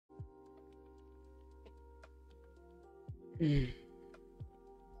Let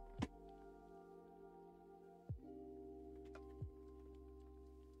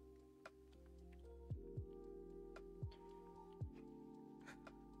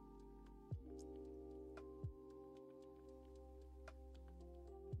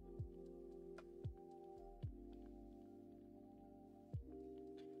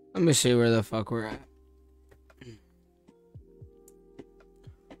me see where the fuck we're at.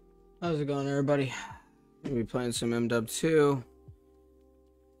 How's it going, everybody? We'll be playing some MW2.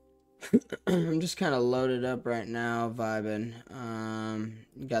 I'm just kind of loaded up right now, vibing.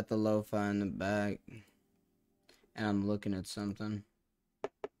 Got the lo-fi in the back, and I'm looking at something.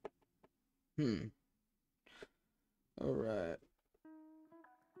 All right.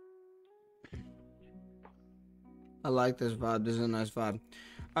 I like this vibe. This is a nice vibe.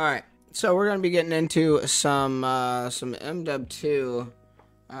 All right, so we're gonna be getting into some MW2.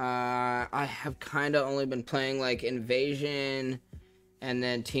 I have kind of only been playing like Invasion, and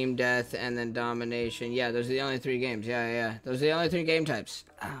then Team Death, and then Domination. Yeah, those are the only 3 games. Yeah. Those are the only 3 game types.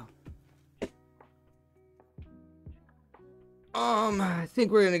 Ow. I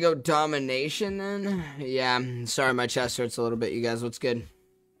think we're gonna go Domination then. Yeah, sorry, my chest hurts a little bit, you guys. What's good?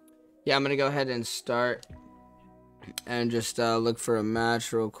 Yeah, I'm gonna go ahead and start and just look for a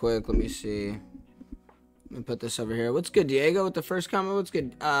match real quick. Let me see. Let me put this over here. What's good, Diego, with the first comment? What's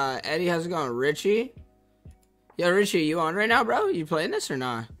good? Eddie, how's it going? Richie? Yo, Richie, you on right now, bro? You playing this or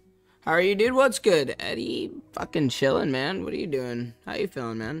not? How are you, dude? What's good? Eddie, fucking chilling, man. What are you doing? How you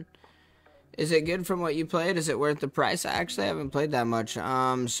feeling, man? Is it good from what you played? Is it worth the price? I actually haven't played that much.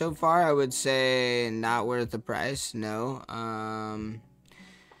 So far, I would say not worth the price. No.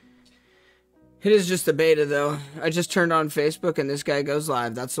 It is just a beta, though. I just turned on Facebook, and this guy goes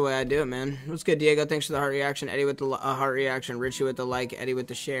live. That's the way I do it, man. What's good, Diego? Thanks for the heart reaction. Eddie with the heart reaction. Richie with the like. Eddie with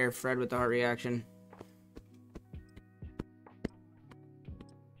the share. Fred with the heart reaction.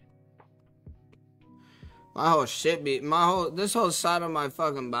 My whole shit be... This whole side of my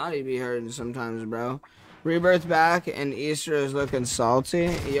fucking body be hurting sometimes, bro. Rebirth back, and Easter is looking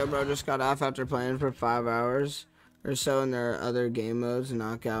salty. Yo, bro, just got off after playing for 5 hours or so, and there are other game modes,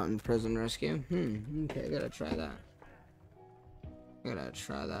 knockout and prison rescue. Okay, gotta try that. Gotta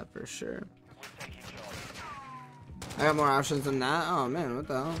try that for sure. I got more options than that. Oh man, what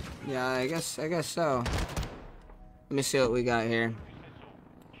the hell? Yeah, I guess so. Let me see what we got here.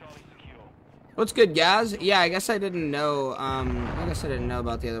 What's good, guys? Yeah, I guess I didn't know. I guess I didn't know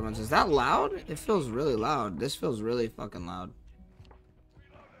about the other ones. Is that loud? It feels really loud. This feels really fucking loud.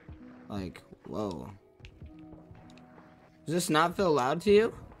 Like, whoa. Does this not feel loud to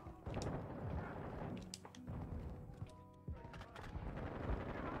you?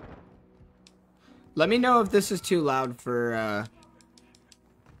 Let me know if this is too loud for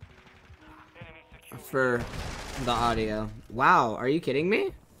the audio. Wow, are you kidding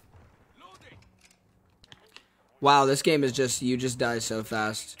me? Wow, this game is just, you just die so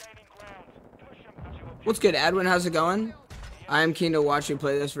fast. What's good, Edwin? How's it going? I am keen to watch you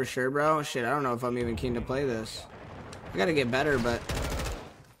play this for sure, bro. Shit, I don't know if I'm even keen to play this. I gotta get better, but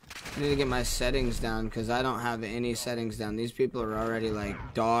I need to get my settings down because I don't have any settings down. These people are already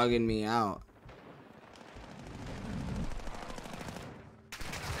like dogging me out.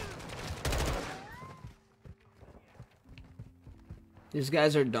 These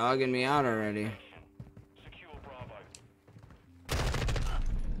guys are dogging me out already.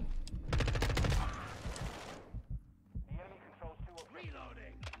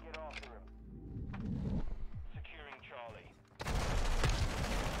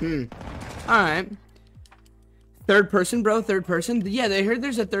 Alright. Third person, bro? Third person? Yeah, they heard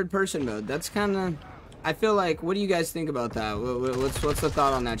there's a third person mode. That's kind of... I feel like... What do you guys think about that? What's the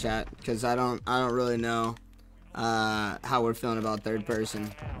thought on that, chat? Because I don't really know how we're feeling about third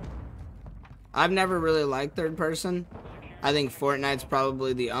person. I've never really liked third person. I think Fortnite's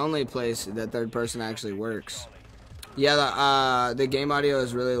probably the only place that third person actually works. Yeah, the game audio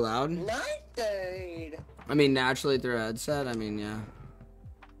is really loud. I mean, naturally through a headset. I mean, yeah.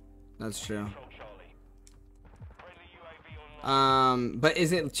 That's true. But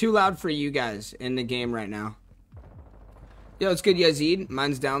is it too loud for you guys in the game right now? Yo, it's good, Yazid.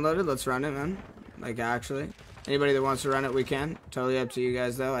 Mine's downloaded. Let's run it, man. Like, actually. Anybody that wants to run it, we can. Totally up to you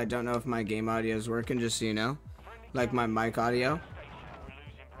guys, though. I don't know if my game audio is working, just so you know. Like my mic audio.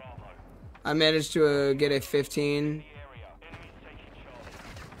 I managed to get a 15.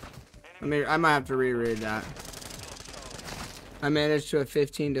 I might have to reread that. I managed to a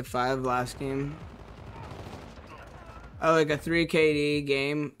 15-5 last game. Oh, like a 3 KD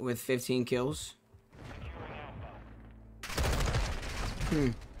game with 15 kills.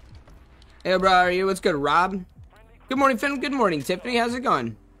 Hey, bro, are you? What's good, Rob? Good morning, Finn. Good morning, Tiffany. How's it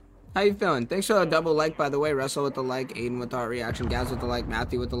going? How you feeling? Thanks for the double like, by the way. Russell with the like, Aiden with the heart reaction, Gaz with the like,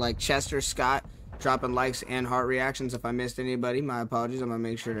 Matthew with the like, Chester, Scott dropping likes and heart reactions. If I missed anybody, my apologies. I'm gonna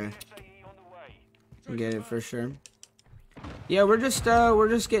make sure to get it for sure. Yeah, we're just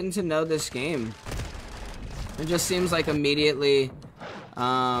getting to know this game. It just seems like immediately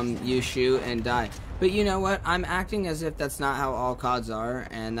you shoot and die. But you know what? I'm acting as if that's not how all CODs are,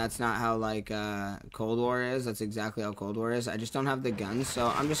 and that's not how, like, Cold War is. That's exactly how Cold War is. I just don't have the guns, so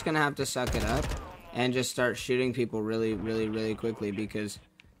I'm just gonna have to suck it up and just start shooting people really, really, really quickly, because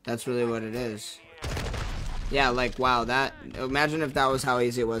that's really what it is. Yeah, like, wow, that... Imagine if that was how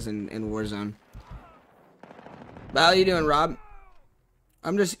easy it was in Warzone. But how you doing, Rob?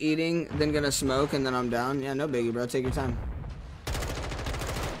 I'm just eating, then gonna smoke, and then I'm down. Yeah, no biggie, bro. Take your time.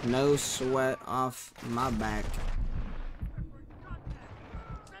 No sweat off my back.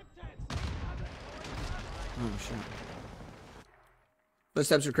 Oh, shit.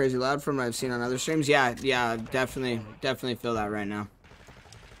 Footsteps are crazy loud from what I've seen on other streams. Yeah, definitely feel that right now.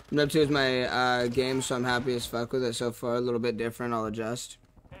 Nub 2 is my game, so I'm happy as fuck with it so far. A little bit different, I'll adjust.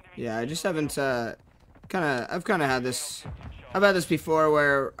 Yeah, I just haven't, I've kinda had this... I've had this before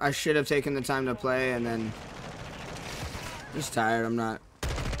where I should have taken the time to play, and then... I'm just tired, I'm not,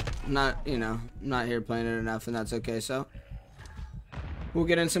 you know, not here playing it enough, and that's okay. So we'll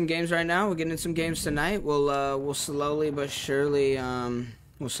get in some games right now. We'll get in some games tonight. We'll slowly but surely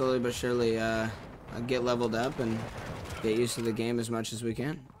get leveled up and get used to the game as much as we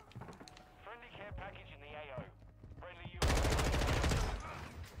can.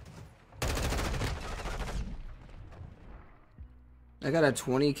 I got a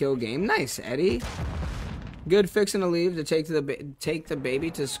 20 kill game. Nice, Eddie. Good fixing to leave to take the baby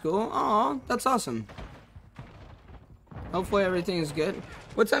to school. Aw, that's awesome. Hopefully everything's good.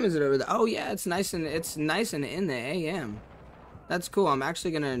 What time is it over there? Oh yeah, it's nice and in the AM. That's cool. I'm actually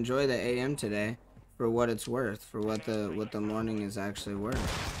gonna enjoy the AM today for what it's worth, for what the morning is actually worth.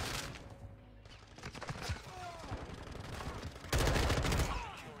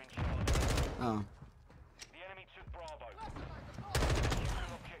 Oh.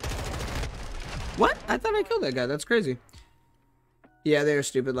 What? I thought I killed that guy. That's crazy. Yeah, they're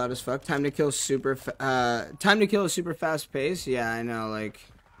stupid loud as fuck. Time to kill is super fast pace. Yeah, I know, like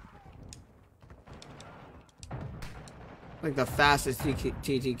the fastest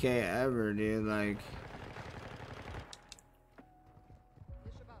TTK ever, dude. Like,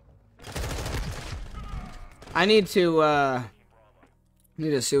 I need to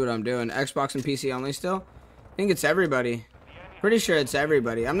see what I'm doing. Xbox and PC only still? I think it's everybody. Pretty sure it's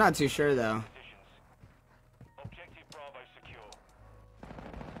everybody. I'm not too sure though.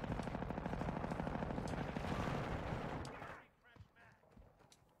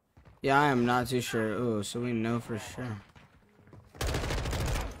 Yeah, I am not too sure. Ooh, so we know for sure.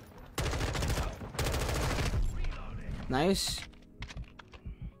 Nice.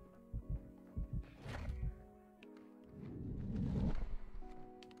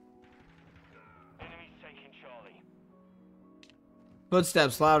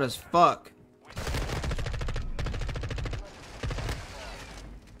 Footsteps loud as fuck.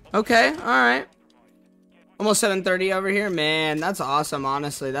 Okay, alright. Almost 7:30 over here. Man, that's awesome,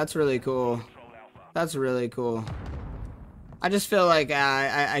 honestly. That's really cool. That's really cool. I just feel like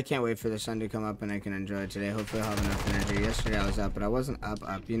I can't wait for the sun to come up and I can enjoy it today. Hopefully I'll have enough energy. Yesterday I was up, but I wasn't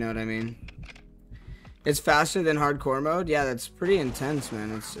up. You know what I mean? It's faster than hardcore mode. Yeah, that's pretty intense,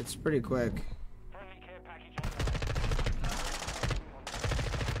 man. It's pretty quick.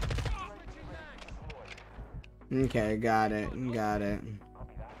 Okay, got it. Got it.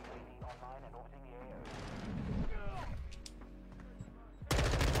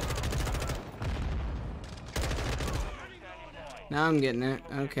 Now I'm getting it.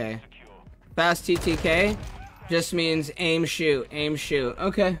 Okay. Fast TTK just means aim, shoot, aim, shoot.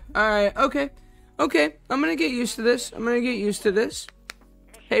 Okay. Alright. Okay. Okay. I'm gonna get used to this. I'm gonna get used to this.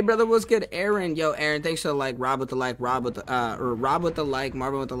 Hey, brother, what's good? Aaron. Yo, Aaron, thanks for the like. Rob with the like. Rob with the like.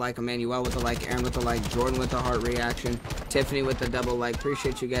 Marvin with the like. Emmanuel with the like. Aaron with the like. Jordan with the heart reaction. Tiffany with the double like.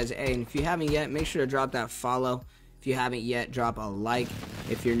 Appreciate you guys. Hey, and if you haven't yet, make sure to drop that follow. If you haven't yet, drop a like.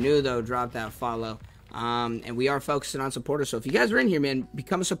 If you're new, though, drop that follow. And we are focusing on supporters, so if you guys are in here, man,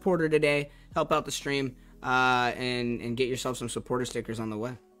 become a supporter today, help out the stream, and get yourself some supporter stickers on the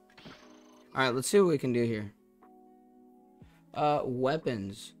way. Alright, let's see what we can do here.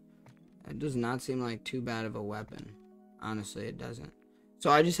 Weapons. It does not seem like too bad of a weapon. Honestly, it doesn't. So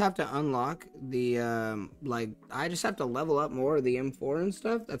I just have to unlock the, I just have to level up more of the M4 and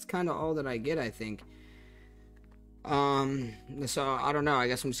stuff. That's kind of all that I get, I think. So I don't know. I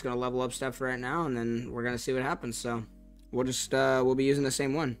guess I'm just gonna level up stuff right now, and then we're gonna see what happens. So we'll just we'll be using the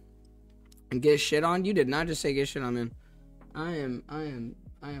same one. And get shit on? You did not just say get shit on, man. I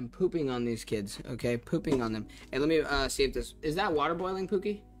am pooping on these kids. Okay, pooping on them. Hey, let me see if this is that water boiling,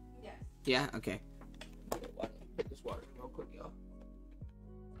 Pookie? Yes. Yeah. Okay. Put this water in real quick, y'all.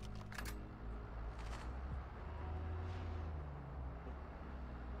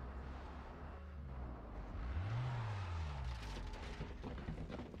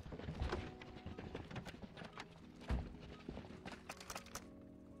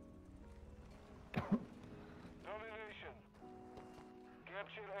 Domination.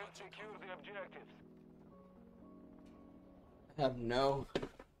 Capture and secure the objectives. I have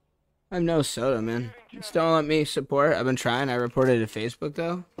no soda, man. Still don't let me support. I've been trying. I reported to Facebook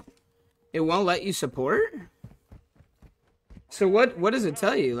though. It won't let you support? So what does it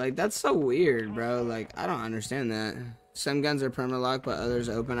tell you? Like, that's so weird, bro. Like, I don't understand that. Some guns are perma-locked, but others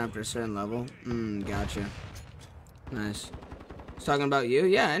open after a certain level. Gotcha. Nice. It's talking about you?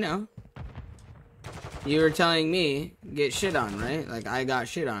 Yeah, I know. You were telling me, get shit on, right? Like, I got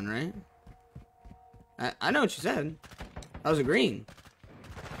shit on, right? I know what you said. I was agreeing.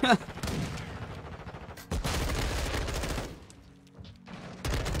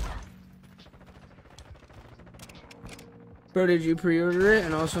 Bro, did you pre-order it?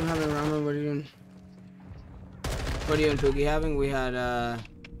 And also I'm having ramen. What are you doing? What are you and Pookie having? We had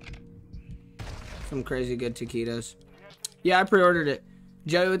some crazy good taquitos. Yeah, I pre-ordered it.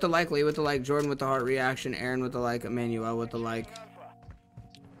 Joey with the like, Lee with the like, Jordan with the heart reaction, Aaron with the like, Emmanuel with the like.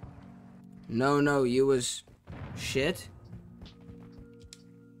 No, you was shit.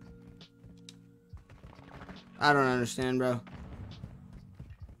 I don't understand, bro.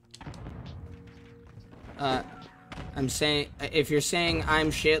 I'm saying, if you're saying I'm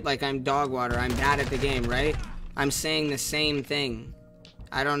shit, like I'm dog water, I'm bad at the game, right? I'm saying the same thing.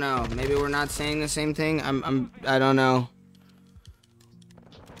 I don't know. Maybe we're not saying the same thing. I don't know.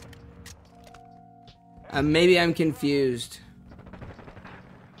 Maybe I'm confused.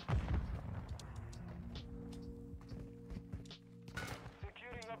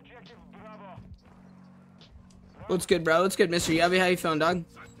 Securing objective Bravo. What's good, bro? What's good, Mr. Yubby? How you feeling, dog?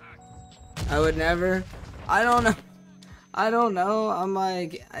 I would never. I don't know. I don't know. I'm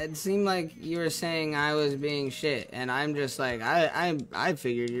like, it seemed like you were saying I was being shit, and I'm just like, I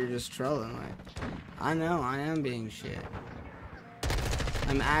figured you're just trolling. Like, I know I am being shit.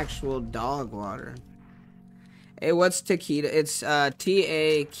 I'm actual dog water. Hey, what's taquito? It's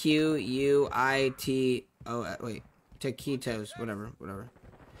T-A-Q-U-I-T-O. Wait, taquitos, whatever.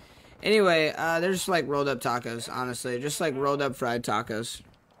 Anyway, they're just like rolled up tacos. Honestly, just like rolled up fried tacos.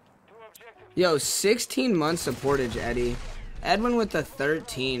 Yo, 16 months supportage, Eddie. Edwin with the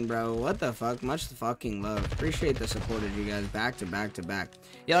 13, bro. What the fuck? Much fucking love. Appreciate the supportage, you guys. Back to back to back.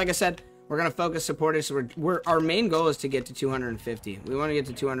 Yeah, like I said, we're gonna focus supporters. So our main goal is to get to 250. We want to get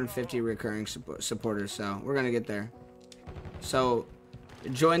to 250 recurring supporters. So we're gonna get there. So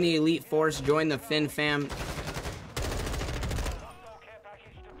join the elite force. Join the Fin fam.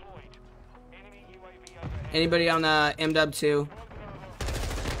 Anybody on the MW2?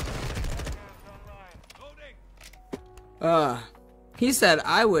 He said,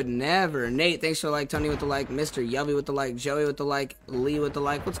 I would never. Nate, thanks for the like. Tony with the like. Mr. Yubby with the like. Joey with the like. Lee with the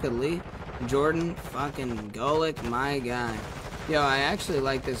like. What's good, Lee? Jordan, fucking Golic, my guy. Yo, I actually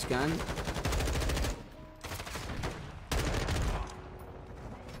like this gun.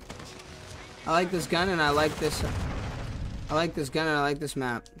 I like this gun and I like this. I like this gun and I like this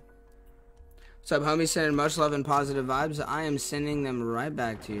map. What's up, homie? Sending much love and positive vibes. I am sending them right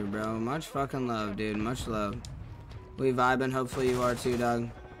back to you, bro. Much fucking love, dude. Much love. We vibing. Hopefully you are too, dog.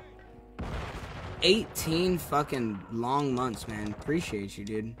 18 fucking long months, man. Appreciate you,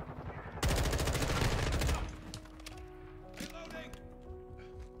 dude.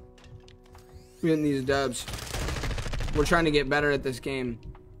 We're getting these dubs. We're trying to get better at this game.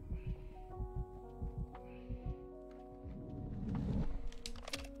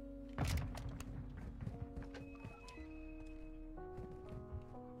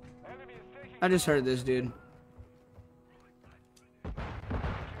 I just heard this, dude.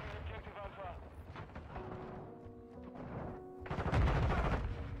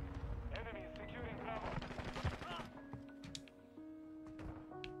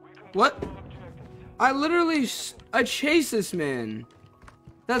 What? I chased this man.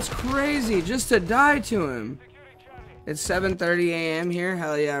 That's crazy, just to die to him. It's 7:30 a.m. here.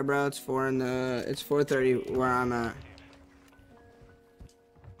 Hell yeah, bro. It's 4:30 where I'm at.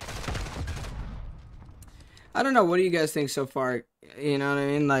 I don't know. What do you guys think so far? You know what I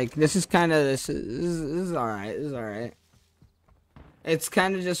mean? Like, this is kind of, this is alright. This is alright. It's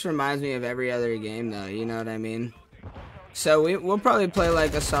kind of just reminds me of every other game, though. You know what I mean? So we'll probably play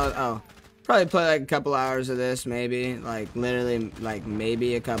like a solid, probably play like a couple hours of this, maybe. Like, literally, like,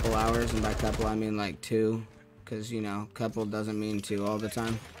 maybe a couple hours. And by couple, I mean like 2. Because, you know, couple doesn't mean 2 all the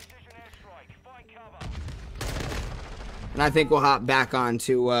time. And I think we'll hop back on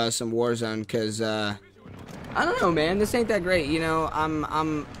to some Warzone, because, I don't know, man. This ain't that great, you know. I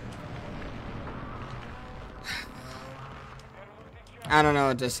don't know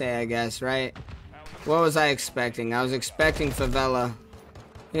what to say, I guess, right? What was I expecting? I was expecting Favela.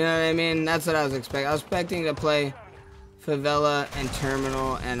 You know what I mean? That's what I was expecting. I was expecting to play Favela and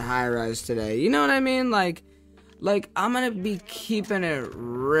Terminal and High Rise today. You know what I mean? Like, I'm gonna be keeping it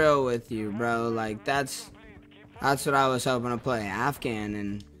real with you, bro. Like, that's what I was hoping to play. Afghan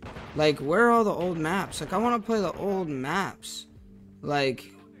and, like, where are all the old maps? Like, I want to play the old maps.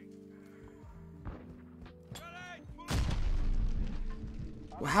 Like,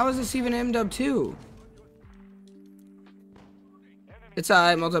 how is this even MW2? It's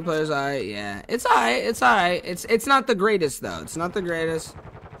alright, multiplayer's alright, yeah. It's alright, it's alright. It's not the greatest, though. It's not the greatest.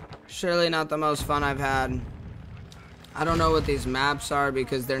 Surely not the most fun I've had. I don't know what these maps are,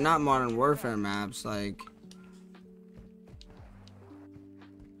 because they're not Modern Warfare maps, like.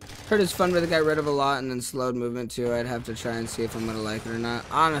 Heard it's fun, but it got rid of a lot and then slowed movement too. I'd have to try and see if I'm gonna like it or not.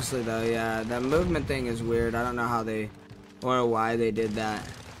 Honestly, though, yeah, that movement thing is weird. I don't know how they, or why they did that.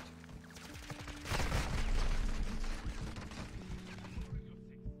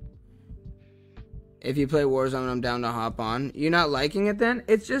 If you play Warzone, I'm down to hop on. You not liking it then?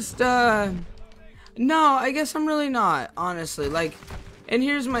 It's just, no, I guess I'm really not, honestly. Like, and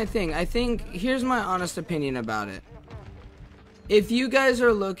here's my thing. Here's my honest opinion about it. If you guys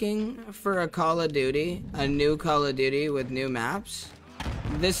are looking for a Call of Duty, a new Call of Duty with new maps,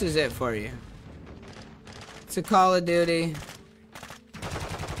 this is it for you. It's a Call of Duty.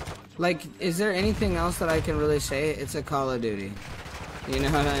 Like, is there anything else that I can really say? It's a Call of Duty. You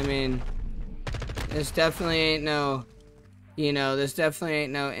know what I mean? This definitely ain't no, you know, this definitely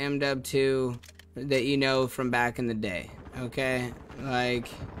ain't no MW2 that you know from back in the day, okay? Like,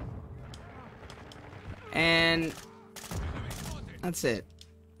 and that's it.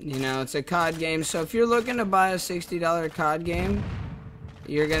 You know, it's a COD game, so if you're looking to buy a $60 COD game,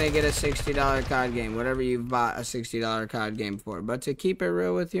 you're gonna get a $60 COD game, whatever you've bought a $60 COD game for. But to keep it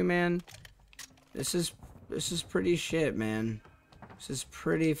real with you, man, this is pretty shit, man. This is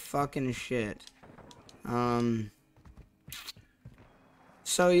pretty fucking shit.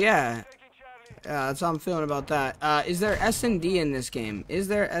 So yeah, that's how I'm feeling about that. Is there S&D in this game? Is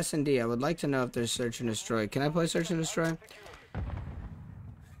there S&D? I would like to know if there's Search and Destroy. Can I play Search and Destroy?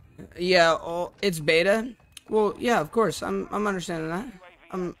 Yeah, oh, it's beta. Well, yeah, of course. I'm understanding that.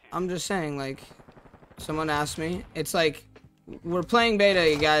 I'm just saying, like, someone asked me. It's like, we're playing beta,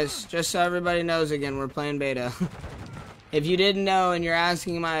 you guys. Just so everybody knows again, we're playing beta. If you didn't know and you're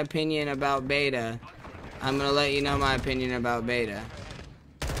asking my opinion about beta, I'm gonna let you know my opinion about beta.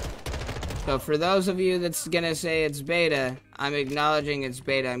 So for those of you that's gonna say it's beta, I'm acknowledging it's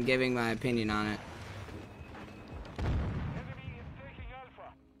beta. I'm giving my opinion on it.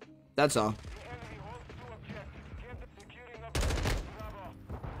 That's all.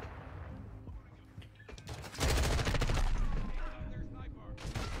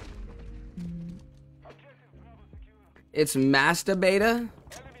 It's master beta?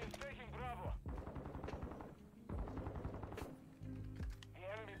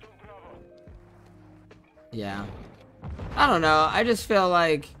 Yeah. I don't know. I just feel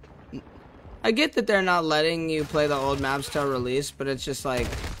like, I get that they're not letting you play the old maps till release, but it's just like,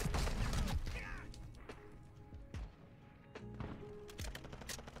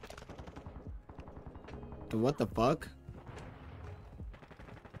 what the fuck?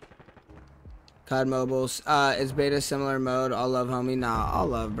 COD Mobiles. Is beta similar mode? All love, homie. Nah, all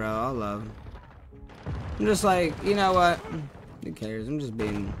love, bro. All love. I'm just like, you know what? Who cares? I'm just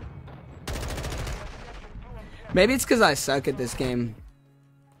being... Maybe it's because I suck at this game.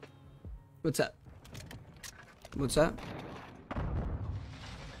 What's up? What's up?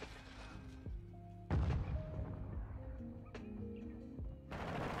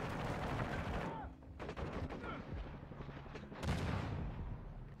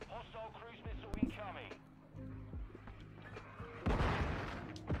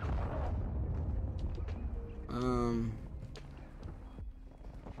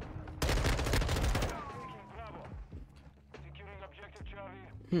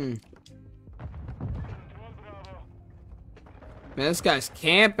 Man, this guy's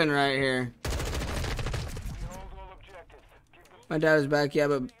camping right here. My dad is back, yeah,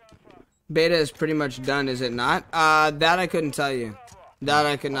 but beta is pretty much done, is it not? That I couldn't tell you. That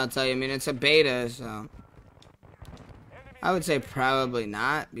I could not tell you. I mean, it's a beta, so I would say probably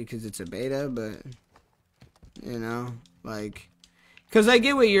not because it's a beta, but you know, like, because I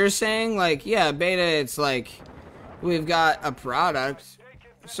get what you're saying. Like, yeah, beta, it's like we've got a product,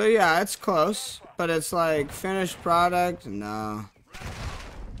 so yeah, it's close, but it's like finished product, no.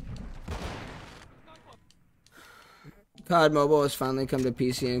 COD Mobile has finally come to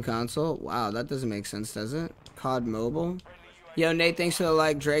PC and console. Wow, that doesn't make sense, does it? COD Mobile. Yo, Nate, thanks for the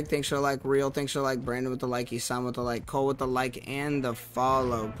like. Drake, thanks for the like. Real, thanks for the like. Brandon with the like. Isan with the like. Cole with the like and the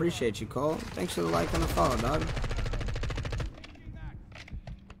follow. Appreciate you, Cole. Thanks for the like and the follow, dog.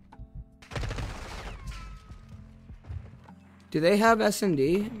 Do they have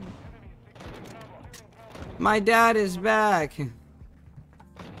S&D? My dad is back.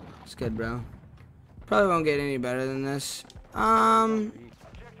 It's good, bro. Probably won't get any better than this.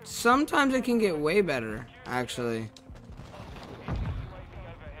 Sometimes it can get way better, actually.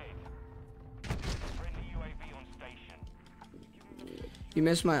 You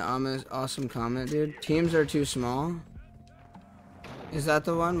missed my awesome comment, dude. Teams are too small. Is that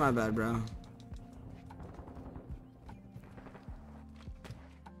the one? My bad, bro.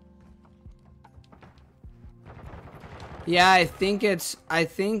 Yeah, I think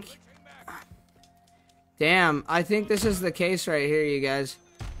damn, I think this is the case right here, you guys.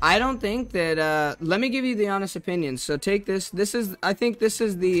 I don't think that, let me give you the honest opinion. So take this. I think this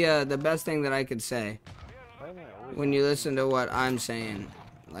is the best thing that I could say. When you listen to what I'm saying.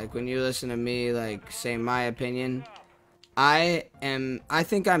 Like, when you listen to me, like, say my opinion. I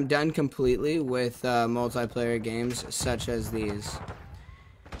think I'm done completely with, multiplayer games such as these.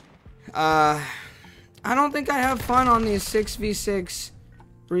 I don't think I have fun on these 6v6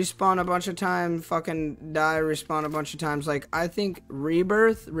 respawn a bunch of times, fucking die, respawn a bunch of times. Like, I think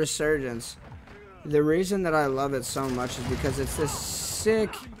Rebirth, Resurgence, the reason that I love it so much is because it's this sick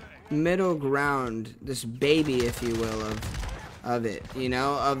middle ground, this baby, if you will, of it, you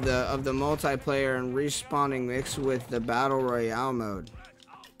know, of the multiplayer and respawning mixed with the battle royale mode.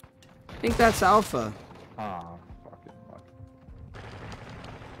 I think that's alpha. Ah, fucking fuck.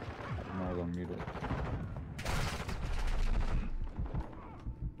 I'm not gonna mute it.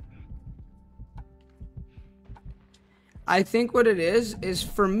 I think what it is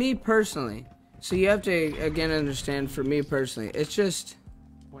for me personally. So you have to, again, understand, for me personally, it's just,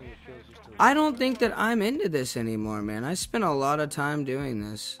 I don't think that I'm into this anymore, man. I spent a lot of time doing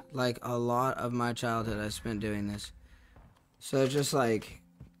this. Like, a lot of my childhood I spent doing this. So it's just like,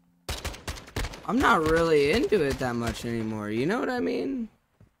 I'm not really into it that much anymore. You know what I mean?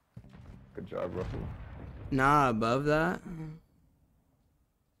 Good job, Russell. Nah, above that.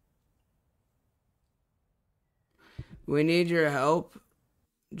 We need your help.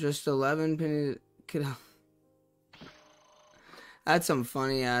 Just 11 pennies. That's some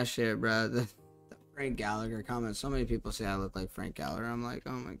funny ass shit, bro. The Frank Gallagher comment. So many people say I look like Frank Gallagher. I'm like,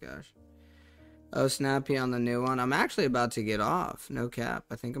 oh my gosh. Oh, Snappy on the new one. I'm actually about to get off. No cap.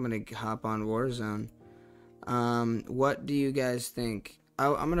 I think I'm gonna hop on Warzone. What do you guys think?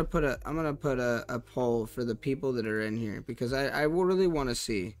 I'm gonna put a poll for the people that are in here because I really want to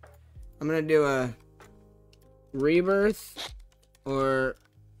see. I'm gonna do a Rebirth or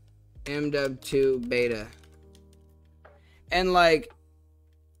MW2 beta. And like,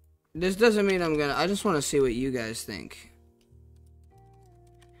 this doesn't mean I just want to see what you guys think.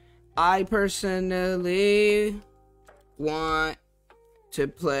 I personally want to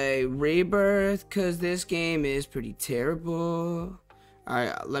play Rebirth because this game is pretty terrible.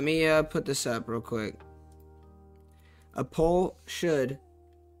 Alright, let me put this up real quick. A poll should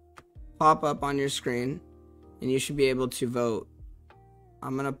pop up on your screen and you should be able to vote.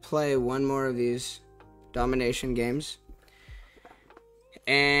 I'm gonna play one more of these domination games.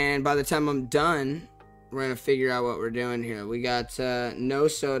 And by the time I'm done, we're gonna figure out what we're doing here. We got no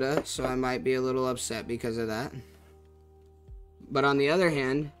soda, so I might be a little upset because of that. But on the other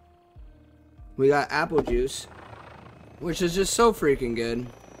hand, we got apple juice, which is just so freaking good.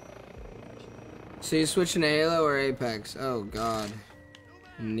 So you switching to Halo or Apex? Oh god,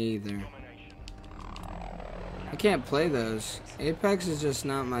 neither. I can't play those. Apex is just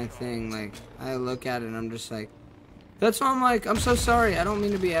not my thing. Like, I look at it and I'm just like, that's why I'm like, I'm so sorry. I don't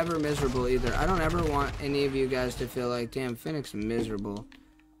mean to be ever miserable either. I don't ever want any of you guys to feel like, damn, Phoenix miserable.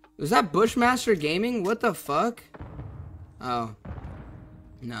 Was that Bushmaster Gaming? What the fuck? Oh.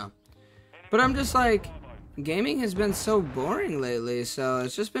 No. But I'm just like, gaming has been so boring lately, so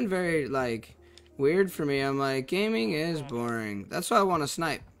it's just been very, like, weird for me. I'm like, gaming is boring. That's why I want to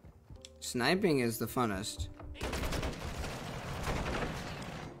snipe. Sniping is the funnest.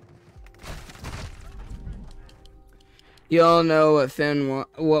 You all know what Finn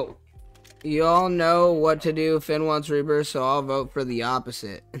what you all know what to do. Finn wants rebirth, so I'll vote for the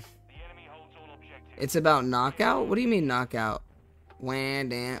opposite. The enemy holds all objectives. It's about knockout? What do you mean knockout? Wham,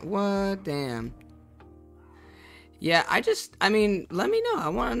 damn. What? Damn. Yeah, I mean, let me know. I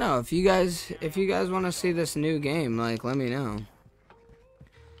want to know if you guys want to see this new game, like, let me know.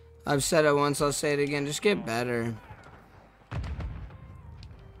 I've said it once, I'll say it again. Just get better.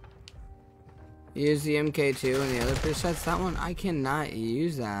 Use the MK2 and the other presets. That one, I cannot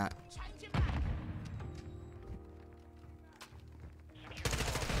use that.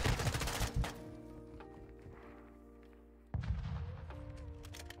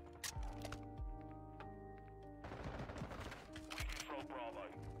 Control Bravo.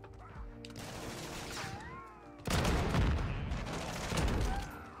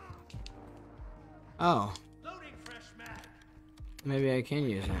 Oh. Maybe I can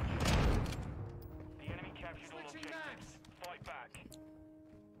use it. The enemy captured all objectives. Fight back.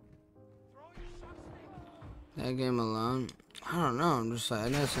 That game alone? I don't know. I'm just like, I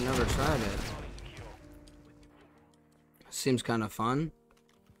guess I never tried it. Seems kind of fun.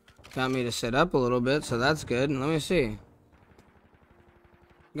 Got me to sit up a little bit, so that's good. Let me see.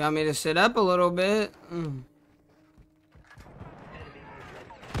 Got me to sit up a little bit.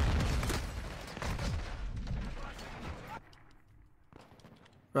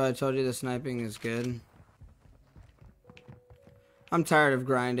 Bro, I told you the sniping is good. I'm tired of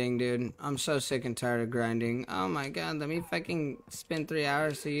grinding, dude. I'm so sick and tired of grinding. Oh my god, let me fucking spend 3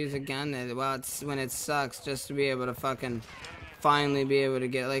 hours to use a gun that, well, it's when it sucks, just to be able to fucking finally be able to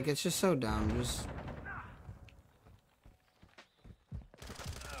get, like, it's just so dumb. Just...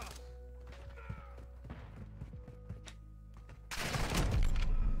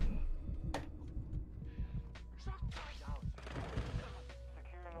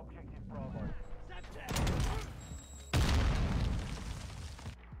 Securing objective Bravo.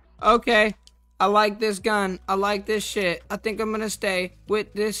 Okay, I like this gun. I like this shit. I think I'm gonna stay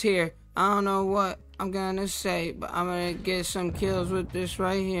with this here. I don't know what I'm gonna say, but I'm gonna get some kills with this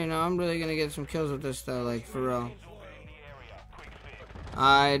right here. No, I'm really gonna get some kills with this though, like for real.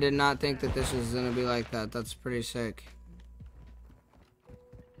 I did not think that this was gonna be like that. That's pretty sick.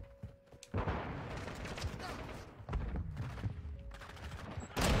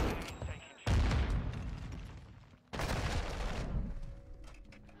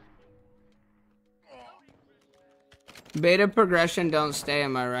 Beta progression don't stay,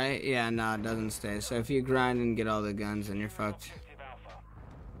 am I right? Yeah, no, it doesn't stay. So if you grind and get all the guns, then you're fucked.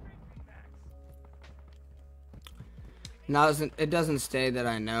 No, it doesn't stay that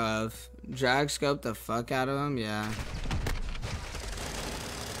I know of. Drag scope the fuck out of them, yeah.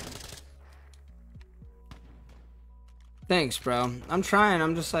 Thanks, bro. I'm trying.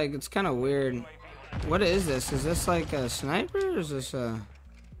 I'm just like, it's kind of weird. What is this? Is this like a sniper or is this a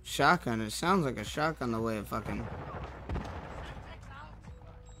shotgun? It sounds like a shotgun the way it fucking...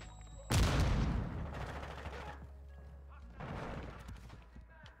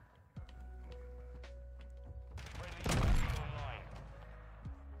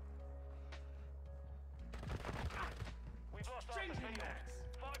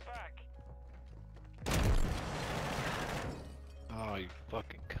 Oh, you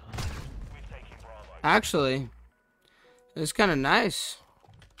fucking cunt. Actually, it's kind of nice.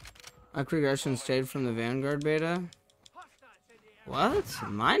 My progression stayed from the Vanguard beta. What?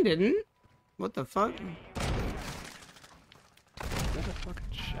 Mine didn't. What the fuck? Is that a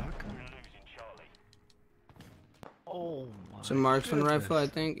fucking shotgun? Oh my. It's a marksman goodness. rifle, I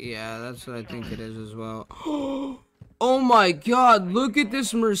think. Yeah, that's what I think it is as well. Oh my god, look at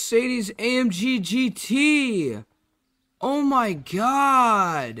this Mercedes AMG GT. Oh my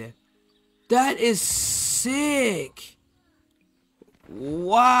god. That is sick.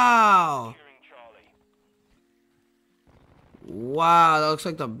 Wow. Wow, that looks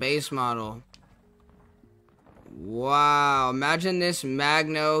like the base model. Wow, imagine this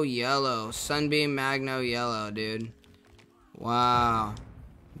Magno yellow. Sunbeam Magno yellow, dude. Wow.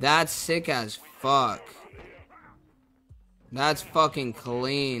 That's sick as fuck. That's fucking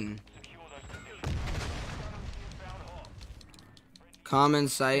clean. Common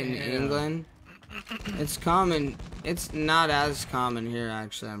sight in England. It's common. It's not as common here,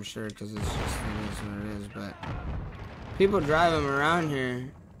 actually, I'm sure, because it's just it is what it is, but people drive them around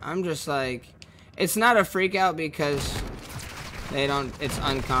here. I'm just like, it's not a freak out because they don't, it's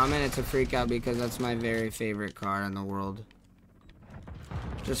uncommon. It's a freak out because that's my very favorite car in the world.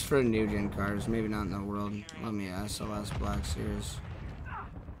 Just for new gen cars, maybe not in the world. Let me SLS Black Series.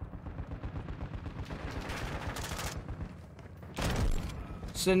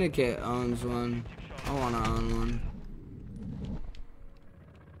 Syndicate owns one. I want to own one.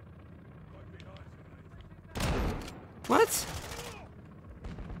 What?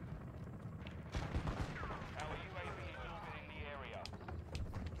 Our UAV is orbiting the area.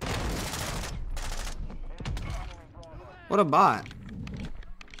 What a bot.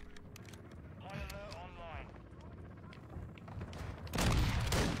 High alert online.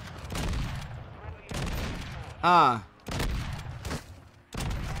 Ah.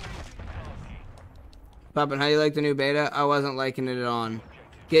 Poppin', how you like the new beta? I wasn't liking it at all.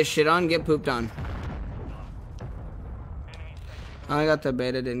 Get shit on, get pooped on. I got the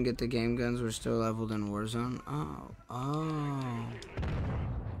beta, didn't get the game guns. We're still leveled in Warzone. Oh.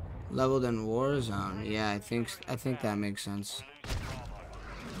 Leveled in Warzone. Yeah, I think that makes sense.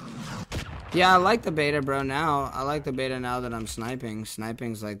 Yeah, I like the beta, bro, now. I like the beta now that I'm sniping.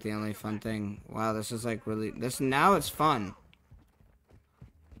 Sniping's like the only fun thing. Wow, this is like really... Now it's fun.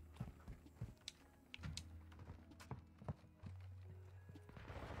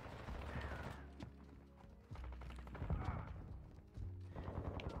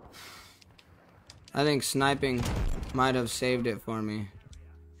 I think sniping might have saved it for me.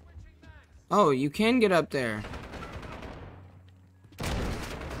 Oh, you can get up there.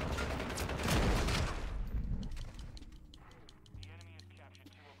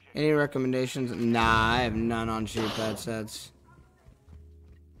 Any recommendations? Nah, I have none on cheap headsets.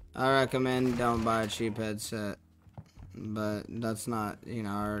 I recommend don't buy a cheap headset. But that's not, you know,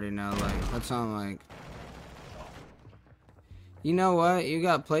 I already know, like, that's not like... You know what? You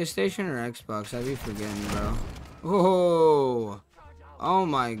got PlayStation or Xbox? I be forgetting, bro. Oh! Oh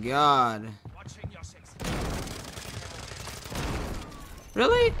my god.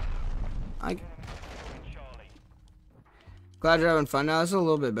 Really? Glad you're having fun now. It's a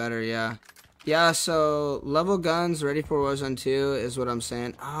little bit better, yeah. Yeah, so level guns ready for Warzone 2 is what I'm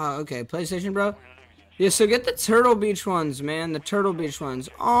saying. Ah, okay. PlayStation, bro. Yeah, so get the Turtle Beach ones, man. The Turtle Beach ones.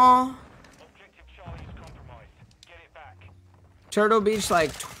 Aw. Turtle Beach, like,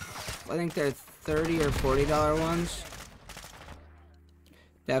 I think they're $30 or $40 ones.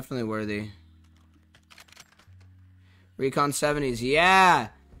 Definitely worthy. Recon 70s, yeah.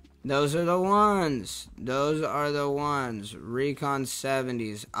 Those are the ones. Those are the ones. Recon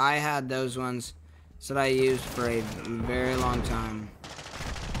 70s. I had those ones that I used for a very long time.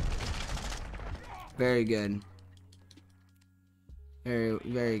 Very good. Very,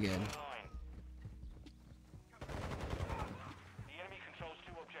 very good. The enemy controls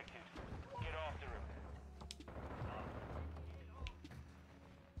 2 objectives. Get after him.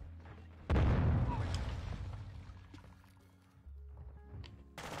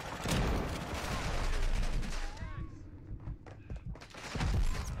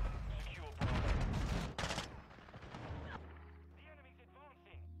 Secure Bravo. The enemy's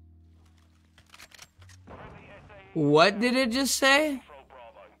advancing. Friendly SA What did it just say? control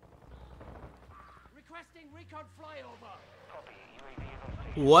Bravo. Requesting recon flyover. Copy. UAV is on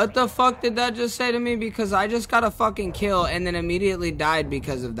station. What the fuck did that just say to me? Because I just got a fucking kill and then immediately died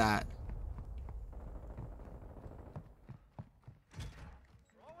because of that.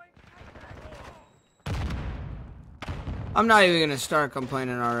 I'm not even gonna start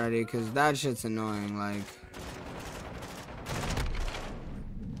complaining already because that shit's annoying, like...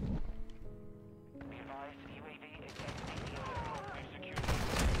 Be advised, UAV is exiting the area.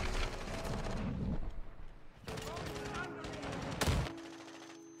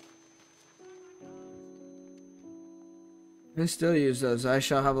 We've secured I still use those. I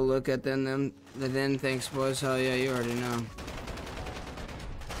shall have a look at them. Thanks, boys. Hell yeah, you already know.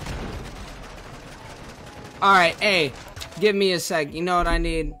 Alright, hey, give me a sec. You know what I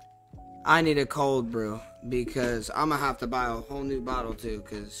need? I need a cold brew. Because I'm gonna have to buy a whole new bottle too.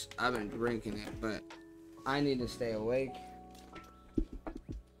 Because I've been drinking it. But I need to stay awake.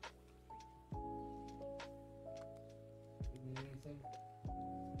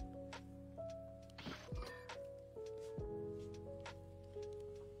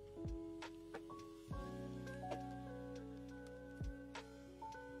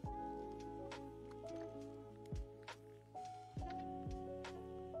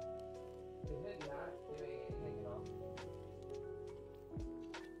 Is it not doing anything at all?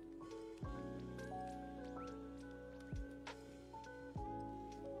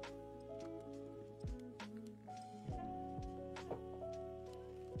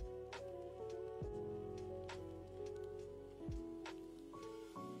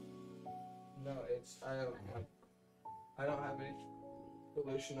 No, it's I don't have any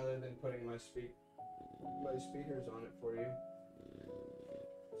solution other than putting my speakers on it for you.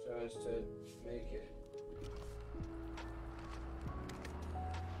 So as to make it.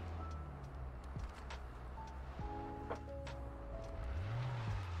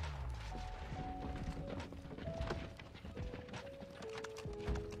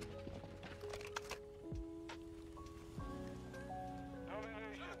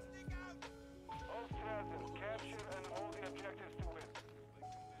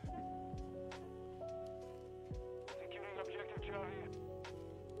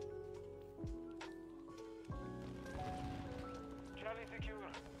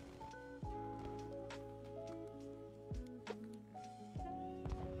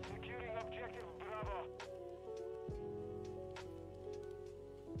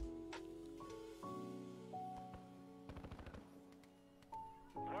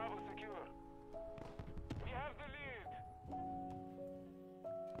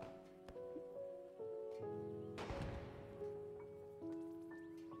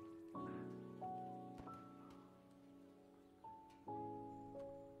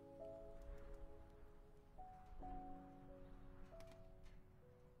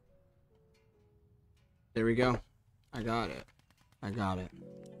 There we go. I got it. I got it.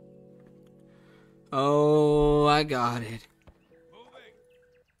 Oh, I got it.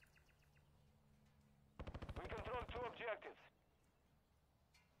 We control 2 objectives.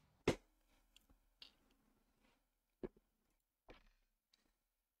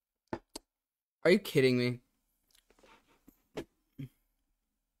 Are you kidding me?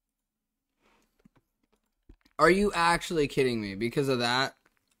 Are you actually kidding me because of that?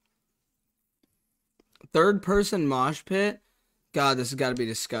 Third person mosh pit? God, this has got to be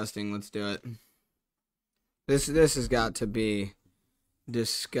disgusting. Let's do it. This has got to be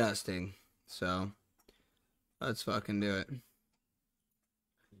disgusting. So, let's fucking do it.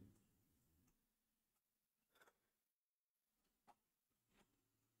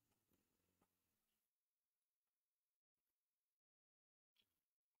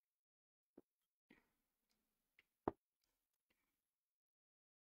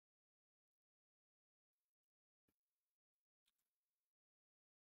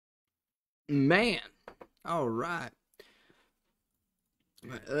 Man. All right.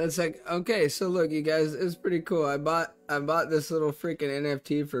 It's like, okay, so look, you guys, it's pretty cool. I bought this little freaking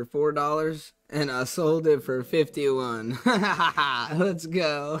NFT for $4 and I sold it for 51. Let's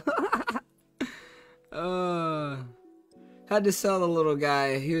go. Had to sell the little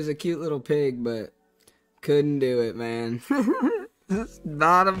guy. He was a cute little pig, but couldn't do it, man.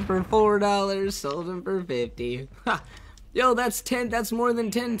 Bought him for $4, sold him for 50. Yo, that's more than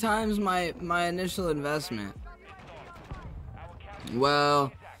 10 times my initial investment.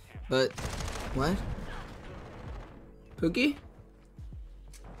 Well, but what? Pookie?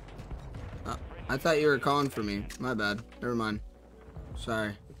 Oh, I thought you were calling for me. My bad. Never mind.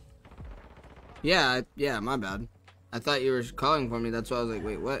 Sorry. Yeah, my bad. I thought you were calling for me. That's why I was like,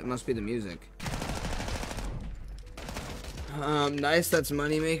 wait, what? It must be the music. Nice, that's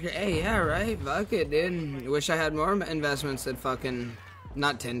moneymaker. Hey, yeah, right? Fuck it, dude. Wish I had more investments that fucking...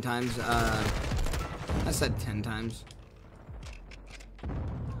 Not 10 times, I said 10 times.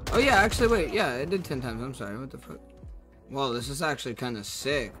 Oh, yeah, actually, wait. Yeah, it did 10 times. I'm sorry. What the fuck? Whoa, this is actually kind of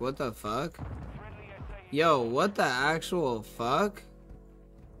sick. What the fuck? Yo, what the actual fuck?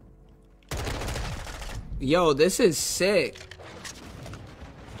 Yo, this is sick.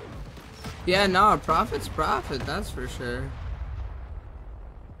 Yeah, no, profit's profit. That's for sure.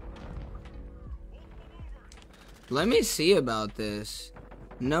 Let me see about this.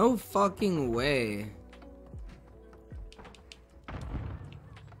 No fucking way.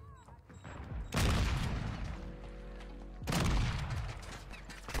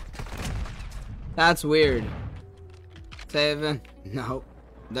 That's weird. Saving? Nope.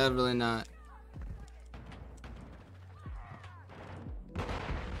 Definitely not.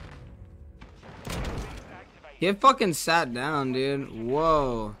 Get fucking sat down, dude.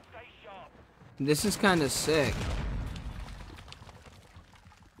 Whoa. This is kind of sick.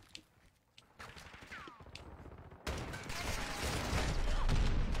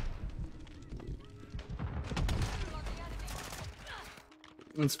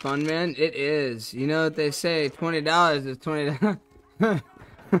 It's fun, man. It is. You know what they say? $20 is $20.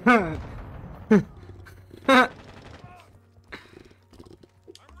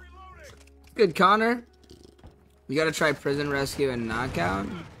 Good, Connor. You gotta try prison rescue and knockout.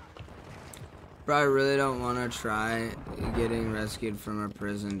 Bro, I really don't want to try getting rescued from a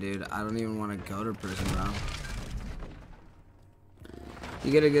prison, dude. I don't even want to go to prison, bro.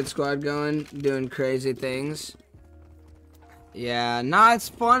 You get a good squad going, doing crazy things. Yeah, nah, it's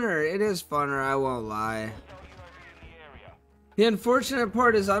funner. It is funner, I won't lie. The unfortunate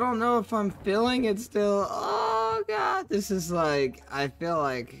part is I don't know if I'm feeling it still. Oh, God. This is like, I feel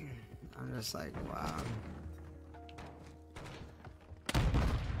like, I'm just like, wow.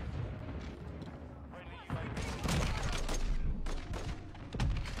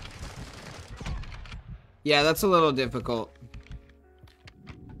 Yeah, that's a little difficult.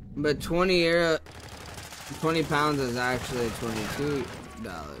 But 20 pounds is actually $22.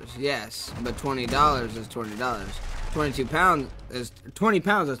 Yes, but $20 is $20. 22 pounds is 20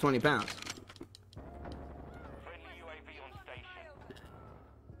 pounds is 20 pounds.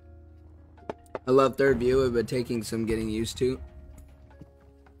 I love third viewer, but taking some getting used to.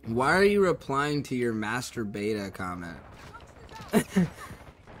 Why are you replying to your master beta comment?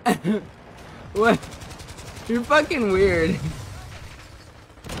 What? You're fucking weird.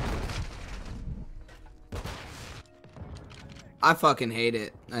 I fucking hate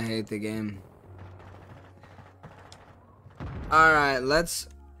it. I hate the game. Alright, let's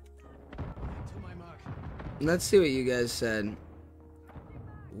see what you guys said.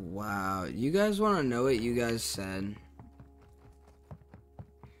 Wow, you guys want to know what you guys said?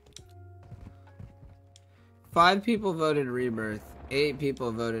 5 people voted Rebirth. 8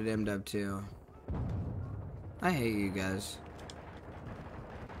 people voted MW2. I hate you guys.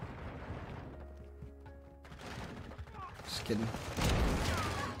 Just kidding.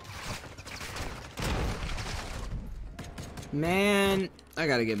 Man, I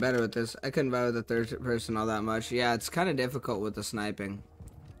gotta get better with this. I couldn't vote with the third person all that much. Yeah, it's kind of difficult with the sniping.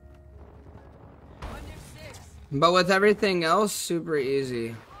 But with everything else, super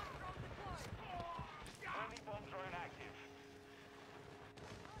easy.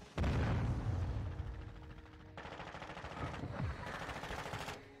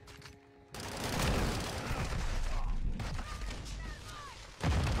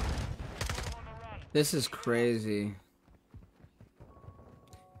 This is crazy.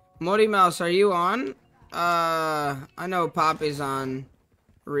 Modi Mouse, are you on? I know Poppy's on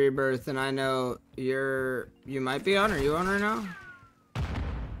Rebirth, and I know you might be on. Are you on right now?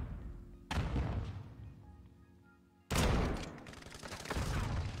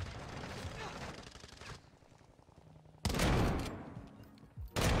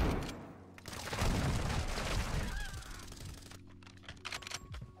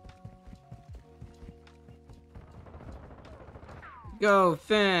 Go,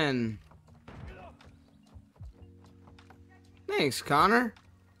 Finn. Thanks, Connor.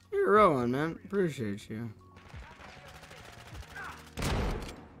 You're a real one, man. Appreciate you.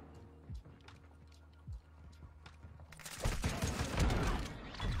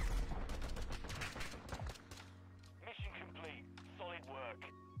 Mission complete. Solid work.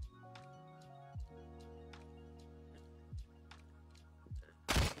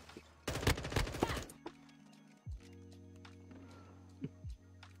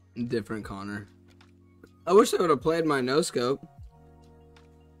 Different Connor. I wish I would have played my no scope.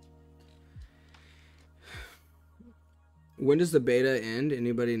 When does the beta end?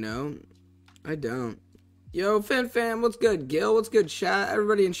 Anybody know? I don't. Yo, fam, what's good? Gil, what's good, chat?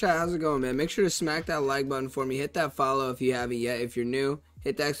 Everybody in chat, how's it going, man? Make sure to smack that like button for me. Hit that follow if you haven't yet. If you're new,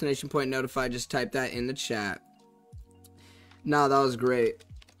 hit the exclamation point notify. Just type that in the chat. Nah, that was great.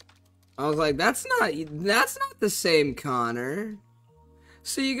 I was like, that's not the same Connor.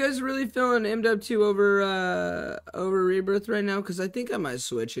 So you guys really feeling MW2 over Rebirth right now? Because I think I might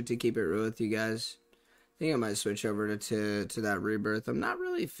switch it to keep it real with you guys. I think I might switch over to that Rebirth. I'm not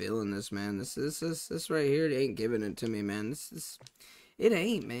really feeling this, man. This right here, it ain't giving it to me, man. It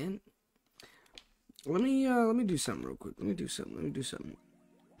ain't, man. Let me do something real quick. Let me do something.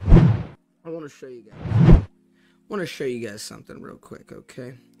 I want to show you guys. I want to show you guys something real quick,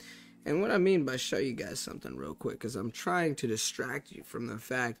 okay? And what I mean by show you guys something real quick is I'm trying to distract you from the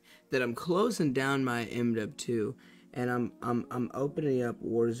fact that I'm closing down my MW2 and I'm opening up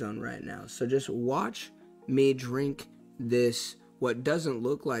Warzone right now. So just watch me drink this, what doesn't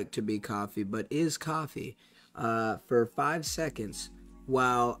look like to be coffee, but is coffee, for 5 seconds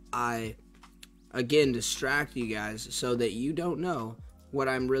while I, again, distract you guys so that you don't know what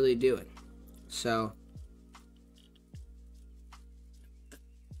I'm really doing. So...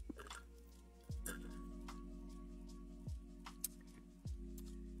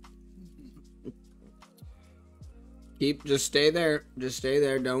 just stay there. Just stay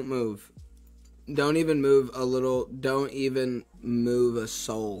there. Don't move. Don't even move a little. Don't even move a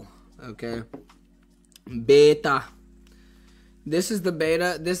soul. Okay. Beta. This is the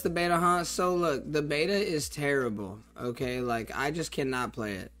beta. This is the beta, huh? So look, the beta is terrible. Okay, like I just cannot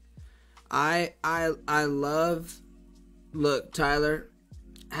play it. I love. Look, Tyler.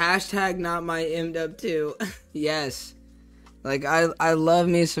 Hashtag not my MW2. Yes. Like I love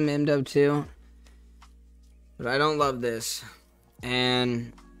me some MW2. But I don't love this,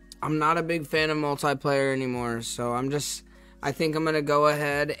 and I'm not a big fan of multiplayer anymore, so I think I'm gonna go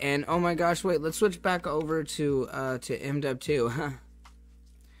ahead and, oh my gosh, wait, let's switch back over to MW2,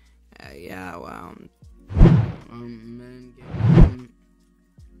 yeah, wow,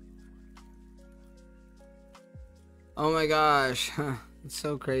 oh my gosh, it's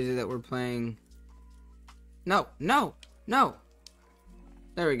so crazy that we're playing, no,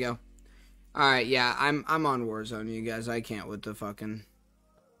 there we go. Alright, yeah, I'm on Warzone, you guys. I can't with the fucking...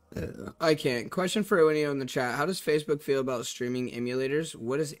 I can't. Question for anyone in the chat. How does Facebook feel about streaming emulators?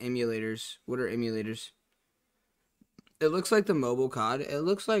 What is emulators? What are emulators? It looks like the mobile COD. It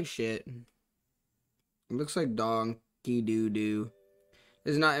looks like shit. It looks like donkey doo-doo.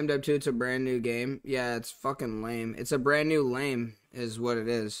 It's not MW2, it's a brand new game. Yeah, it's fucking lame. It's a brand new lame, is what it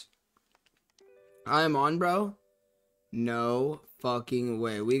is. I'm on, bro? No fucking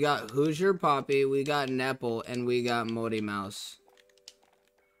way. We got Hoosier Poppy, we got Nepple, and we got Modi Mouse.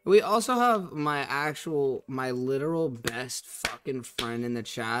 We also have my literal best fucking friend in the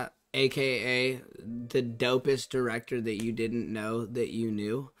chat. aka the dopest director that you didn't know that you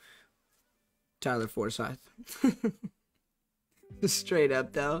knew, Tyler Forsyth. Straight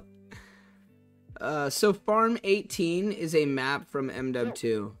up though. So Farm 18 is a map from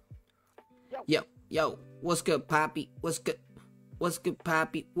MW2. Yo, what's good, Poppy? What's good,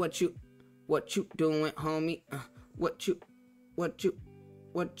 Poppy? What you doing, homie? What you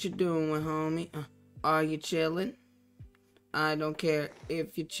doing, homie? Are you chilling? I don't care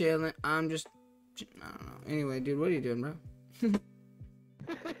if you're chilling. I don't know. Anyway, dude, what are you doing, bro?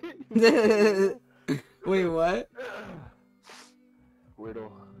 Wait, what?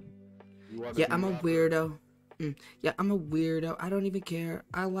 Weirdo. Yeah, I'm a weirdo. Yeah, I'm a weirdo. I don't even care.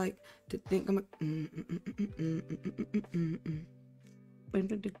 I like to think I'm a.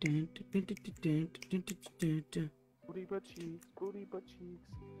 Booty butt cheeks. Booty butt cheeks.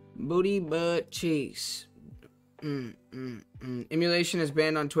 Booty butt cheeks. Emulation is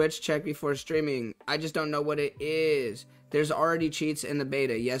banned on Twitch. Check before streaming. I just don't know what it is. There's already cheats in the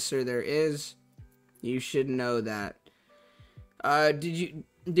beta. Yes, sir, there is. You should know that.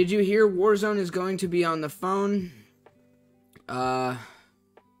 Did you hear Warzone is going to be on the phone? They're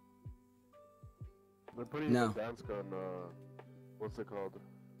putting No. the dance gun, what's it called?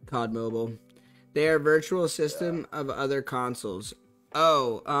 COD Mobile. They are virtual system of other consoles.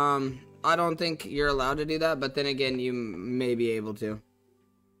 Oh, I don't think you're allowed to do that, but then again, you may be able to.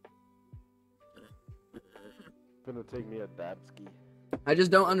 Gonna take me a Dabski. I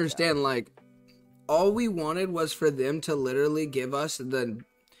just don't understand, like, all we wanted was for them to literally give us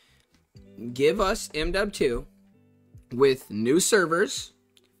MW2 with new servers,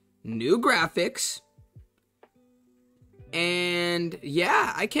 new graphics, and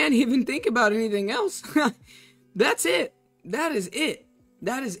yeah, I can't even think about anything else. That's it. That is it.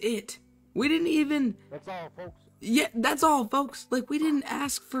 That is it. We didn't even... That's all, folks. Yeah, that's all, folks. Like, we didn't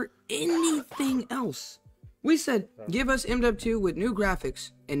ask for anything else. We said, give us MW2 with new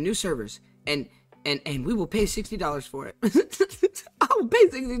graphics and new servers, and we will pay $60 for it. I will pay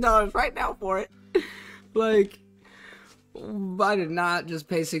 $60 right now for it. Like, I did not just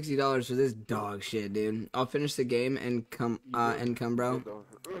pay $60 for this dog shit, dude. I'll finish the game and come, bro.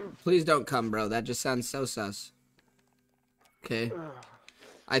 Please don't come, bro. That just sounds so sus. Okay.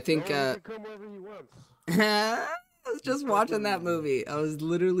 I think, Come wherever he wants. I was just watching that movie. I was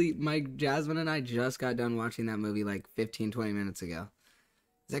literally, Jasmine and I just got done watching that movie like 15, 20 minutes ago.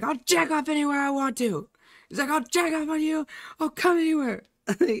 He's like, I'll jack off anywhere I want to. He's like, I'll jack off on you. I'll come anywhere.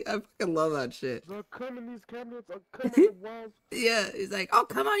 I fucking love that shit. I'll come in these cabinets. I'll come in the walls. Yeah, he's like, I'll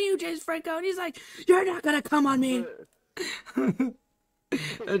come on you, James Franco. And he's like, you're not gonna come on me.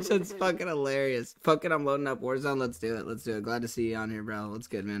 That shit's fucking hilarious. Fucking, I'm loading up Warzone. Let's do it. Let's do it. Glad to see you on here, bro. What's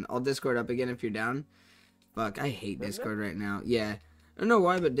good, man? I'll Discord up again if you're down. Fuck, I hate Discord right now. Yeah. I don't know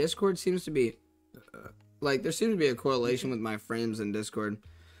why, but Discord seems to be... like, there seems to be a correlation with my frames in Discord.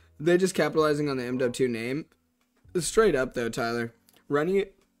 They're just capitalizing on the MW2 name. Straight up, though, Tyler. Running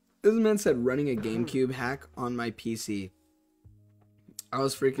it... This man said running a GameCube hack on my PC. I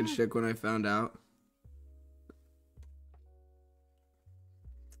was freaking shook when I found out.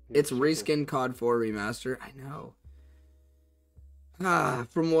 It's reskin COD 4 remaster. I know.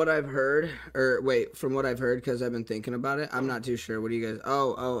 From what I've heard, because I've been thinking about it. I'm not too sure. What do you guys?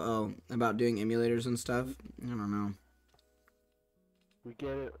 Oh, about doing emulators and stuff. I don't know. We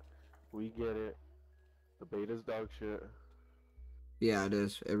get it. We get it. The beta's dog shit. Yeah, it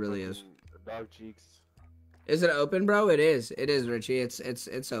is. It really is. Dog cheeks. Is it open, bro? It is. It is, Richie.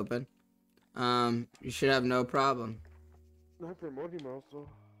 It's open. You should have no problem. Not for Monty Mouse though.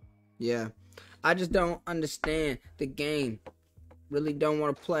 Yeah. I just don't understand the game. Really don't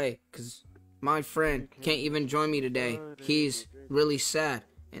want to play because my friend can't even join me today. He's really sad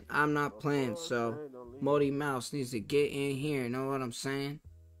and I'm not playing, so Modi Mouse needs to get in here. Know what I'm saying?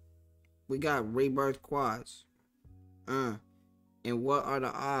 We got rebirth quads. And what are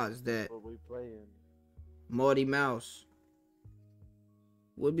the odds that What we playing? Modi Mouse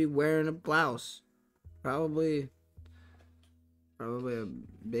would be wearing a blouse? Probably a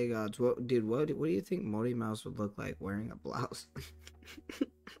big odds. What do you think Modi Mouse would look like wearing a blouse?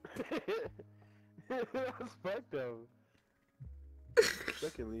 That's fucked up.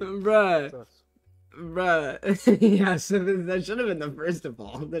 Secondly, Bruh. Yeah, so that should have been the first of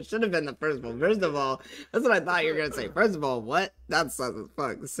all. First of all, that's what I thought you were gonna say. First of all, what? That's sus as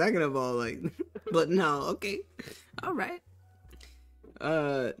fuck. Second of all, like, but no, okay. Alright.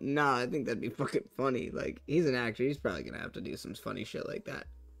 Nah, I think that'd be fucking funny. Like, he's an actor. He's probably gonna have to do some funny shit like that.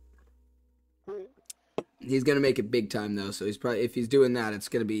 He's gonna make it big time though, so he's probably, if he's doing that, it's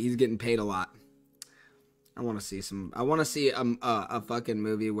gonna be, he's getting paid a lot. I want to see some. I want to see a fucking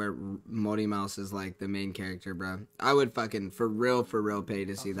movie where Mighty Mouse is like the main character, bro. I would fucking for real pay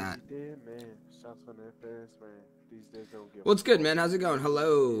to see that. What's good, man? How's it going?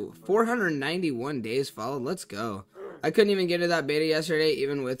 Hello. 491 days followed. Let's go. I couldn't even get to that beta yesterday,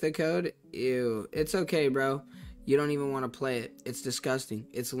 even with the code. Ew. It's okay, bro. You don't even want to play it. It's disgusting.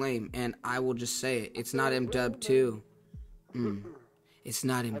 It's lame. And I will just say it. It's not M-Dub 2. It's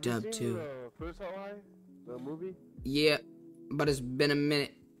not M-Dub 2. The movie? Yeah, but it's been a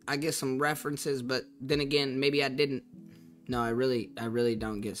minute. I get some references, but then again, maybe I didn't. No, I really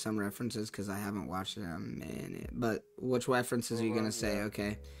don't get some references because I haven't watched it in a minute. But which references are you going to say?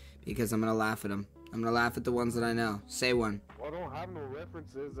 Okay, because I'm going to laugh at them. I'm going to laugh at the ones that I know. Say one. Well, I don't have no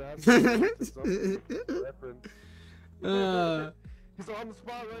references. I have to reference. He's on the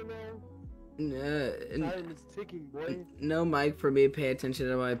spot right now. Time is ticking, boy. No mic for me. Pay attention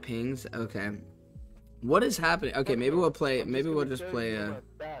to my pings. Okay. What is happening? Okay, maybe we'll play. Maybe we'll just play.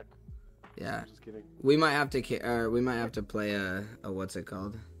 Yeah. We might have to. We might have to play a what's it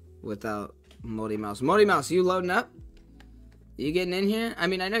called? Without Mighty Mouse. Mighty Mouse, you loading up? You getting in here? I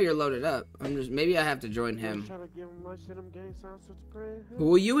mean, I know you're loaded up. I'm just. Maybe I have to join him.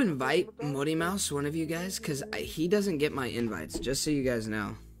 Will you invite Mighty Mouse, one of you guys? Cause he doesn't get my invites. Just so you guys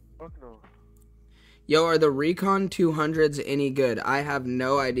know. Fuck no. Yo, are the Recon 200s any good? I have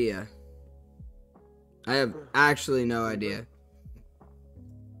no idea. I have actually no idea.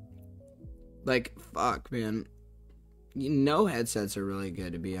 Like, fuck, man. No headsets are really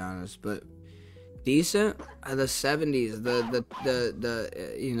good, to be honest, but decent. The 70s,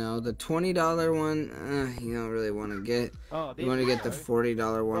 the you know, the $20 one, you don't really want to get. You want to get the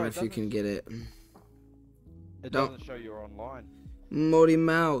 $40 one if you can get it. It doesn't show you're online. Mighty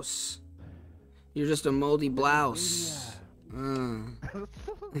Mouse. You're just a moldy blouse.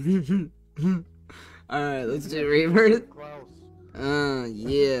 Alright, let's do reverse.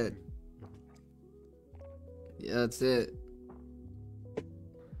 Yeah. Yeah, that's it.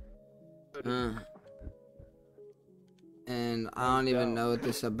 And I don't even know what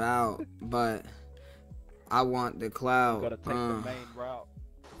this is about, but I want the cloud. Gotta take the main route.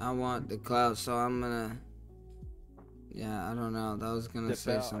 I want the cloud, so I'm gonna. Yeah, I don't know. That was gonna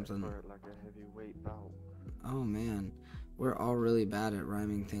say something. Like a heavyweight bout. Oh man, we're all really bad at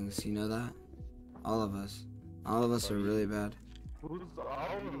rhyming things. You know that? All of us. All of us are really bad.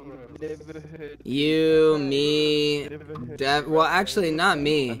 You, me, well, actually, not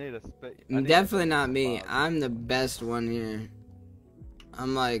me. Definitely not me. I'm the best one here.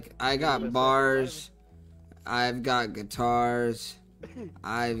 I'm like, I got bars. I've got guitars.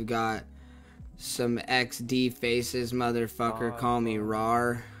 I've got some XD faces, motherfucker. Call me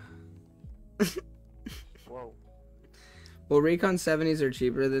RAR. Well, Recon 70s are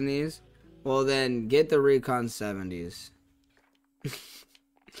cheaper than these. Well, then get the Recon 70s.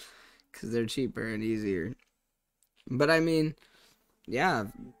 Because they're cheaper and easier. But I mean, yeah,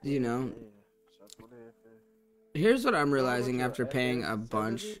 you know. Here's what I'm realizing after paying a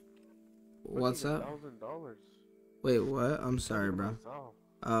bunch. What's up? Wait, what? I'm sorry, bro.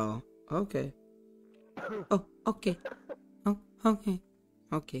 Oh, okay. Oh, okay. Oh, okay.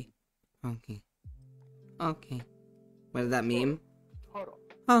 Okay. Okay. Okay. What did that mean?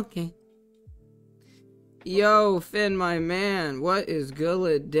 Okay. Yo, Finn, my man, what is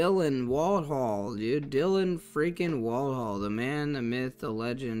good? Dylan Waldhall, dude. Dylan freaking Waldhall, the man, the myth, the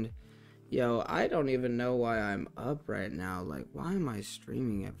legend. Yo, I don't even know why I'm up right now. Like, why am I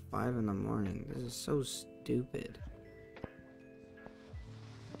streaming at 5 in the morning? This is so stupid.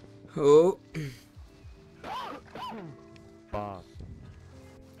 Oh. Boss.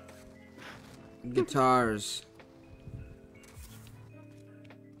 Guitars.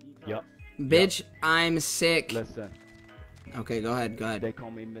 Yup. Bitch, I'm sick. Listen. Okay, go ahead, go ahead. They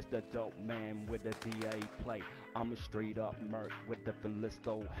call me Mr. Dope Man with the DA plate. I'm a straight up merc with the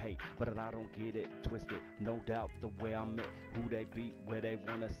Philisto hate, but I don't get it twisted. No doubt the way I'm at, who they beat, where they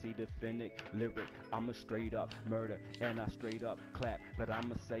wanna see the Finnick lyric. I'm a straight up murder and I straight up clap, but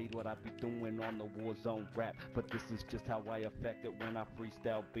I'ma say what I be doing on the Warzone rap. But this is just how I affect it when I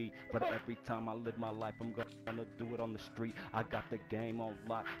freestyle beat. But every time I live my life, I'm gonna do it on the street. I got the game on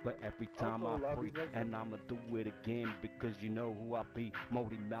lock, but every time I free, and I'ma do it again because you know who I be.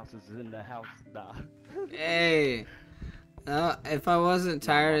 Mighty Mouse is in the house, nah. Hey, if I wasn't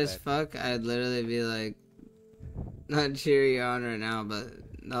tired as fuck, I'd literally be like, not cheering you on right now, but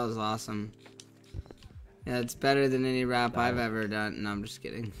that was awesome. Yeah, it's better than any rap I've ever done. No, I'm just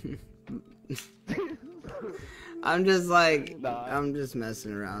kidding. I'm just like, I'm just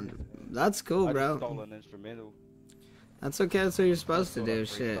messing around. That's cool, bro. I just stole an instrumental. That's okay, that's what you're supposed to do,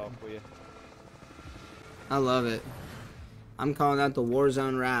 shit. I love it. I'm calling that the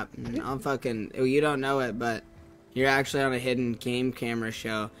Warzone rap. I'm fucking... You don't know it, but you're actually on a hidden game camera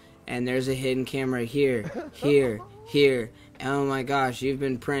show. And there's a hidden camera here, here, here. Oh my gosh, you've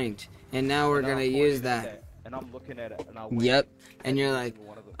been pranked. And now we're gonna use that. And I'm looking at it, and I Yep. And you're like,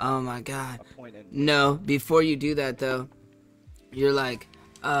 oh my god. No, before you do that though, you're like,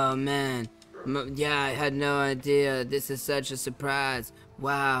 oh man, yeah, I had no idea. This is such a surprise.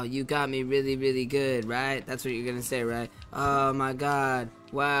 Wow, you got me really, really good, right? That's what you're gonna say, right? Oh my god.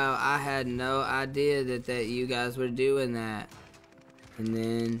 Wow, I had no idea that you guys were doing that. And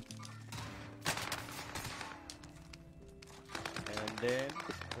then...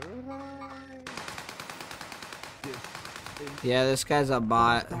 Yeah, this guy's a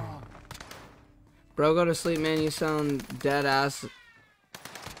bot. Bro, go to sleep, man. You sound dead ass.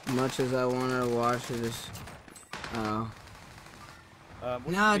 Much as I want to watch it, just... Oh.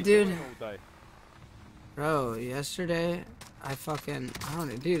 Nah, dude. Bro, yesterday, I don't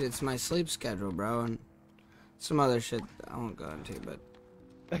know, dude, it's my sleep schedule, bro, and some other shit I won't go into, but...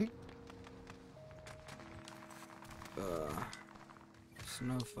 It's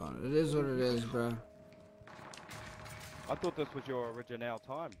no fun. It is what it is, bro. I thought this was your original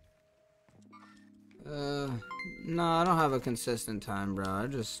time. No, I don't have a consistent time, bro. I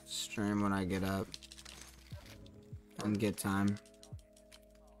just stream when I get up and get time.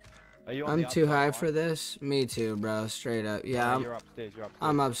 Are you on I'm the too high outside for this. Me too, bro. Straight up. Yeah, you're upstairs. You're upstairs.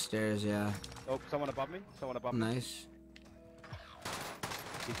 I'm upstairs. Yeah. Oh, someone above me. Someone above me. Nice.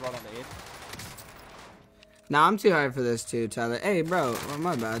 He's right on the edge. Nah, I'm too high for this too, Tyler. Hey, bro. Oh,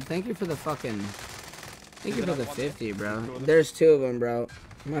 my bad. Thank you for the fucking... Thank you for the 50, bro. There's two of them, bro.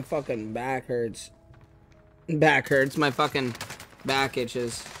 My fucking back hurts. Back hurts. My fucking back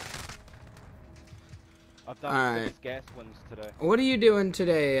itches. I've done Alright. gas ones today. What are you doing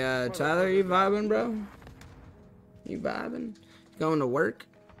today, Tyler? You vibing, bro? You vibing? Going to work?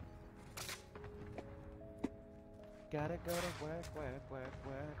 Gotta go to work.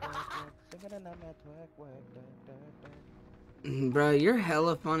 Singing and I'm at work. Bro, you're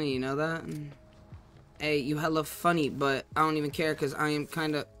hella funny, you know that? Hey, you hella funny, but I don't even care because I am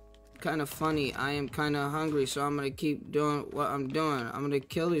kind of funny. I am kind of hungry, so I'm going to keep doing what I'm doing. I'm going to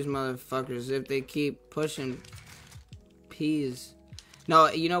kill these motherfuckers if they keep pushing peas. No,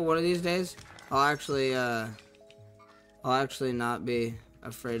 you know, one of these days, I'll actually not be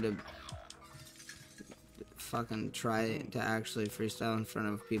afraid to fucking try to actually freestyle in front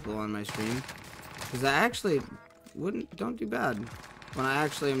of people on my stream. Because I actually don't do bad. When I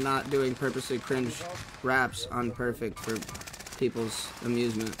actually am not doing purposely cringe raps on perfect for people's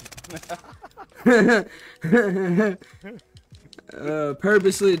amusement.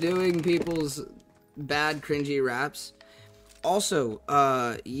 Purposely doing people's bad cringy raps. Also,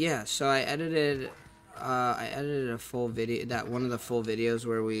 yeah, so I edited a full video, one of the full videos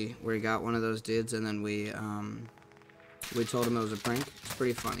where we got one of those dudes and then we told him it was a prank. It's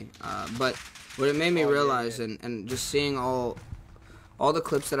pretty funny. But what it made me realize, and just seeing all the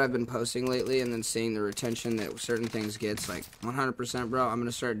clips that I've been posting lately and then seeing the retention that certain things gets, like 100%, bro, I'm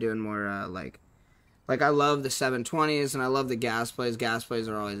gonna start doing more, like I love the 720s and I love the gas plays. Gas plays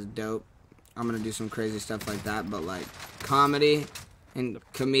are always dope. I'm gonna do some crazy stuff like that, but like comedy and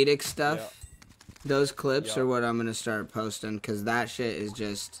comedic stuff, those clips are what I'm gonna start posting, because that shit is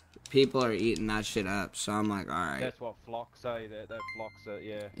just, people are eating that shit up, so I'm like, alright. That's what flocks say, that flocks it,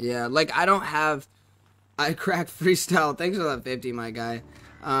 yeah. Yeah, like I crack freestyle. Thanks for that 50, my guy.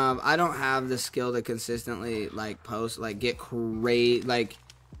 I don't have the skill to consistently like post, like get crazy, like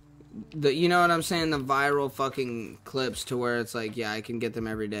you know what I'm saying, the viral fucking clips to where it's like, yeah, I can get them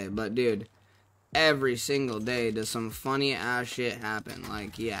every day. But dude, every single day does some funny ass shit happen.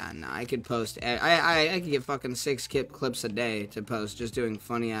 Like, yeah, no, I could post. I could get fucking 6 clips a day to post just doing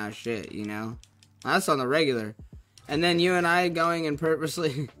funny ass shit. You know, that's on the regular. And then you and I going and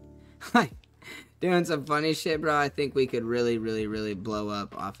purposely like doing some funny shit, bro. I think we could really, really, really blow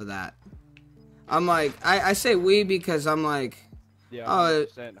up off of that. I'm like, I say we because I'm like, yeah,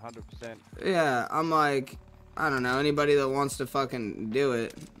 100%, 100%. Yeah, I'm like, I don't know, anybody that wants to fucking do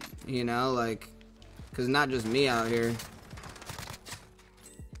it, you know, like, because not just me out here.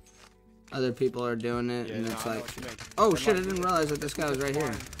 Other people are doing it, and it's like, oh shit, I didn't realize that this guy was right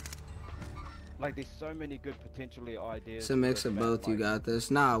here. Like, there's so many good potentially ideas. It's a mix of both. You got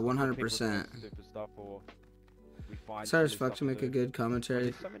this. Nah, 100%. Sorry as fuck to make a good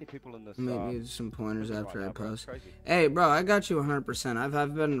commentary. Maybe some pointers after I post. Hey, bro, I got you 100%.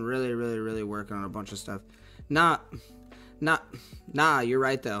 I've been really, really, really working on a bunch of stuff. Nah, you're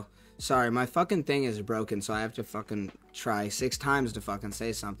right, though. Sorry, my fucking thing is broken, so I have to fucking try 6 times to fucking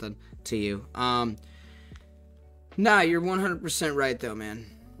say something to you. Nah, you're 100% right though, man.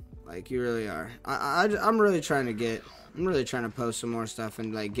 Like, you really are. I'm really trying to post some more stuff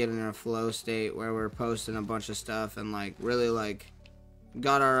and like get in a flow state where we're posting a bunch of stuff and like really like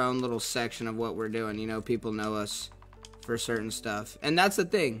got our own little section of what we're doing. You know, people know us for certain stuff, and that's the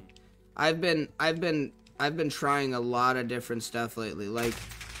thing. I've been trying a lot of different stuff lately. Like,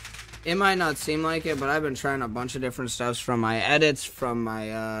 it might not seem like it, but I've been trying a bunch of different stuffs, from my edits, from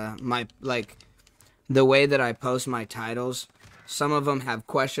my my like the way that I post my titles. Some of them have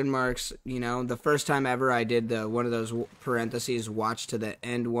question marks. You know, the first time ever I did the one of those parentheses watch to the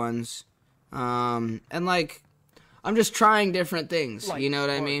end ones, and like I'm just trying different things. Like, you know what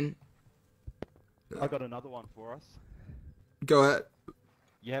I mean? I got another one for us. Go ahead.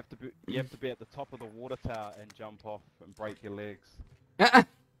 You have to be at the top of the water tower and jump off and break your legs.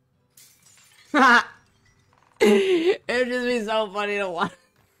 It'd just be so funny to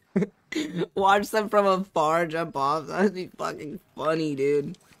watch them from afar jump off. That'd be fucking funny,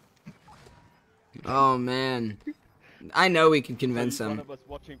 dude. Oh man, I know we can convince So them. one of us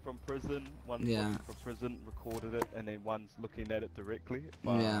watching from prison, one Yeah. watching from prison recorded it, and then one's looking at it directly.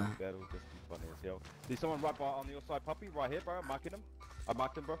 But Yeah. that'll just be funny as hell. There's someone right by on your side, puppy, right here, bro. I'm marking him. I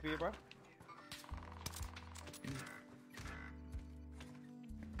marked him, bro, for you, bro.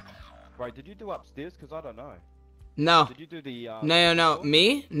 Bro, did you do upstairs? Cause I don't know. No, Did you do the? no.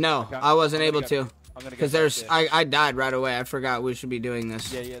 Me? No, Okay. I wasn't I'm able gonna to. I'm gonna go Because back there's, there. I died right away. I forgot we should be doing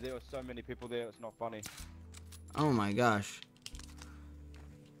this. Yeah, there were so many people there. It's not funny. Oh my gosh.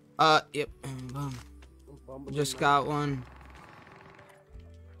 Yep. Boom. Just got one.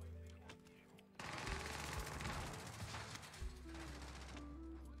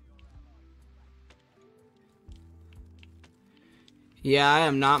 Yeah, I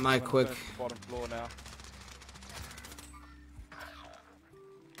am not my I'm gonna quick. finish the bottom floor now.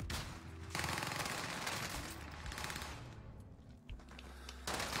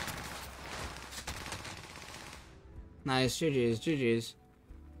 Nice, GG's.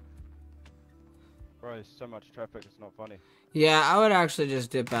 Bro, there's so much traffic. It's not funny. Yeah, I would actually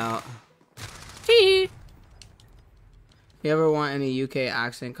just dip out. Tee. You ever want any UK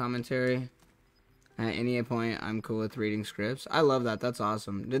accent commentary? At any point, I'm cool with reading scripts. I love that. That's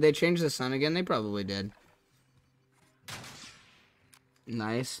awesome. Did they change the sun again? They probably did.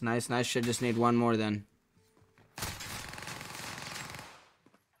 Nice. Should just need one more then.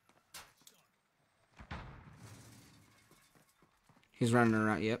 He's running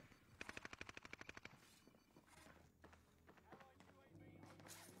around. Yep.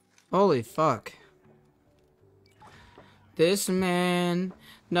 Holy fuck. This man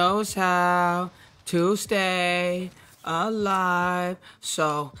knows how to stay alive,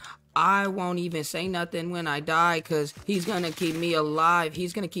 so I won't even say nothing when I die, cause he's gonna keep me alive.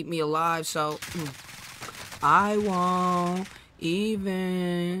 He's gonna keep me alive, so I won't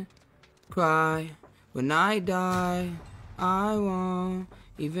even cry when I die. I won't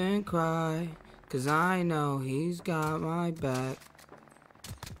even cry, cause I know he's got my back.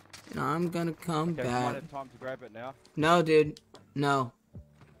 And I'm gonna come Okay, you back. might have time to grab it now. No, dude. No.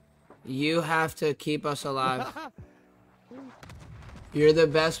 You have to keep us alive. You're the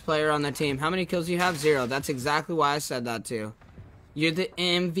best player on the team. How many kills do you have? 0. That's exactly why I said that too. You're the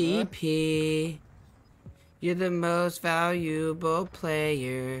MVP. You're the most valuable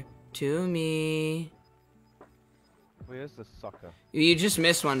player to me. Where's the sucker? You just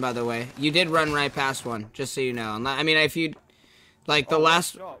missed one, by the way. You did run right past one, just so you know. I mean, if you... Like, the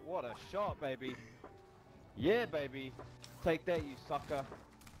last... What a shot, baby. Yeah, baby. Take that, you sucker.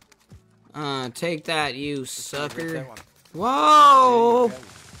 Take that, you Rip sucker. that one. Whoa! There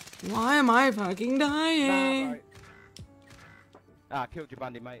you go. Why am I fucking Nah, dying? bro. Killed your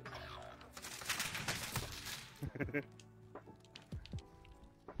Bundy, mate.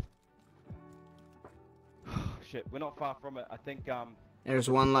 Shit, we're not far from it. I think, There's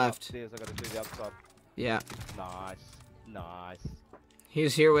one left. upstairs, I gotta do the other side. Yeah. Nice.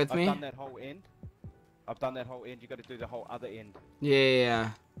 He's here with I've me? done that whole end. You gotta do the whole other end.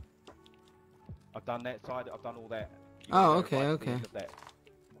 Yeah. I've done that side, I've done all that. You Oh, gotta go right to the okay. end of that.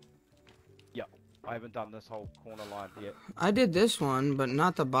 Yep, I haven't done this whole corner line yet. I did this one, but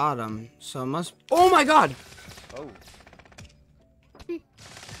not the bottom. So it must... Oh my god! Oh. I'm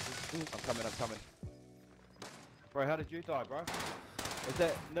coming. Bro, how did you die, bro? Is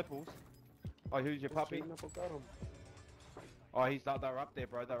that Nipples? Oh, who's your puppy? Oh, they're up there,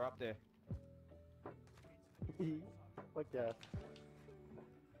 bro. They're up there. Fuck yeah.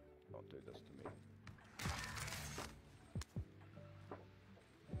 Don't do this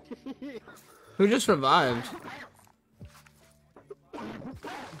to me. Who just revived?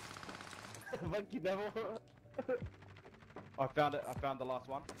 Monkey devil. I found it. I found the last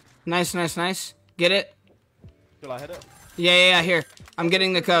one. Nice, nice, nice. Get it? Shall I hit it? Yeah, yeah, yeah. Here. I'm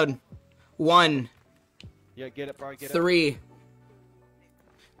getting the code. 1, Yeah, get it, bro. Get 3,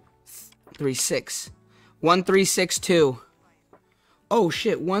 3, 6. 1362. Oh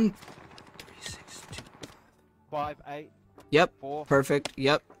shit. 1362. 5, 8. Yep. 4. Perfect.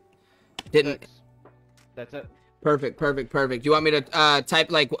 Yep. Didn't. 6. That's it. Perfect, perfect, perfect. You want me to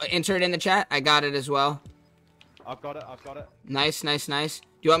type, like, enter it in the chat? I got it as well. I've got it. I've got it. Nice, nice, nice. Do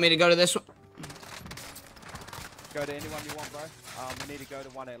you want me to go to this one? Go to anyone you want, bro. We need to go to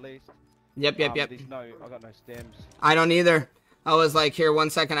one at least. Yep, yep, yep. There's no, I got no stems. I don't either. I was like, here, 1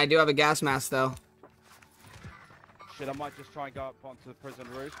 second. I do have a gas mask, though. Shit, I might just try and go up onto the prison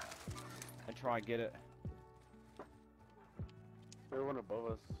roof and try and get it. There's one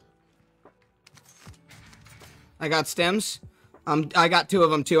above us. I got stems. I got 2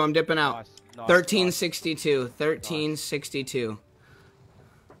 of them, too. I'm dipping out. Nice, nice, 1362. 1362.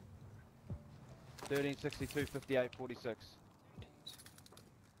 1362, 58, 46.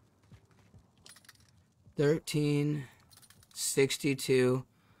 1362,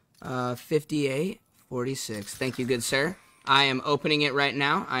 58, 46. Thank you, good sir. I am opening it right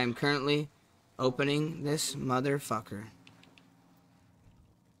now. I am currently opening this motherfucker.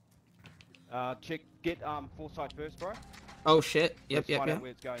 Check, get foresight first, bro. Oh shit. Yep, Let's yep, find out yep.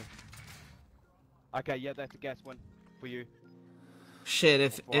 where it's going. Okay, yeah, that's a gas win for you. Shit,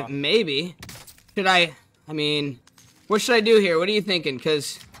 if maybe should I mean, what should I do here? What are you thinking?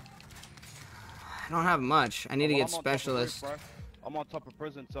 Cause I don't have much. I need to get specialists. I'm on top of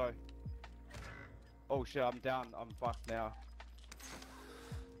prison, so. Oh shit, I'm down. I'm fucked now.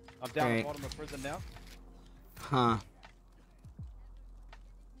 I'm down at the bottom of prison now. Huh.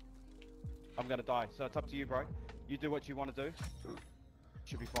 I'm gonna die, so it's up to you, bro. You do what you want to do.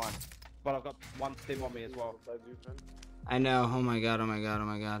 Should be fine. But I've got 1 stem on me as well. I know. Oh my god. Oh my god. Oh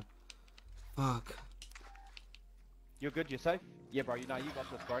my god. Fuck. You're good. You're safe. Yeah, bro. You know you got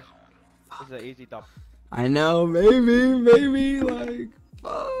this, bro. This is an easy dub. I know. Maybe. Like,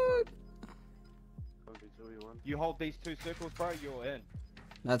 fuck. You hold these 2 circles, bro. You're in.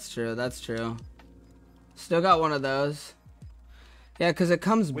 That's true. That's true. Still got one of those. Yeah, because it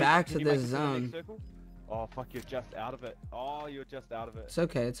comes back to this zone. Oh, fuck, you're just out of it. Oh, you're just out of it. It's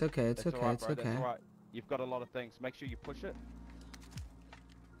okay, it's okay, it's That's okay, right, it's bro. okay. That's right. You've got a lot of things. Make sure you push it.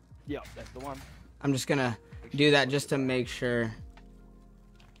 Yep, that's the one. I'm just gonna do that just to make sure.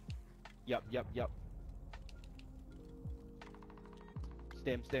 Yep.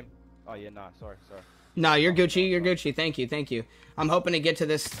 Stem. Oh, yeah, nah, sorry. No, you're Gucci, you're Gucci. Thank you. I'm hoping to get to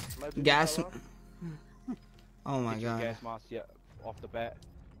this gas. Oh my Get your god. gas mask, yeah, off the bat.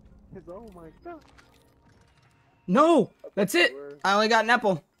 Oh my god. No! That's it! I only got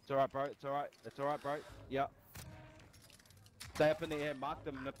Nepal. It's alright, bro. It's alright, bro. Yep. Stay up in the air. Mark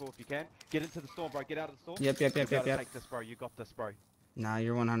them, nipple, if you can. Get into the storm, bro. Get out of the storm. Yep. You gotta take this, bro. You got this, bro. Nah,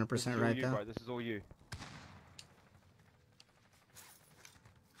 you're 100% right, though. Bro. This is all you.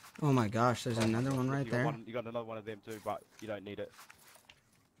 Oh my gosh, there's another one right there. You got another one of them too, but you don't need it.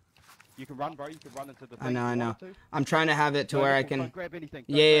 You can run, bro. You can run into the thing. I know. I'm trying to have it to where I can. Don't grab anything.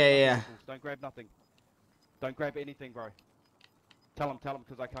 Yeah. Don't grab nothing. Don't grab anything, bro. Tell him,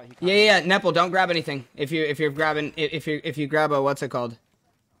 because I can't. He can't. Yeah. Nepal, don't grab anything. If you grab a what's it called?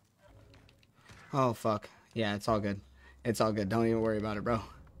 Oh fuck. Yeah, it's all good. It's all good. Don't even worry about it, bro.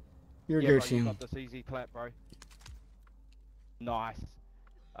 You're Gucci. Bro, you got this easy clap, bro. Nice.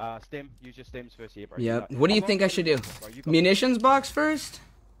 Stem. Use your stems first here, bro. Yep. What do you think I should do? Munitions box first?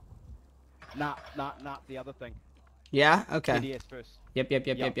 Nah. The other thing. Yeah. Okay. PDS first. Yep.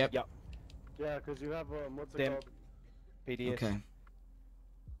 Yeah, because you have what's it called? PDS. Okay.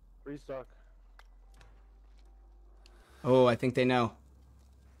 Restock. Oh, I think they know.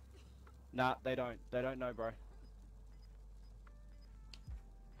 Nah, they don't. They don't know, bro.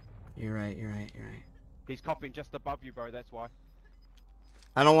 You're right. He's copying just above you, bro. That's why.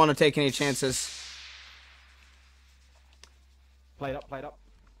 I don't want to take any chances. Plate up.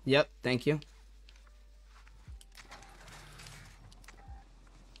 Yep. Thank you.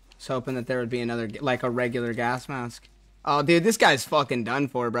 Was hoping that there would be another, like a regular gas mask. Oh, dude, this guy's fucking done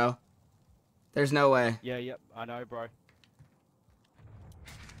for, bro. There's no way. Yeah, yep. I know, bro.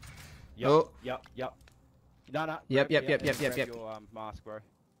 Oh. Yep. No. Yep. Grab your mask, bro.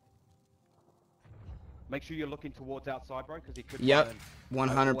 Make sure you're looking towards outside, bro, because he could. Yep.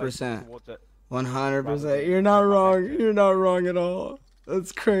 100%. 100%. You're not wrong. You're not wrong at all.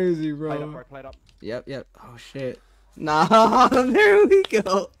 That's crazy, bro. Plate up. Yep. Oh shit. Nah, there we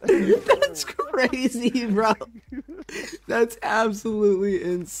go. That's crazy, bro. That's absolutely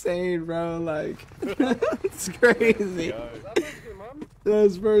insane, bro. Like, that's crazy.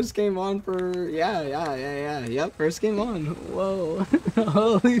 Those first came on for, yeah. Yep, first game on. Whoa.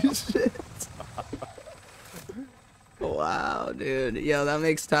 Holy shit. Wow, dude. Yo, that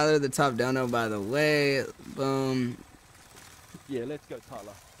makes Tyler the top dono, by the way. Boom. Yeah, let's go,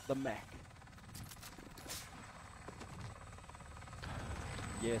 Tyler. The Mac.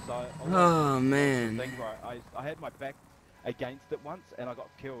 Yes, Oh, man. Thing where I had my back against it once, and I got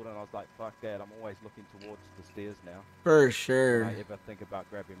killed, and I was like, fuck that. I'm always looking towards the stairs now. For sure. When I ever think about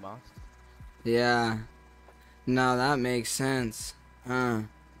grabbing masks. Yeah. No, that makes sense.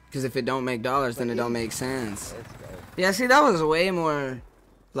 Because if it don't make dollars, then it don't make sense. Let's go. Yeah, see, that was way more,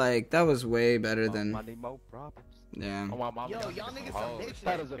 like, that was way better than... Money, more problems. Yeah. Oh, my mom. Yo, y'all niggas some bitches.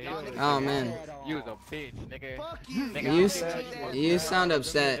 That is a bitch. Oh, man. You was a bitch, nigga. Fuck you. Nigga, You sound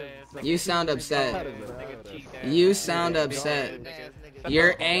upset. You sound upset. You sound upset.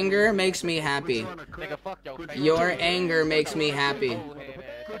 Your anger makes me happy. Nigga, fuck your face. Your anger makes me happy.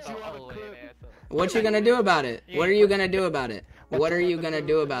 What you gonna do about it? What are you gonna do about it? What are you gonna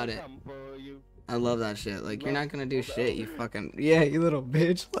do about it? I love that shit. Like, you're not gonna do shit, you fucking... Yeah, you little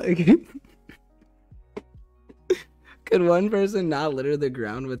bitch. Like... Could one person not litter the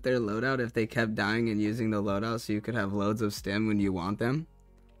ground with their loadout if they kept dying and using the loadout so you could have loads of stim when you want them?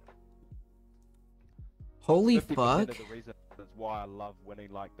 Holy 50% fuck. of the reason that's why I love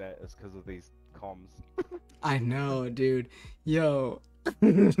winning like that is because of these comms. I know, dude. Yo.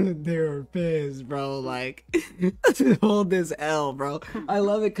 They were pissed, bro. Like, hold this L, bro. I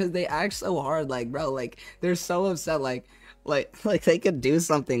love it because they act so hard. Like, bro, like, they're so upset. Like they could do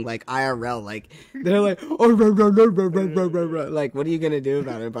something like IRL. Like, they're like, oh, like, what are you gonna do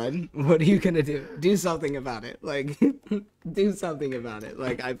about it, bud? What are you gonna do? Do something about it. Like, do something about it.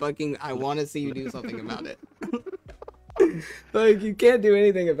 Like, I want to see you do something about it. Like, you can't do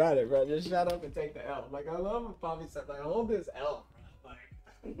anything about it, bro. Just shut up and take the L. Like, I love what Bobby said. Like, hold this L, bro.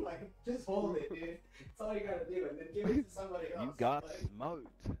 Like, just hold it, dude. That's all you gotta do, and then give it to somebody else. You got like, smoked.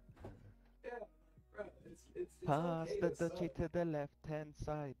 yeah, bro. It's Pass okay the to suck. dutchie to the left-hand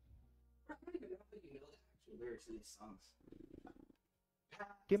side. I don't even know that you know the actual lyrics of these songs.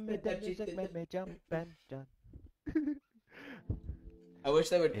 Give me the music, make me jump and jump. I wish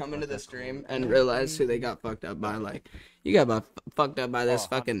they would come into the stream and realize who they got fucked up by. Like, you got fucked up by this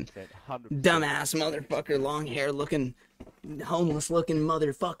fucking 100%. dumbass motherfucker, long hair looking, homeless looking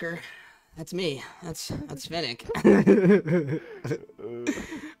motherfucker. That's me. That's Finnick.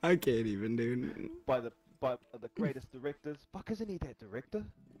 I can't even, dude. By the greatest directors. Fuck, isn't he that director?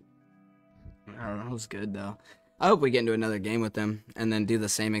 I don't know. It was good though. I hope we get into another game with them and then do the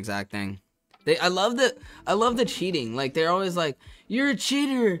same exact thing. I love the cheating. Like, they're always like, "You're a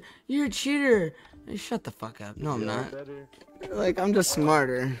cheater. You're a cheater." Hey, shut the fuck up. No, I'm not. Like, I'm just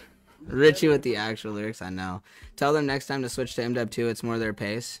smarter. Richie with the actual lyrics, I know. Tell them next time to switch to MW 2. It's more their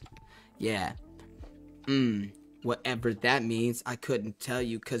pace. Yeah. Whatever that means, I couldn't tell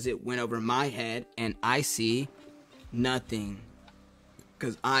you because it went over my head and I see nothing.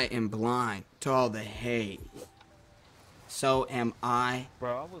 Because I am blind to all the hate. So am I.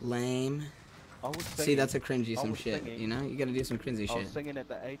 Bro, Lame. I was singing, See, that's a cringy I some was shit, singing- you know? You gotta do some cringy I was shit. singing at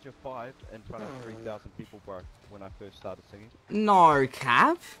the age of 5 in front of 3,000 people, bro, when I first started singing. No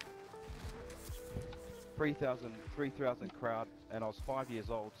cap? 3,000 crowd, and I was 5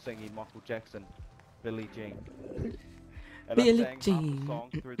 years old singing Michael Jackson, Billie Jean. And Billie I sang half Jean. the song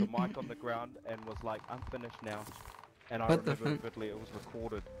through the mic on the ground and was like, I'm finished now. And I What the remember fuck? vividly, it was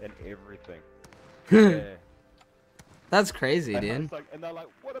recorded and everything. Yeah. That's crazy, And, I dude. was like, and they're like,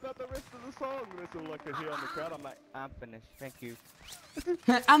 what about the rest of the song? And that's all I could hear on the crowd. I'm like, I'm finished, thank you.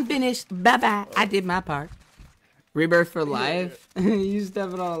 I'm finished. Bye-bye. I did my part. Rebirth for life? You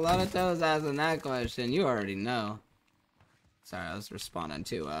stepping on a lot of toes asking that question. You already know. Sorry, I was responding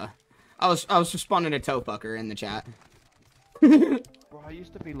to, I was responding to Toefucker in the chat. Bro, I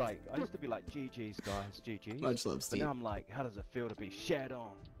used to be like, GG's guys, GG's. Much love, But Steve. now I'm like, how does it feel to be shat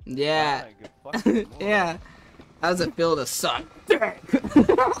on? Yeah. I don't give a fuck anymore. Yeah. How does it feel to suck? Yeah.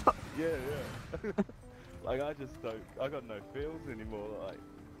 Like, I got no feels anymore, like.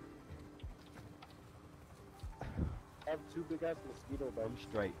 I have 2 big ass mosquito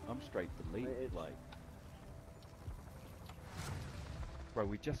bites. I'm straight delete, It's- like. Bro,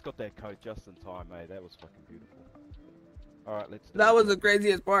 we just got that code just in time, mate. That was fucking beautiful. Alright, let's do That it. was the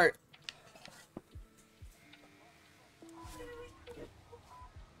craziest part.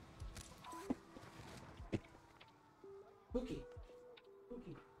 Pookie.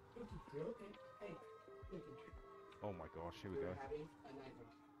 Pookie. Pookie. You okay? Hey. Pookie. Oh my gosh, here we go.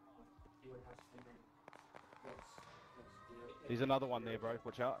 There's another one there, bro.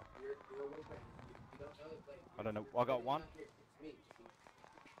 Watch out. I don't know. I got one.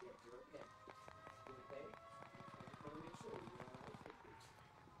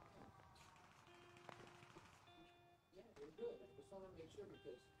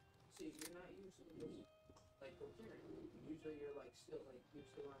 See, you're not usually like coherent. Usually you're like still like you're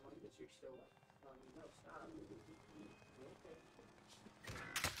still on like this. You're still like no stop.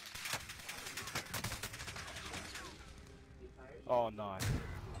 Oh, nice.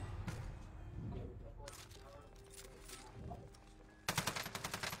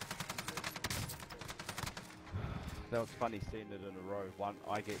 That was funny seeing it in a row.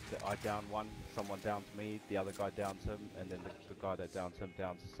 I down one, someone downs me, the other guy downs him, and then the guy that downs him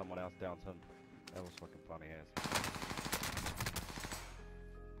downs someone else downs him. That was fucking funny as.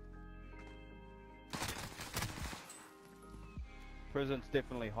 Prison's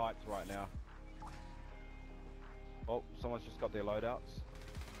definitely hyped right now. Oh, someone's just got their loadouts.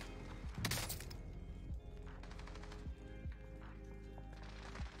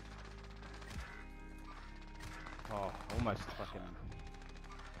 Oh, almost fucking...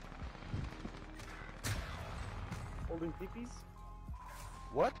 Holding peepees?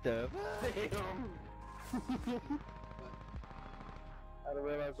 What the? Damn! I didn't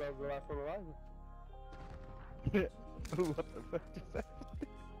realize I was the last one alive. What the fuck just happened?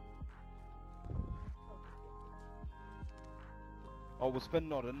 Oh, was Finn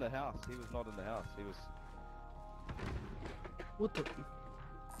not in the house? He was not in the house. He was... What the?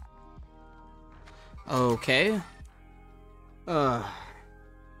 Okay.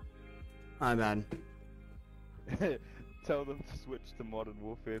 My bad. Tell them to switch to Modern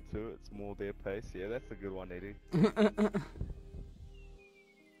Warfare 2, it's more their pace. Yeah, that's a good one, Eddie.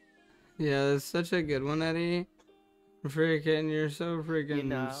 Yeah, that's such a good one, Eddie. Freaking, you're so freaking You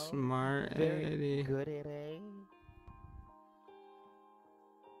know, smart, very Eddie. good at it.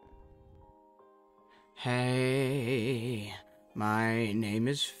 Hey, my name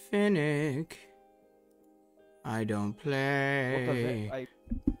is Finnick. I don't What does play. that...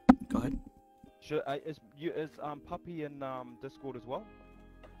 Go ahead. Is Puppy in Discord as well?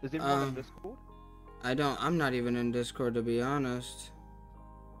 Is everyone in Discord? I'm not even in Discord, to be honest.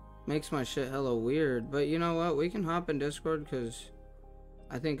 Makes my shit hella weird. But you know what? We can hop in Discord, because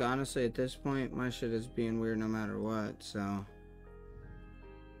I think honestly at this point my shit is being weird no matter what, so.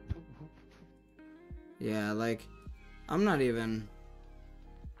 Yeah, like, I'm not even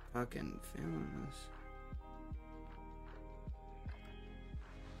fucking feeling this.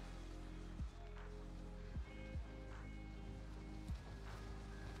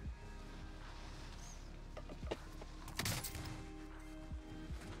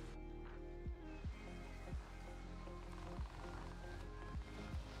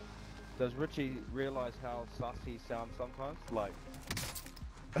 Does Richie realize how sus he sounds sometimes? Like...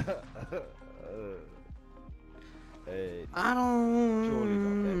 Hey, I surely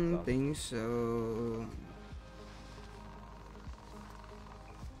not don't that think so.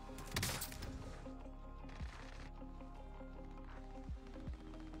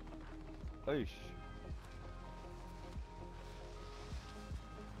 Oosh.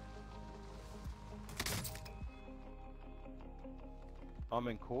 I'm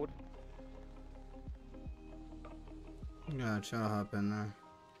in cord. Gotcha, I'll hop in there.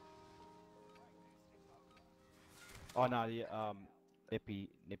 Oh no, yeah, nippy.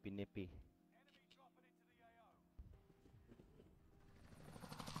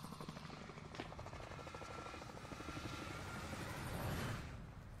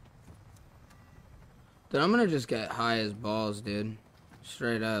 Dude, I'm gonna just get high as balls, dude.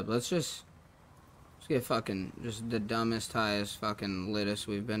 Straight up. Let's get fucking just the dumbest, highest, fucking littest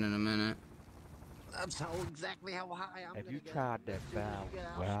we've been in a minute. That's how exactly how high I'm Have gonna you get. tried that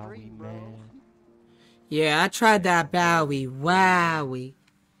Wowie, man? Yeah, I tried that Bowie. Wowie.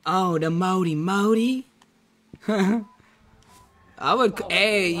 Oh, the Modi. I would,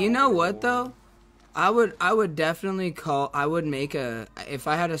 hey, you know what though? I would definitely if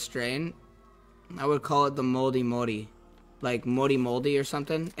I had a strain, I would call it the Moldy. Like Moldy or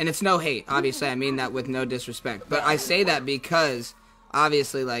something. And it's no hate, obviously, I mean that with no disrespect. But I say that because,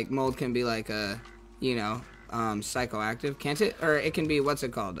 obviously, like, mold can be like a, you know, psychoactive, can't it? Or it can be, what's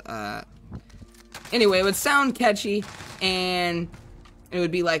it called? Anyway, it would sound catchy, and it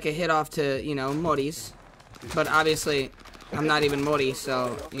would be like a hit off to, you know, Modis. But obviously, I'm not even Modi,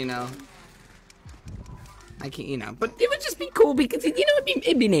 so, you know. I can't, you know. But it would just be cool because, you know,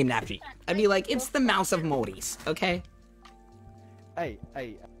 it'd be named after you. I'd be like, it's the mouse of Modis, okay? Hey,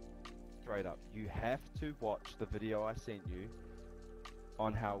 straight up. You have to watch the video I sent you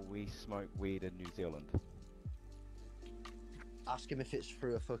on how we smoke weed in New Zealand. Ask him if it's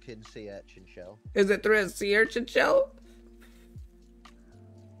through a fucking sea urchin shell. Is it through a sea urchin shell?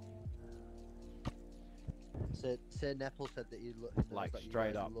 Say Nepal said that you look Like, that you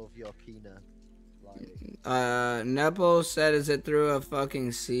straight guys up. love your Kina. Like Nepal said, is it through a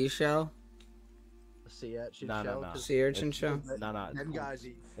fucking seashell? a sea urchin No, shell. no, no. 'cause Sea urchin It's- shell? No, no. Them guys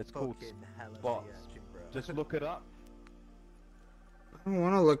eat it's called fucking hella spots. sea urchin, bro. Just look it up. I don't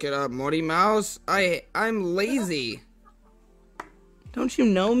want to look it up, Morty Mouse. I'm lazy. Don't you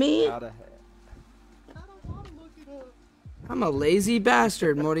know me? How to I'm a lazy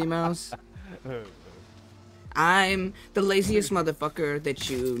bastard, Morty Mouse. I'm the laziest motherfucker that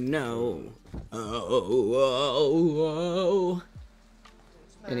you know. Oh.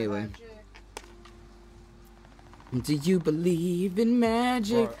 Anyway. Do you believe in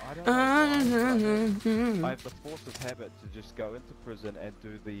magic? Bro, I don't know why, I have the force of habit to just go into prison and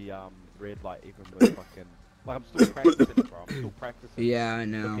do the red light even with fucking... Like, I'm still practicing it, bro. I'm still practicing. Yeah, I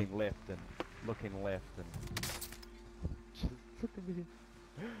know. Looking left and looking left and... Just look at me.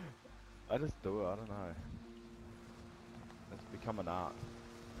 I just do it, I don't know. It's become an art.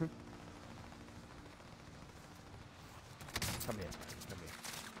 Come here, come here.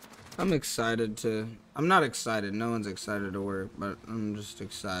 I'm excited to... I'm not excited. No one's excited to work, but I'm just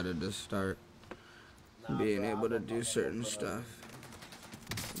excited to start being able to do certain stuff.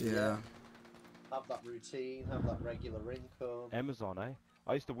 Yeah. Have that routine, have that regular income. Amazon, eh?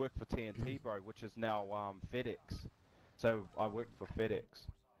 I used to work for TNT, bro, which is now FedEx. So I worked for FedEx.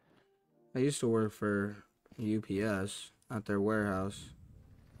 I used to work for UPS at their warehouse.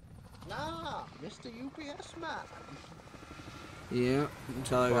 Nah, Mr. UPS man. Yeah,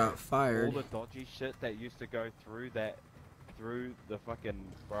 until I got fired. All the dodgy shit that used to go through the fucking,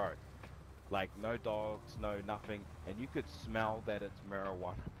 bro. Like, no dogs, no nothing, and you could smell that it's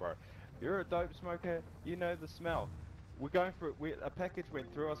marijuana, bro. You're a dope smoker, you know the smell. We're going through it, a package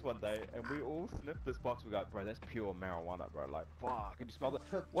went through us one day, and we all sniffed this box, we go, bro, that's pure marijuana, bro, like, fuck, can you smell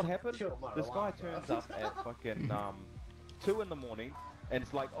that? What happened? Pure This guy marijuana, turns bro. up at fucking, 2 in the morning, and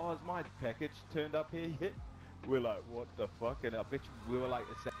it's like, oh, is my package turned up here yet? We're like, what the fuck? And I bet you we were like,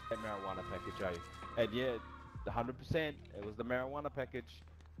 it's that marijuana package, eh? And yeah, 100%, it was the marijuana package.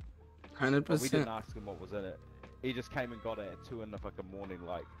 But we didn't 100%. ask him what was in it. He just came and got it at 2 in the fucking morning,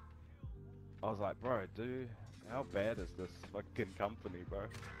 like. I was like, bro, dude, how bad is this fucking company, bro?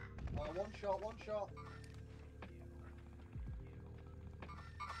 One shot, one shot.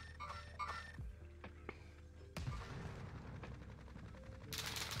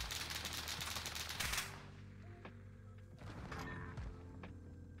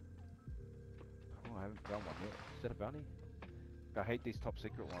 Oh, I haven't found one yet. Is that a bounty? I hate these top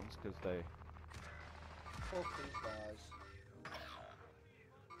secret ones because they... Fuck these guys.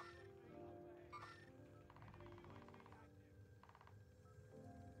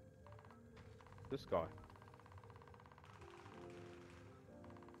 This guy.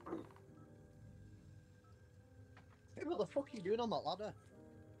 Hey, what the fuck are you doing on that ladder?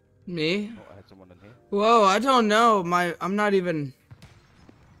 Me? Oh, I had someone in here. Whoa, I don't know. I'm not even...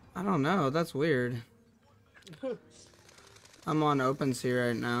 I don't know. That's weird. I'm on OpenSea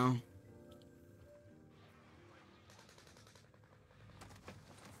right now.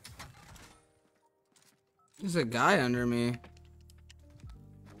 There's a guy under me.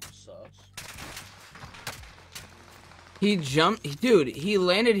 Sus. He jumped... Dude, he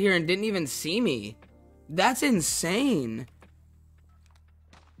landed here and didn't even see me. That's insane.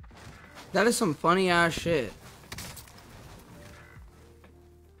 That is some funny ass shit.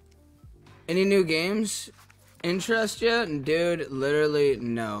 Any new games interest you? Dude, literally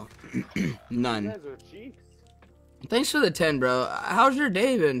no. None. You guys are cheeks. Thanks for the 10, bro. How's your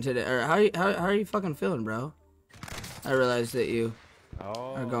day been today? Or how are you fucking feeling, bro? I realized that you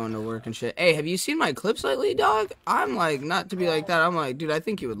Oh. are going to work and shit. Hey, have you seen my clips lately, dog? I'm like, not to be like that. I'm like, dude, I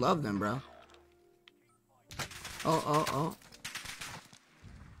think you would love them, bro. Oh.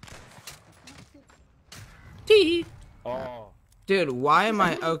 Tee. Oh. Dude, why am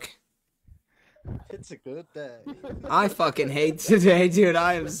I okay? It's a good day. I fucking hate today, dude.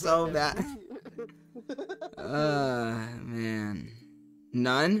 I am so bad. Man.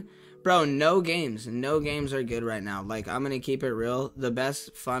 None? Bro, no games. No games are good right now. Like, I'm gonna keep it real. The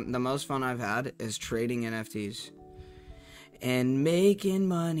most fun I've had is trading NFTs. And making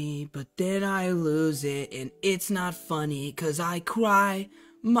money, but then I lose it. And it's not funny, cause I cry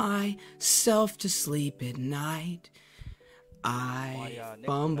myself to sleep at night. I My, next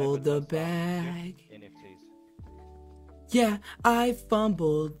fumbled neighbour the does, bag. NFTs. Yeah, I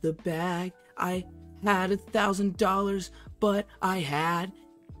fumbled the bag. I had $1,000, but I had.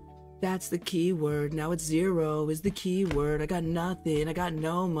 That's the key word. Now it's zero is the key word. I got nothing. I got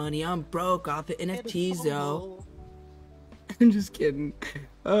no money. I'm broke off the NFTs though. I'm just kidding.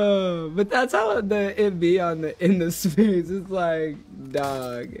 But that's how it be on in the space. It's like,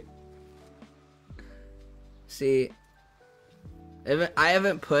 dog. See, I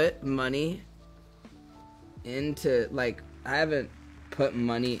haven't put money into, like, I haven't put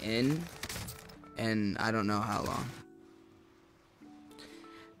money in, and I don't know how long.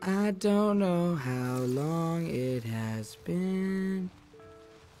 I don't know how long it has been.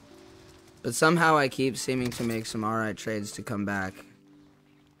 But somehow I keep seeming to make some alright trades to come back.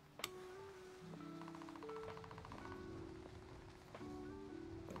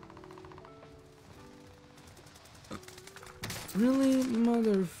 Really?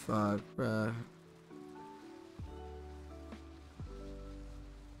 Motherfuck, bruh.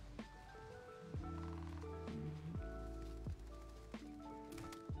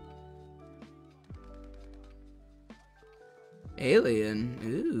 Alien?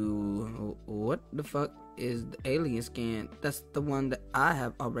 Ooh. What the fuck is the alien scan? That's the one that I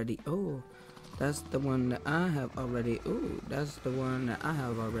have already. Oh. That's the one that I have already. Ooh. That's the one that I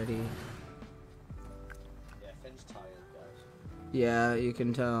have already. Yeah, Finn's tired, guys. Yeah, you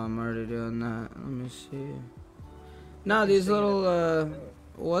can tell I'm already doing that. Let me see. No, these little,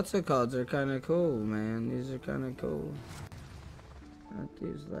 what's it called? They're kind of cool, man. These are kind of cool. Aren't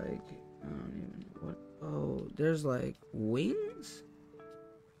these like, I don't even, what? Oh, there's like wings?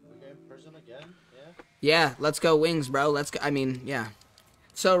 We go in prison again? Yeah? Yeah, let's go wings, bro. Let's go. I mean, yeah.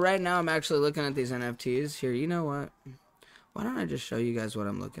 So right now I'm actually looking at these NFTs. Here, you know what? Why don't I just show you guys what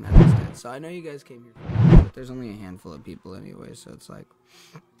I'm looking at instead? So I know you guys came here, but there's only a handful of people anyway, so it's like...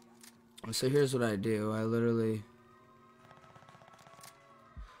 So here's what I do. I literally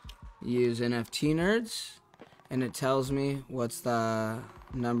use NFT Nerds, and it tells me what's the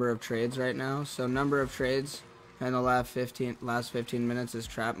number of trades right now. So number of trades in the last 15 minutes is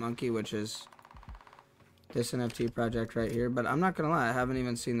Trap Monkey, which is this NFT project right here. But I'm not gonna lie, I haven't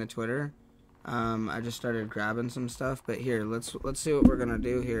even seen the Twitter. I just started grabbing some stuff. But here, let's see what we're gonna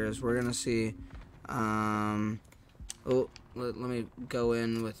do here. Is we're gonna see. Oh, let me go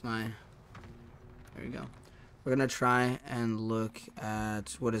in with my. There we go. We're gonna try and look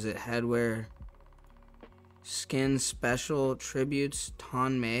at, what is it? Headwear. Skin special tributes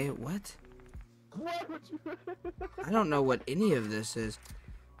Ton May. What? I don't know what any of this is.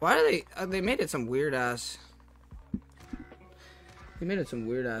 Why are they made it some weird ass. They made it some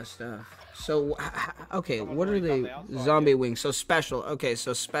weird ass stuff. So okay, what are they? Zombie wings. So special. Okay,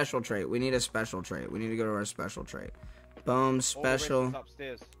 so special trait. We need a special trait. We need to go to our special trait. Boom, special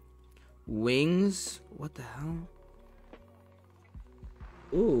wings. What the hell?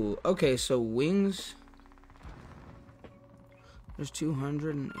 Ooh, okay, so wings. There's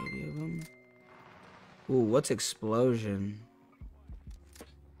 280 of them. Ooh, what's explosion?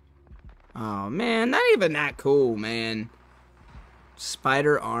 Oh man, not even that cool, man.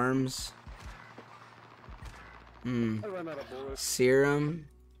 Spider arms. Serum.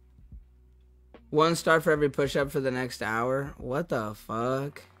 1 star for every push-up for the next hour. What the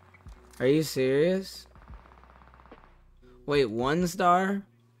fuck? Are you serious? Wait, 1 star?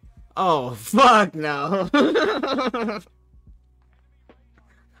 Oh, fuck no.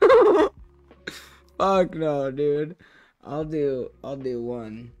 Fuck no, dude. I'll do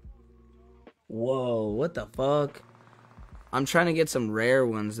 1. Whoa, what the fuck? I'm trying to get some rare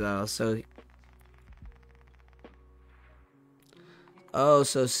ones though, so. Oh,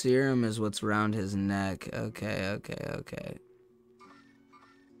 so serum is what's around his neck. Okay.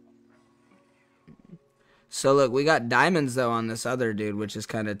 So look, we got diamonds though on this other dude, which is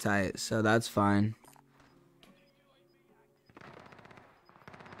kind of tight, so that's fine.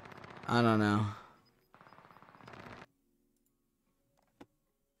 I don't know.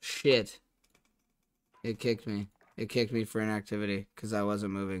 Shit. It kicked me. It kicked me for inactivity because I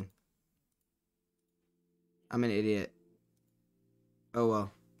wasn't moving. I'm an idiot. Oh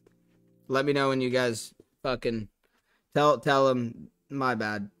well. Let me know when you guys fucking tell him my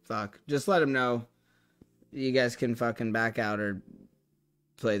bad. Fuck. Just let him know. You guys can fucking back out or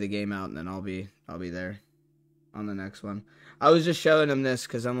play the game out, and then I'll be there on the next one. I was just showing him this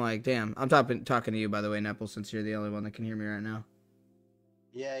because I'm like, damn. I'm talking to you, by the way, Nepple, since you're the only one that can hear me right now.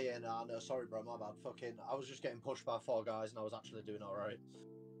 Yeah, no, sorry, bro, my bad. Fucking, I was just getting pushed by 4 guys, and I was actually doing all right.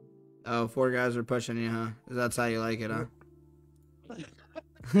 Oh, 4 guys are pushing you, huh? That's how you like it, huh?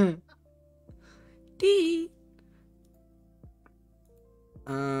 D.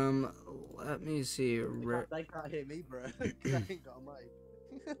 let me see. They can't hear me, bro. 'Cause I ain't got a mic.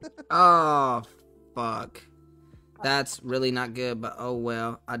 Oh, fuck. That's really not good, but oh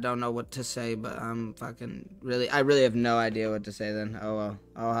well. I don't know what to say, but I'm fucking really. I really have no idea what to say then. Oh well.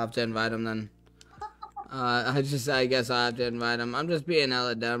 I'll have to invite him then. I guess I'll have to invite him. I'm just being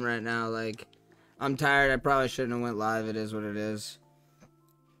hella dumb right now. Like, I'm tired. I probably shouldn't have went live. It is what it is.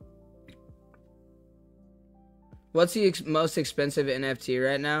 What's the most expensive NFT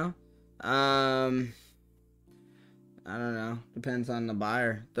right now? I don't know. Depends on the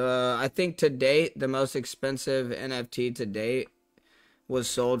buyer. I think to date, the most expensive NFT to date was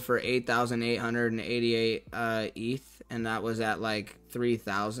sold for 8,888 ETH, and that was at like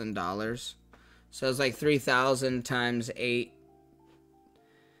 $3,000. So it's like 3,000 times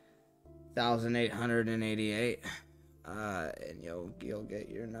 8,888, and you'll get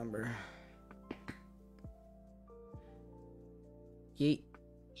your number. Yeet.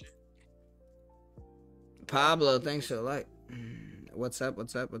 Pablo, thanks for the like. What's up?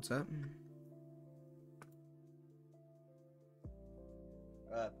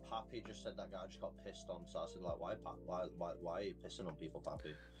 Pappy just said that guy just got pissed on, so I said, like, why are you pissing on people,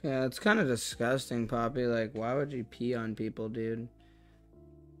 Pappy? Yeah, it's kind of disgusting, Poppy. Like, why would you pee on people, dude?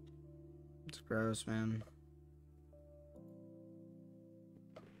 It's gross, man.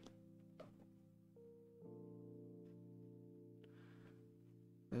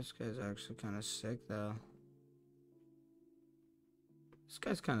 This guy's actually kind of sick, though. This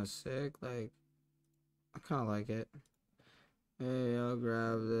guy's kind of sick. Like, I kind of like it. Hey, I'll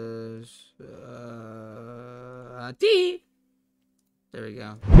grab this. There we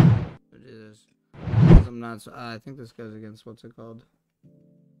go. We'll do this. I'm not. I think this goes against what's it called?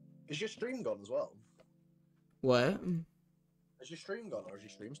 Is your stream gone as well? What? Is your stream gone, or is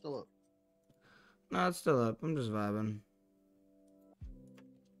your stream still up? No, it's still up. I'm just vibing.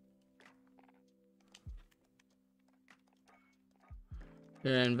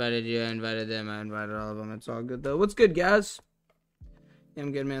 Here, I invited you, I invited them, I invited all of them. It's all good, though. What's good, guys? Yeah,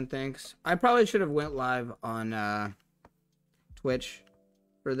 I'm good, man. Thanks. I probably should have went live on Twitch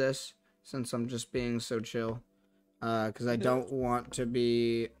for this, since I'm just being so chill. Because I don't want to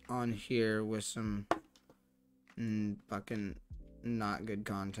be on here with some fucking not good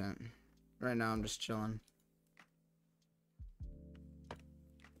content. Right now, I'm just chilling.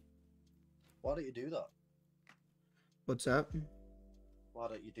 Why don't you do that? What's up? Why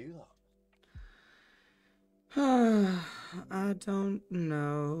don't you do I don't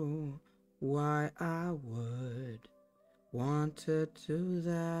know why I would want to do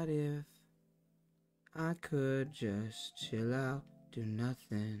that if I could just chill out, do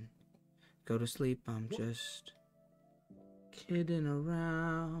nothing, go to sleep. I'm just kidding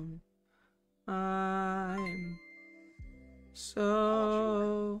around. I'm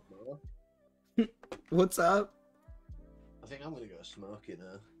so... What's up? I think I'm gonna go smoking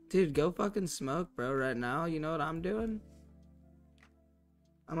now. Dude, go fucking smoke, bro, right now. You know what I'm doing?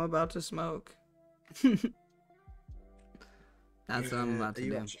 I'm about to smoke. That's what I'm about to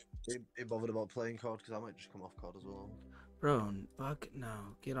do. Are you bothered about playing COD? Because I might just come off COD as well. Bro, fuck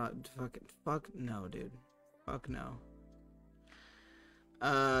no. Get on. Fuck no, dude. Fuck no.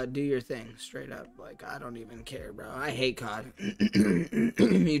 Do your thing, straight up. Like, I don't even care, bro. I hate COD.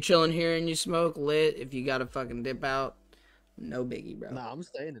 You chilling here and you smoke, lit. If you gotta fucking dip out, no biggie, bro. Nah, I'm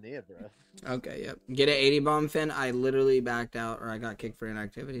staying in here, bro. Okay, yep. Get an 80 bomb, Finn. I literally backed out, or I got kicked for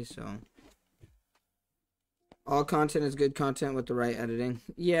inactivity, so. All content is good content with the right editing.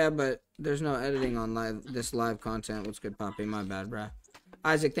 Yeah, but there's no editing on this live content. What's good, Poppy? My bad, bro.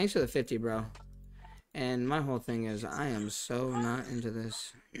 Isaac, thanks for the 50, bro. And my whole thing is, I am so not into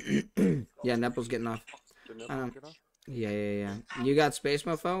this. Yeah, Nepple's getting off. Yeah. You got space,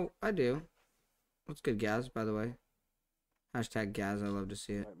 mofo? I do. What's good, Gaz, by the way? Hashtag Gaz, I love to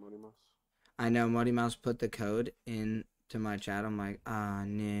see it. I know, Muddy Mouse put the code into my chat. I'm like, ah,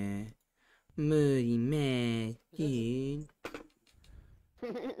 nah. Muddy man, dude.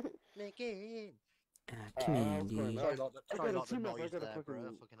 Come on, dude. Sorry about the noise there,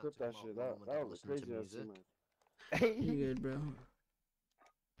 bro. Clip that shit. That was crazy ass music. You good, bro?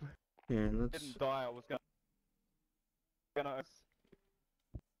 Here, let's. Didn't die. I was gonna.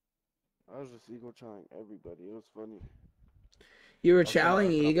 I was just ego trying everybody. It was funny. You were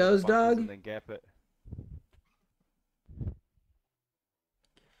chowing egos, dog? And then gap it.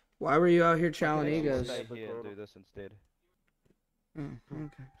 Why were you out here chowing egos? Stay here and do this instead.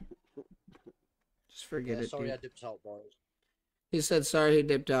 Okay. Just forget it, sorry, dude. I dipped out, boys. He said sorry he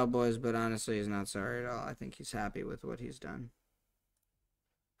dipped out, boys, but honestly, he's not sorry at all. I think he's happy with what he's done.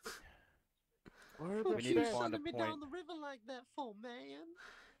 We need to find a point. down the river like that for, man?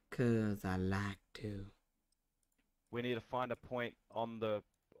 'Cause I like to. We need to find a point on the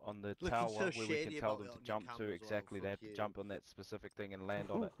Looking tower so where we can shady tell about them it to on your jump cam to as well, exactly. They fuck have to you. jump on that specific thing and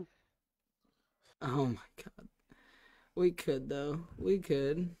land on it. Oh my god. We could though. We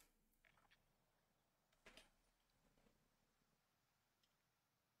could.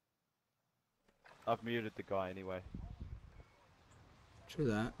 I've muted the guy anyway. True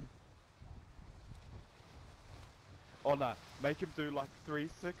that. Oh no, make him do like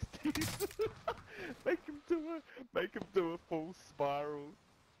 360s. Make him do a full spiral.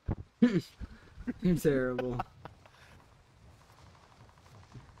 You're terrible.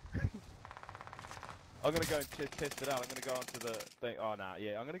 I'm gonna go and test it out. I'm gonna go onto the thing. Oh no,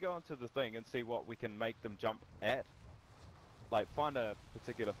 yeah, I'm gonna go onto the thing and see what we can make them jump at. Like find a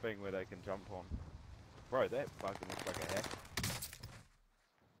particular thing where they can jump on. Bro, that fucking looks like a hack.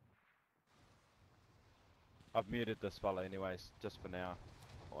 I've muted this fella anyways, just for now.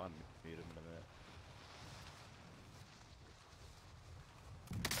 I'll unmute him in a minute.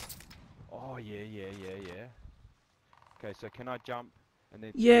 Oh yeah. Okay, so can I jump and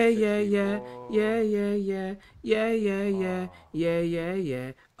then Yeah, 360? yeah. Oh. Yeah.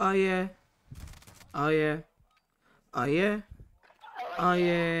 Oh yeah. Oh yeah. Oh yeah. Oh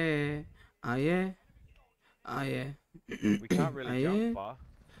yeah. Oh yeah. Oh yeah. We can't really Oh jump yeah. far.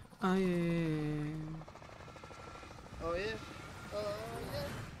 Oh yeah. Oh yeah. Oh yeah.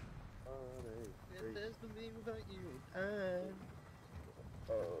 If there's no me without you,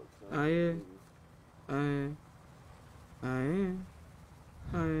 Oh yeah. Oh yeah. Oh yeah.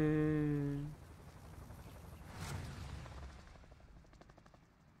 Oh yeah.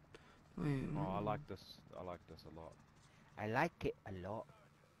 Wait, Oh, I like this. I like this a lot. I like it a lot.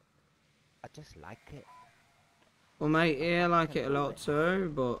 I just like it. well, mate, yeah, I like it a lot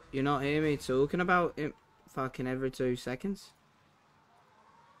too, but you're not hearing me talking about it fucking every 2 seconds.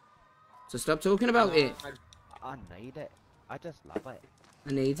 So stop talking about it. I need it. I just love it.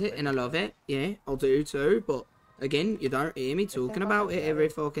 I need it and I love it. Yeah, I'll do too, but again, you don't hear me talking about it every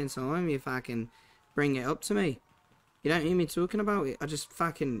fucking time you fucking bring it up to me. You don't hear me talking about it. I just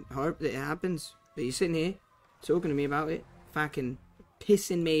fucking hope that it happens. But you're sitting here talking to me about it, fucking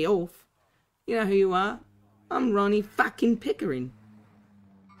pissing me off. You know who you are? I'm Ronnie fucking Pickering.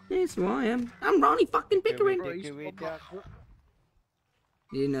 That's who I am. I'm Ronnie fucking Pickering. You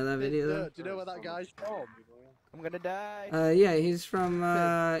didn't know that video though? do you know where that guy's from? I'm gonna die. Yeah, he's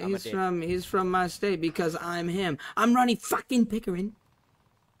from he's from my state because I'm him. I'm Ronnie fucking Pickering.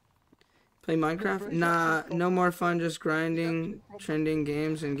 Play Minecraft? Nah, no more fun just grinding, trending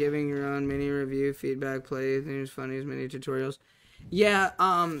games, and giving your own mini review, feedback, play things, funnies, mini tutorials. Yeah,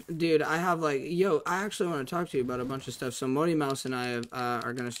 dude, I have like, yo, I actually want to talk to you about a bunch of stuff. So Modi Mouse and I have,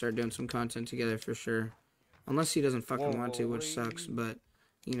 are gonna start doing some content together for sure. Unless he doesn't fucking want to, which sucks, but,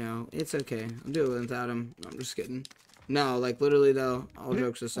 you know, it's okay. I'll do it without him. I'm just kidding. No, like, literally though, all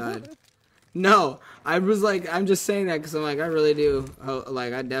jokes aside. No, I was like, I'm just saying that because I'm like, I really do,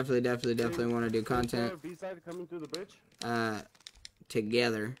 like, I definitely want to do content, B-side coming through the bridge?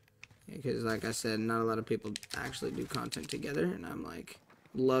 together. Because, like I said, not a lot of people actually do content together, and I'm like,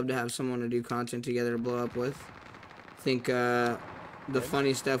 love to have someone to do content together to blow up with. Think, the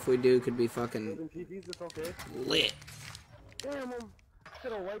funny stuff we do could be fucking PPs, it's okay. lit. Damn,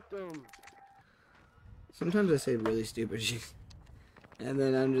 should have wiped them. Sometimes I say really stupid shit. And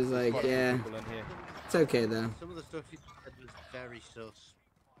then I'm just like, yeah, People in here. it's okay though. Some of the stuff you said was very sus.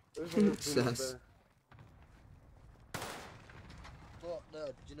 There's another team up Sus. there. What? No,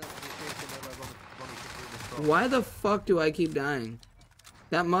 did you know Ronnie Pickering is from? Why the fuck do I keep dying?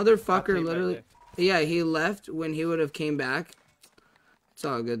 That motherfucker teammate literally, there. yeah, he left when he would have came back. It's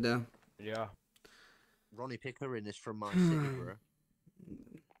all good though. Yeah. Ronnie Pickering is from my city, bro.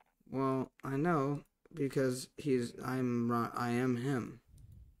 Well, I know because I am him.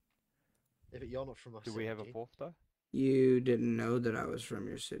 Yeah, but you're not from my Do city. we have a fourth though? You didn't know that I was from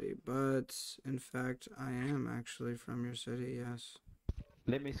your city, but in fact, I am actually from your city. Yes.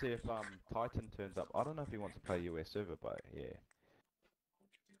 Let me see if Titan turns up. I don't know if he wants to play US server, but yeah.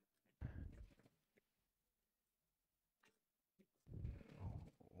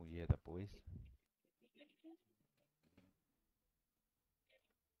 Oh yeah, the boys.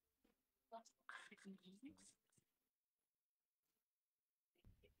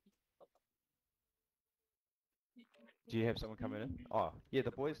 Do you have someone coming in? Oh, yeah,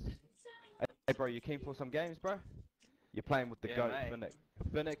 the boys. Hey, bro, you keen for some games, bro? You're playing with the goat, mate. Finnick.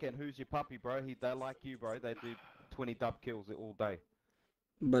 Finnick and who's your puppy, bro? They like you, bro. They do 20 dub kills all day.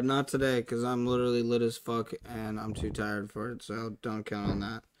 But not today, because I'm literally lit as fuck, and I'm too tired for it, so don't count on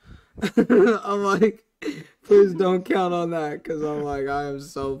that. I'm like, Please don't count on that, because I'm like, I am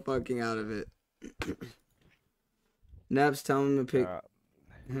so fucking out of it. Naps, tell him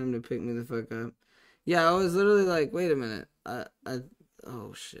to pick me the fuck up. Yeah, I was literally like, wait a minute.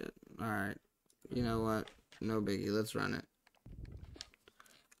 Oh shit. Alright. You know what? No biggie, let's run it.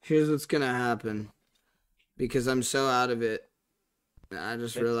 Here's what's gonna happen. Because I'm so out of it. I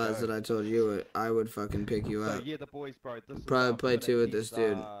just realized that I told you I would fucking pick you up. So, yeah, the boys, bro. This is, Probably play Minute, 2 with he's, this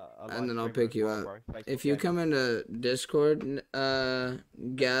dude. And then I'll pick you up. If you come into Discord,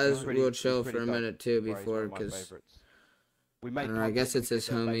 Gaz will chill for a minute too before, because I don't know, I guess it's his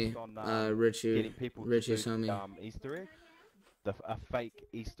homie, Richie's homie. Easter egg? A fake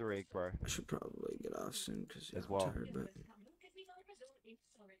Easter egg, bro. I should probably get off soon because As I'm well. tired, but...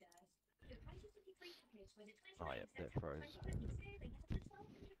 Oh, yeah, that froze.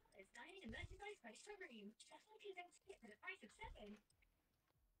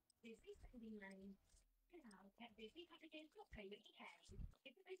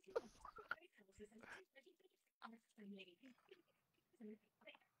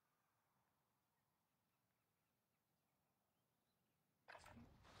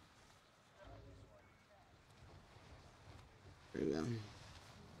 There you go.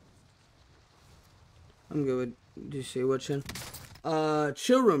 I'm good with... Do you see what chin?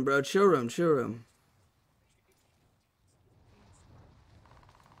 Chill room, bro. Chill room.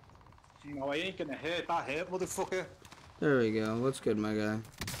 No, I ain't gonna hurt that hurt, motherfucker. There we go. What's good, my guy?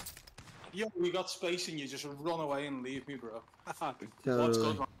 Yo, we got space and you just run away and leave me, bro. What's Totally.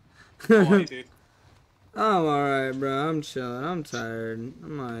 good, man? How are you, dude? I'm alright, bro. I'm chilling. I'm tired.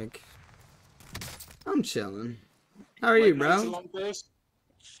 I'm chilling. How are you, Late nights and bro? long days?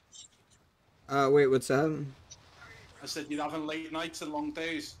 Wait, what's that? I said you're having late nights and long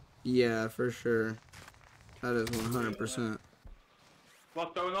days. Yeah, for sure. That is 100%.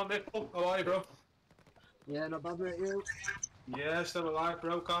 What's going on, Nickel? How are you, bro? Yeah, not bad, mate, you? Yeah, still alive,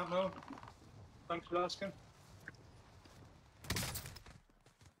 bro. Can't know. Thanks for asking.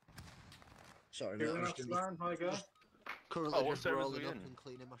 Sorry, mate. Doing that, man. Hi, guy. Currently what just service rolling we up in? and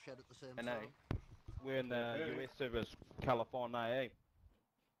cleaning my shed at the same NA. time. We're in the US service, California, eh?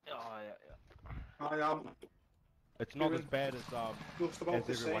 Oh, yeah. I am It's not as Doing- bad as just about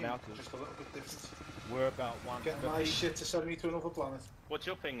the everyone same, else's. just a little bit different. We're about Get my 150. shit to send me to another planet. What's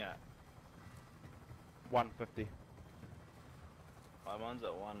your ping at? 150. Mine's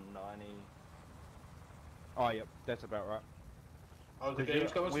at 190. Oh, yep, that's about right. How's the Did games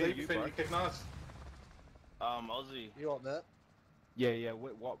you- going where today? are you, You think bro? you kicking ass? Aussie. You want that? Yeah.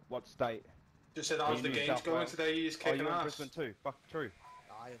 What state? Just said, Are how's you the in games South going Wales? today? He's Oh, kicking you're in ass. Brisbane too. Fuck, true.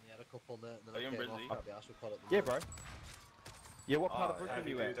 I only had a couple, mate, and then Are you I in came Brizzy? off. Can't be asked, we'll call it the Yeah, morning. bro. Yeah, what part of Oh, Brisbane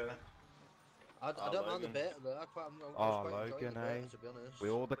Yeah, you at? dude, I don't mind the Logan. bit, but I'm quite Oh, enjoying Logan, the eh? bit, to be honest.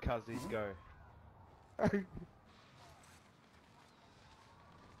 Where all the cuzzies go.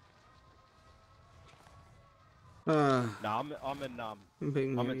 Uh, No, I'm in I'm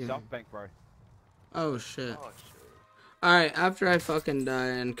I'm in South Bank, bro. Oh, shit. Oh, shit. Alright, after I fucking die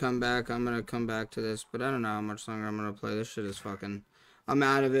and come back, I'm gonna come back to this, but I don't know how much longer I'm gonna play. This shit is fucking... I'm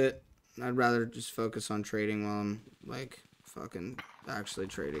out of it. I'd rather just focus on trading while I'm, like, fucking actually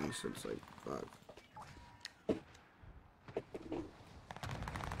trading, so it's like, fuck.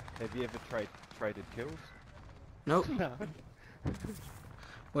 Have you ever traded kills? Nope. No.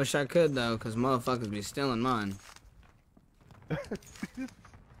 Wish I could, though, because motherfuckers be stealing mine.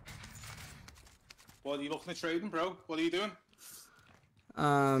 What are you looking at trading, bro? What are you doing?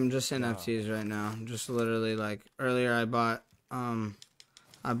 Just NFTs right now. Just literally, like, earlier I bought 3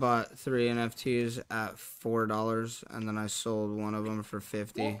 NFTs at $4, and then I sold one of them for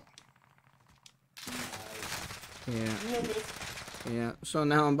 50. Yeah. Yeah, so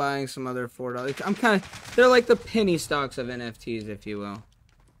now I'm buying some other $4. I'm kind of... They're like the penny stocks of NFTs, if you will.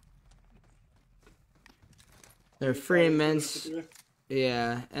 They're free mints.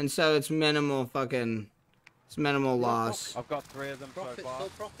 Yeah, and so it's minimal fucking... It's minimal loss. I've got 3 of them so Profit, far. still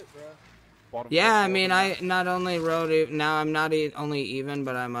profit, bro. Bottom Yeah, I left, mean, bottom I not only wrote it... Now I'm not only even,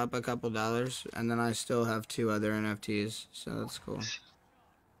 but I'm up a couple dollars. And then I still have 2 other NFTs, so that's cool.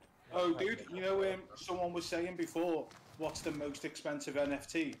 Oh, dude, you know, someone was saying before, what's the most expensive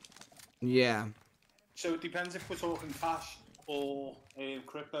NFT? Yeah. So it depends if we're talking cash or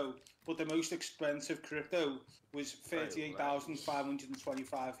crypto, but the most expensive crypto was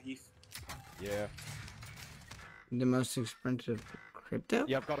 38,525 ETH. Yeah. The most expensive crypto?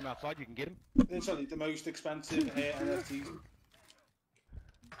 Yeah, I've got them outside. You can get them. Sorry, the most expensive NFTs.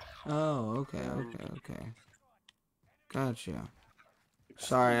 Oh, okay. Gotcha.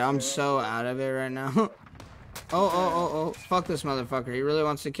 Sorry, I'm so out of it right now. Oh. Fuck this motherfucker. He really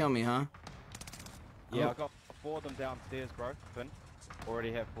wants to kill me, huh? Yeah, Oh. I got 4 of them downstairs, bro. Finn.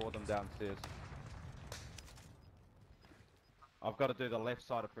 Already have 4 of them downstairs. I've got to do the left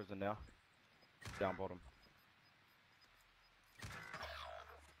side of prison now. Down bottom.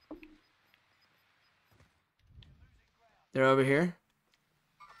 They're over here.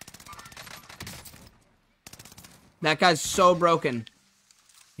 That guy's so broken.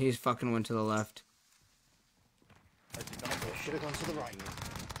 He's fucking went to the left. Should have gone to the right.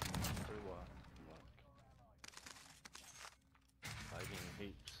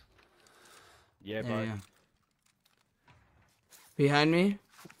 Yeah, bro. Yeah. Behind me?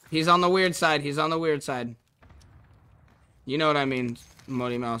 He's on the weird side. He's on the weird side. You know what I mean,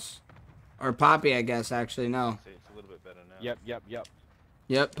 Modi Mouse. Or Poppy, I guess, actually, no. See, it's a little bit better now. Yep.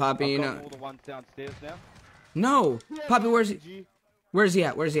 Yep, Poppy, you I've know. got all the ones downstairs now. No! Poppy, where's he? Where's he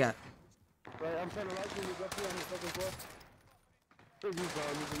at? Where's he at? Right, I'm trying to like him. He's up here on the second floor. He's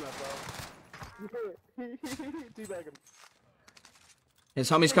gone. He's in that ball. Teabag him. His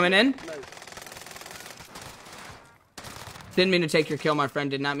homie's coming in? Nice. Didn't mean to take your kill, my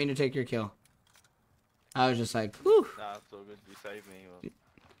friend. Did not mean to take your kill. I was just like, whew. Nah, it's all good. You saved me.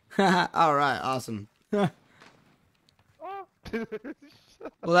 Alright, awesome. Well,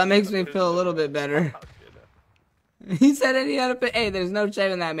 that makes me feel a little bit better. He said it, he had a hey, there's no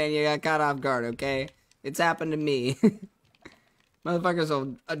shame in that, man. You got caught off guard, okay? It's happened to me. Motherfuckers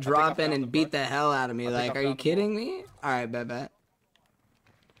will drop in and beat the hell out of me. Like, are you kidding me? Alright, bet.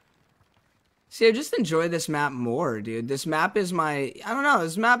 See, I just enjoy this map more, dude. This map is my... I don't know.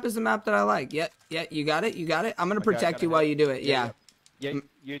 This map is the map that I like. Yeah, you got it? You got it? I'm gonna protect you while you do it. Yeah. Yeah,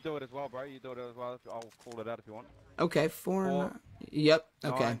 you do it as well, bro. You do it as well. I'll call it out if you want. Okay, 4... Yep,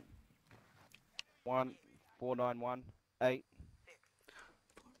 okay. 1 4 9 1 8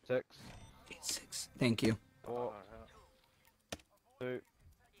 6 8 6. Thank you. 4 2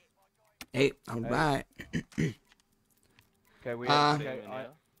 8. Alright. Okay,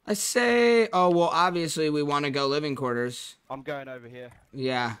 I say... Oh, well, obviously we want to go living quarters. I'm going over here.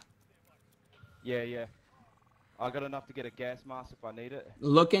 Yeah. Yeah. I got enough to get a gas mask if I need it.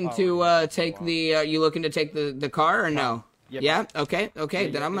 Looking to take the... you looking to take the car or no? Yep. Yeah? Okay.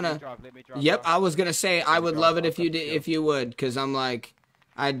 Then I'm gonna... Let me drive, Yep, bro. I was gonna say I would love it if you would, because I'm like...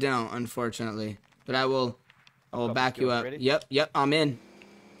 I don't, unfortunately. But I will back you up. Ready? Yep, I'm in.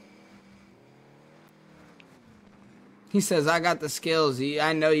 He says, I got the skills.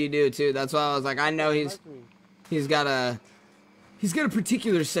 I know you do, too. That's why I was like, I know he's got a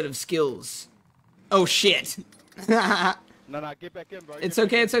particular set of skills. Oh, shit. No, get back in, bro. It's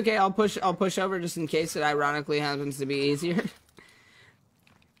okay. I'll push over just in case it ironically happens to be easier.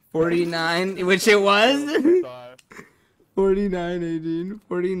 49, which it was. 49, 18,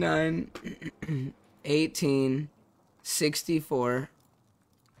 49, 18, 64,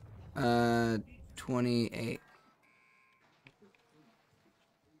 28.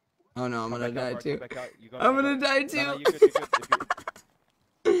 Oh no, I'm gonna die too. I'm gonna die too.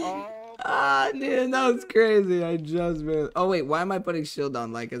 Ah, dude, that was crazy. I just missed. Oh wait, why am I putting shield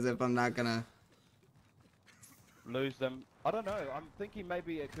on? Like as if I'm not gonna lose them. I don't know. I'm thinking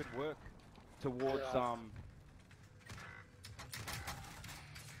maybe it could work towards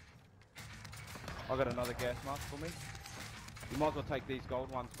I got another gas mask for me. You might as well take these gold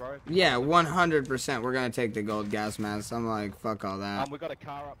ones, bro. Yeah, 100%. We're gonna take the gold gas mask. I'm like, fuck all that. We got a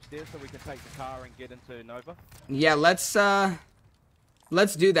car upstairs, so we can take the car and get into Nova. Yeah, let's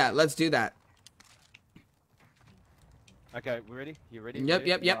do that. Let's do that. Okay, we ready? You ready?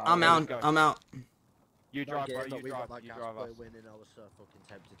 Yep. I'm out. You drive, bro. But You we got drive. that You gas drive us. play winning. I was so fucking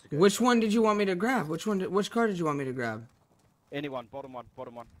tempted to go. Which one did you want me to grab? Which car did you want me to grab? Anyone, bottom one.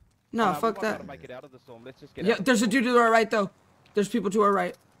 No, Oh, fuck we might that. gotta make it out of the storm. Let's just get Yeah, out. there's a dude to our right though. There's people to our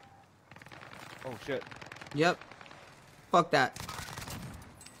right. Oh shit. Yep. Fuck that.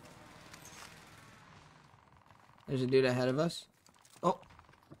 There's a dude ahead of us. Oh.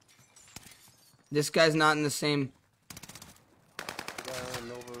 This guy's not in the same...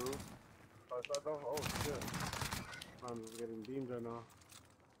 Nova roof. Oh shit. I'm just getting beamed right now.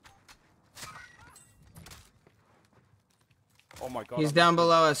 Oh my god. He's down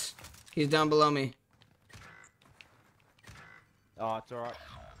below us. He's down below me. Oh, it's alright.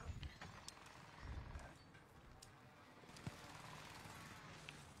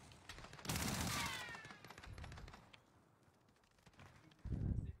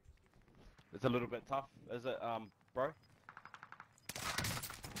 It's a little bit tough, is it, bro?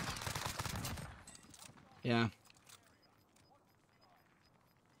 Yeah.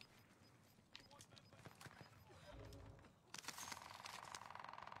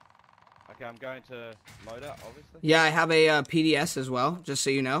 Okay, I'm going to load up, obviously. Yeah, I have a PDS as well, just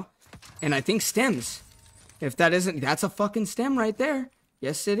so you know. And I think stems. If that isn't, that's a fucking stem right there.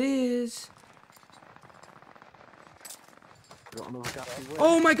 Yes, it is.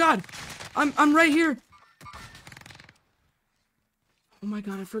 Oh my god! I'm right here. Oh my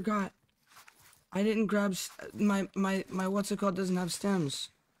god, I forgot. I didn't grab my what's it called doesn't have stems.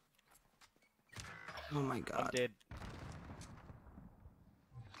 Oh my god. I'm dead.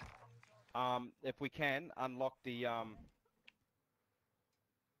 If we can unlock the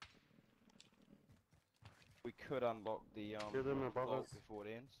we could unlock the Hear them above vault us. before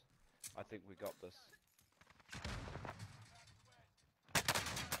it ends. I think we got this.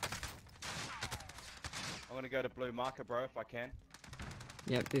 I'm gonna go to blue marker, bro, if I can.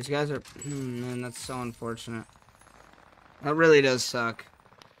 Yep, these guys are... man, that's so unfortunate. That really does suck.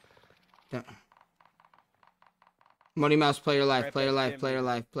 Yeah. Money Mouse, play your life, Grab play your that life, stem, play your dude.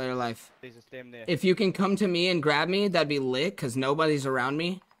 life, play your life. There's a stem there. If you can come to me and grab me, that'd be lit, because nobody's around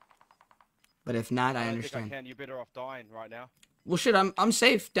me. But if not, I don't understand. think I can. You're better off dying right now. Well, shit, I'm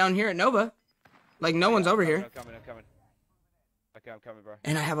safe down here at Nova. Like, no one's over here. I'm coming. Okay, I'm coming, bro.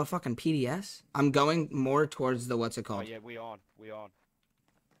 And I have a fucking PDS. I'm going more towards the, what's it Oh called? yeah, we on.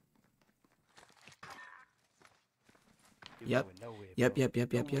 Yep. You're going nowhere, Yep, bro. yep,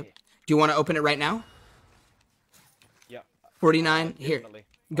 yep, yep, yep. Nowhere. Do you want to open it right now? Yeah. 49, here. Definitely.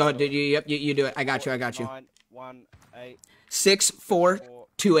 Go ahead, dude. Yep, you do it. I got you. 9, 1, 8, 6, 4,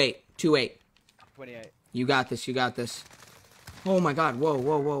 2, 8. 2, 8. 28. You got this. You got this. Oh my god. Whoa,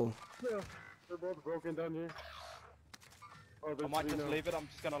 whoa, whoa. Yeah, they're both broken down here. Oh, I there's might three just now. leave it. I'm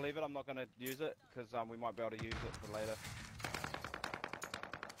just gonna leave it. I'm not gonna use it because we might be able to use it for later.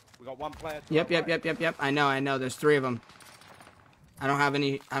 We got one player. to Yep, our yep, right. yep, yep, yep. I know. There's 3 of them. I don't have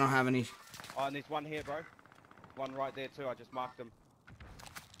any. Oh, and there's one here, bro. One right there too. I just marked him.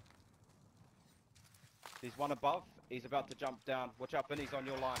 There's one above. He's about to jump down. Watch out, Vinny's on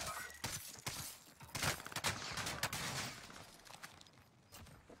your line.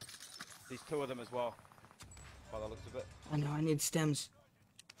 There's 2 of them as well. By the looks of it. I know. I need stems.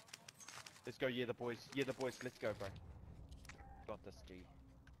 Let's go, yeah, the boys. Yeah, the boys. Let's go, bro. Got this, G.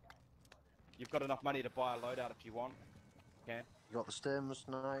 You've got enough money to buy a loadout if you want. Can. You got the stems,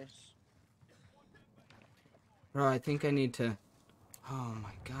 nice. Bro, I think I need to... Oh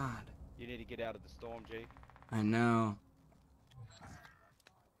my god. You need to get out of the storm, G. I know.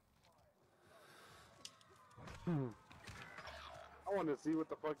 I want to see what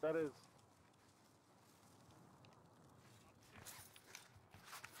the fuck that is.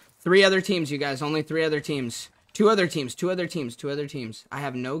 3 other teams, you guys. Only 3 other teams. 2 other teams. 2 other teams. 2 other teams. I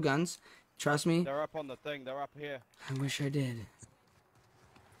have no guns. Trust me. They're up on the thing. They're up here. I wish I did.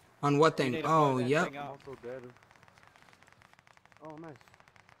 On what You thing? need to blow Oh, that yep. thing I'm up. also dead. Oh, nice.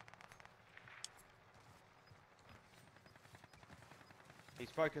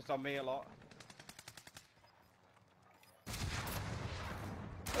 He's focused on me a lot.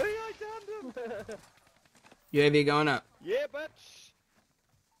 Hey, I downed him! UAV going up. Yeah, bitch!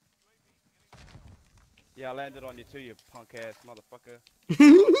 Yeah, I landed on you too, you punk ass motherfucker.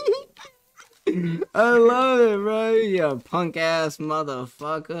 I love it, bro. You punk ass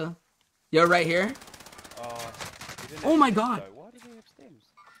motherfucker. You're right here? He didn't Oh have my stems, God. though. Why did he have stems?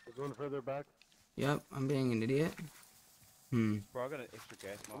 There's one further back. Yep, I'm being an idiot. Bro, I got an extra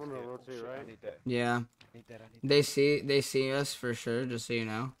gas mask. I'm gonna here. Oh, rotate, shit, right? I need that. Yeah. I need that. I need They see us for sure, just so you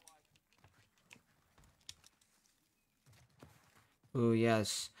know. Ooh,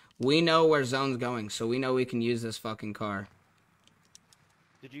 yes. We know where zone's going, so we know we can use this fucking car.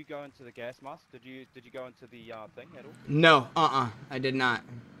 Did you go into the gas mask? Did you go into the thing at all? No, I did not.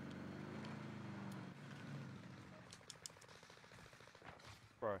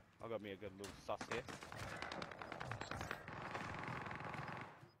 Bro, I got me a good little sus here.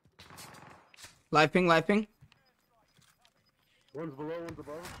 Live ping, live ping. One's below, one's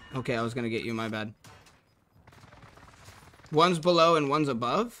above. Okay, I was gonna get you, my bad. One's below and one's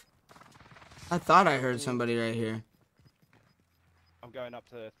above? I thought I heard somebody right here. I'm going up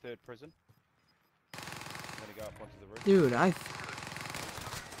to the 3rd prison. I'm gonna go up onto the roof. Dude,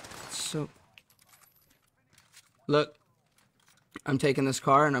 so... Look. I'm taking this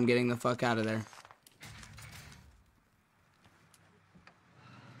car and I'm getting the fuck out of there.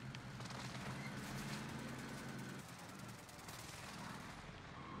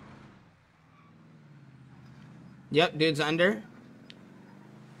 Yep, dude's under.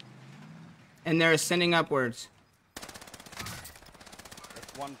 And they're ascending upwards. It's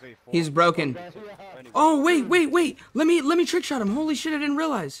 1v4. He's broken. Only Oh, wait. Let me trick shot him. Holy shit, I didn't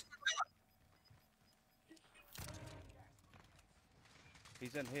realize.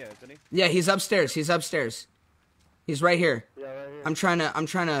 He's in here, isn't he? Yeah, he's upstairs. He's right here. Yeah, right here. I'm trying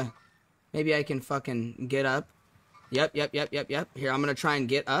to Maybe I can fucking get up. Yep. Here, I'm gonna try and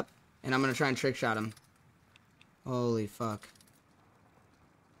get up, and I'm gonna try and trick shot him. Holy fuck.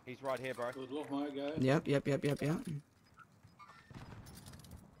 He's right here, bro. Good luck, my guy. Yep.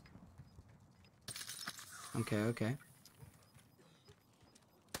 Okay.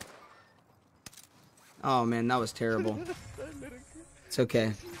 Oh man, that was terrible. It's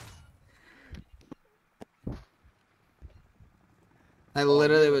okay. I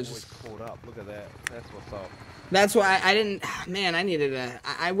literally was just Caught up. Look at that. That's what's up. That's why I didn't. Man, I needed to.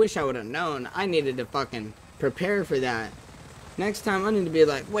 I wish I would have known. I needed to fucking prepare for that. Next time, I need to be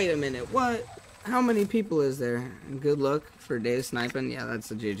like, wait a minute, what? How many people is there? And good luck for Dave sniping. Yeah, that's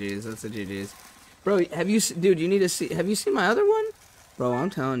the GGs. That's the GGs. Bro, have you, dude? You need to see. Have you seen my other one? Bro, I'm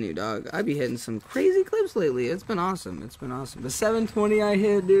telling you, dog. I be hitting some crazy clips lately. It's been awesome. It's been awesome. The 720 I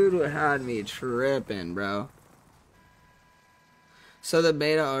hit, dude, had me tripping, bro. So the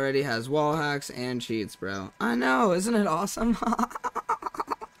beta already has wall hacks and cheats, bro. I know, isn't it awesome? Does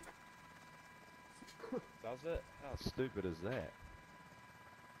it? How stupid is that?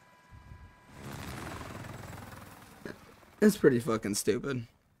 It's pretty fucking stupid.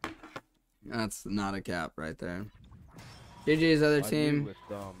 That's not a cap right there. GG's other team.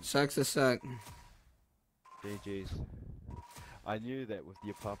 Sucks to suck. GG's. I knew that with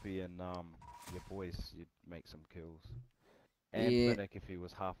your puppy and your boys, you'd make some kills. And Yeah. Finnick if he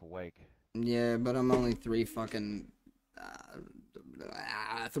was half awake. Yeah, but I'm only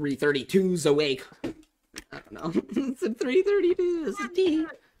 332s awake. I don't know. It's a 332. It's a D.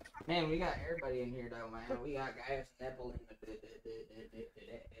 Man, we got everybody in here though, man. We got guys nipple in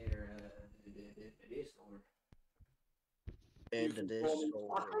the Discord. In the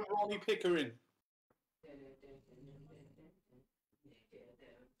Discord. Ronnie Pickering.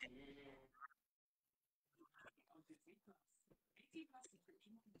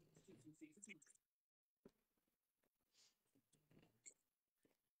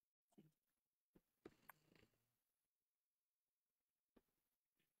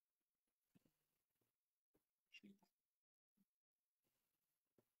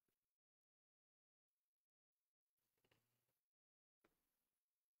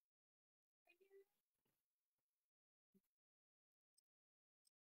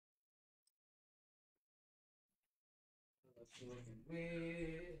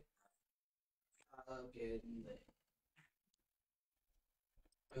 I'm getting lit.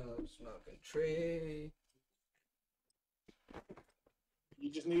 I'm smoking tree.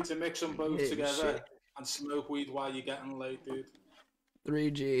 You just need to mix them both Hey, together shit. and smoke weed while you're getting late, dude.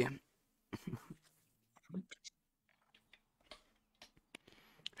 3G.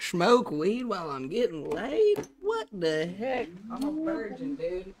 Smoke weed while I'm getting laid? What the heck? I'm a virgin,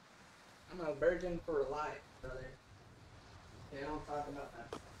 dude. I'm a virgin for life, brother. Yeah, don't talk about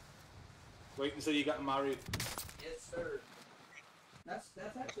that. Wait until you get married. Yes, sir. That's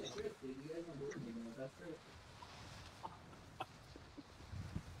actually true, dude. You guys don't believe me, but that's true.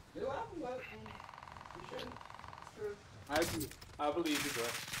 Do I? What? You should. It's true. I believe you, bro.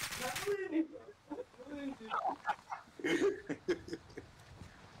 I believe you.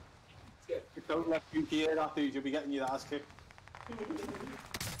 Don't let you hear that, dude. You'll be getting your ass kicked.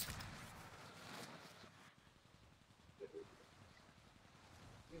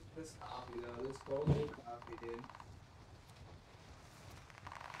 This coffee, though. This cold coffee, dude.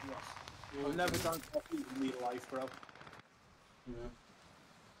 Yes. I've never done coffee in my life, bro. Yeah.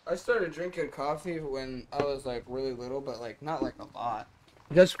 I started drinking coffee when I was like really little, but like not like a lot.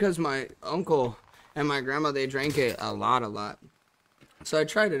 Just because my uncle and my grandma, they drank it a lot. So I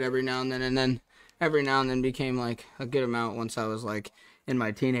tried it every now and then every now and then became like a good amount once I was like in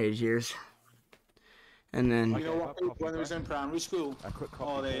my teenage years. And then You know what? When I was in primary school, our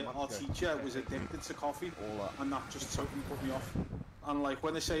teacher was addicted to coffee, and that just totally put me off. And like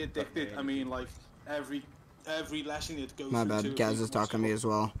when they say addicted, I mean like every lesson you'd go my through. bad, Gaz is talking to me as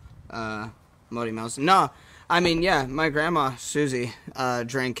well. Modi Mouse. No, I mean yeah, my grandma Susie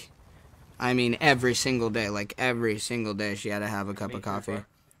drank. I mean every single day, like every single day, she had to have a cup of coffee,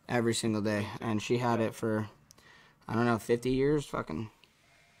 every single day, and she had it for, I don't know, 50 years, fucking.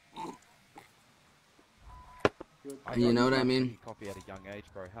 You know what I mean? Coffee at a young age,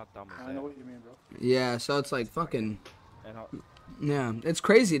 bro. How dumb is that? I know what you mean, bro. Yeah, so it's like fucking. And Yeah, it's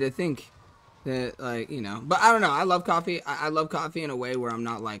crazy to think that, like, you know. But I don't know. I love coffee. I love coffee in a way where I'm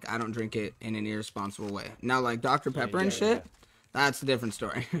not like, I don't drink it in an irresponsible way. Now, like Dr. Pepper and shit, that's a different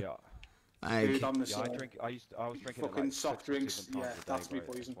story. Yeah. Like, Dude, I'm the Yeah, same. I was drinking Fucking like soft 6 or drinks, 7 times yeah, a day, that's me bro.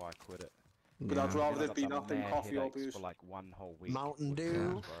 poison. That's why I quit it. But I'd yeah, rather And I it be got that than mad coffee or headaches booze. for like 1 whole week. Mountain with Dew.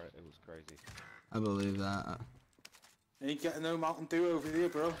 booze, bro. It was crazy. I believe that. Ain't getting no Mountain Dew over here,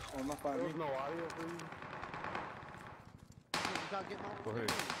 bro. I'm not by me. There's no audio for you. You can't get Mountain For who?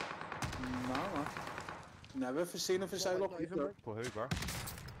 Dew. No. Never seen a for sale up here. For who, bro?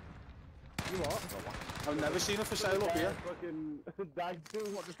 You what? I've never seen a for sale up here. Fucking died too.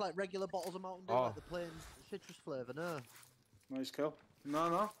 What, just like regular bottles of Mountain Dew, Oh. like the plain citrus flavour, no? Nice kill.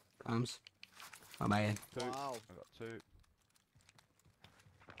 No. Comes. My bad. Two. Wow. I got two.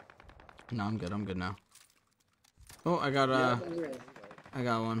 No, I'm good. I'm good now. Oh, I got I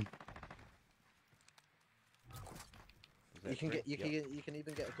got one. Is that You can three? get you can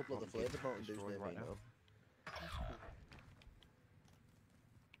even get a couple of the flavoured Mountain Dews destroyed near right me now. now.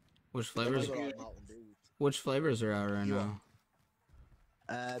 Which flavors? Like Mountain Dews. Which flavors are out right now?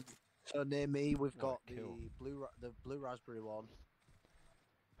 So near me we've What got a kill. the blue raspberry one.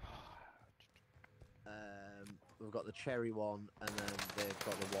 We've got the cherry one, and then they've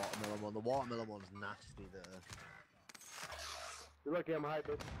got the watermelon one. The watermelon one's nasty there. You're lucky I'm high,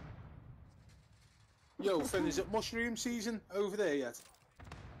 bitch. Yo, Finn, is it mushroom season over there yet?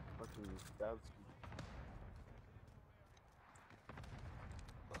 Fucking that's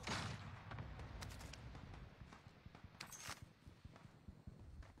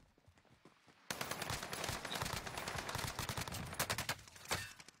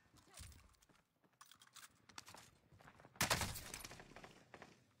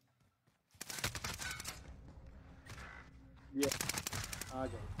Yeah. I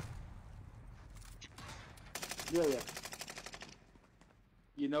got it. Yeah.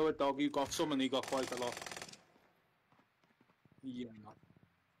 You know a dog, you got some and he got quite a lot. Yeah.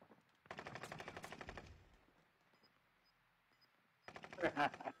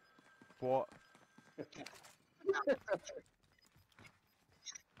 What?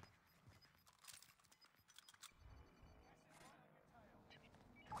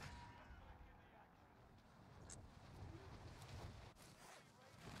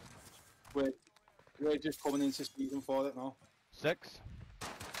 We're just coming into season for it now. 6,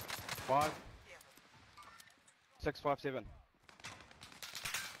 5, 6, 5, 7,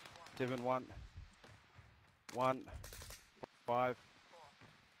 7, 1, 1, 5,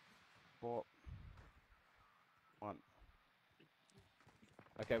 4, 1.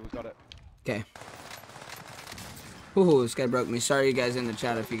 Okay, we got it. Okay. Ooh, this guy broke me. Sorry, you guys in the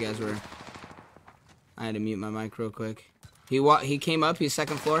chat if you guys were. I had to mute my mic real quick. He came up. He's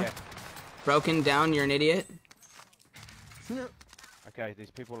second floor. Okay. Broken down. You're an idiot. Okay,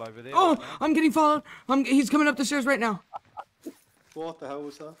 there's people over there. Oh, right now. I'm getting followed. He's coming up the stairs right now. What the hell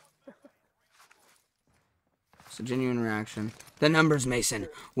was that? It's a genuine reaction. The numbers, Mason.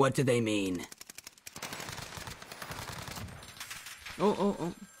 What do they mean?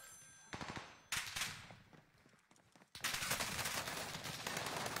 Oh.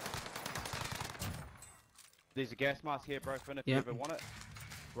 There's a gas mask here, bro, Finn, if Yep. you ever want it.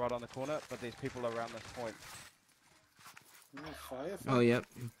 Right on the corner, but there's people around this point. Fire. Oh, yep.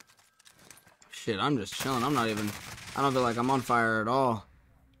 Shit, I'm just chilling. I don't feel like I'm on fire at all.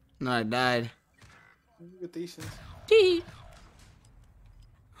 No, I died. You're decent. Gee.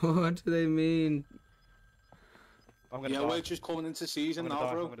 What do they mean? I'm gonna Yeah, die. we're just coming into season I'm now, gonna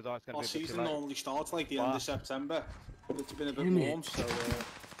die. bro. I'm gonna die. It's gonna Our be a bit too season late. normally starts like the end of September, but it's been a bit Damn it. warm, so.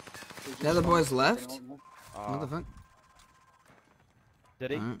 The other boys left? Ah, What the fuck?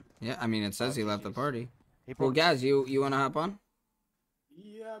 Did he? Alright. Yeah, I mean, it says he left the party. He Well, probably- guys, you want to hop on?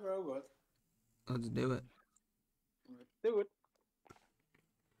 Yeah, bro, good. Let's do it. Do it.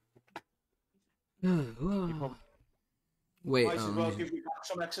 Wait, Might as well give you back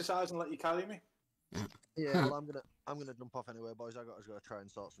some exercise and let you carry me. Yeah, well, I'm gonna jump off anyway, boys. I gotta go try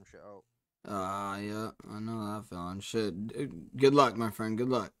and sort some shit out. yeah, I know that feeling. Shit. Good luck, my friend. Good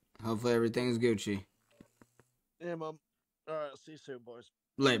luck. Hopefully everything's Gucci. Yeah, mum. All right, see you soon, boys.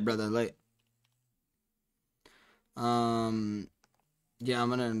 Late, brother, late. Yeah, I'm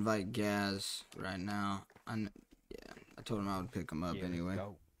gonna invite Gaz right now. I told him I would pick him up Yeah, anyway. let's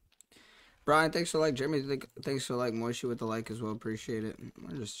go. Brian, thanks for like. Jeremy, thanks for like. Moishy with the like as well. Appreciate it.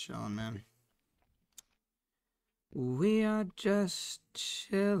 We're just chilling, man. We are just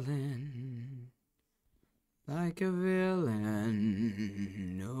chilling like a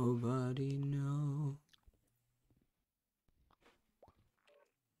villain. Nobody knows.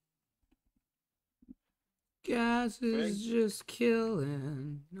 Gas is just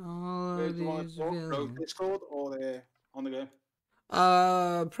killing all Where of do you want these to talk, bro? villains. Discord or on the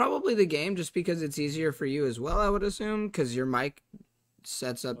game? Probably the game, just because it's easier for you as well, I would assume, because your mic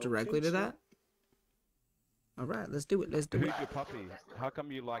sets up directly to that. All right, let's do it. Let's do Who's it. your puppy? How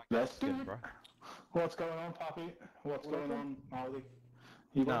come you like that skin, bro? What's going on, Poppy? What's going on, Marley?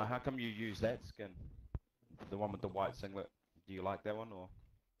 No, how come you use that skin? The one with the white singlet. Do you like that one or?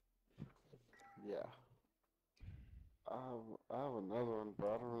 Yeah. I have another one, but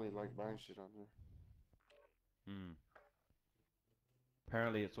I don't really like buying shit on here. Hmm.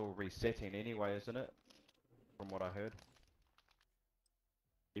 Apparently it's all resetting anyway, isn't it? From what I heard.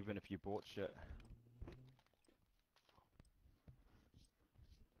 Even if you bought shit.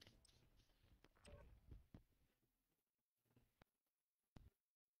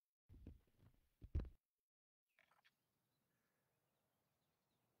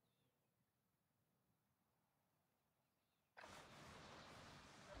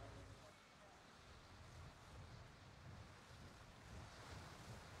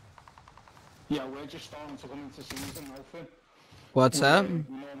 Yeah, we're just starting to come into season now, Finn. What's up? We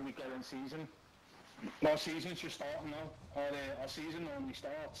normally get in season. Our season's just starting now. Our season normally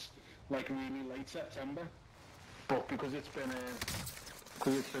starts like really late September. But because it's been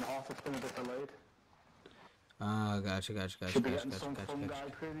hot, it's been a bit delayed. Oh, gotcha. Should be getting some fungi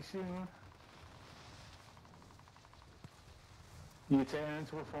pretty soon, huh? You turn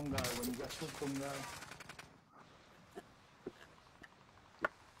into a fungi when you get some fungi.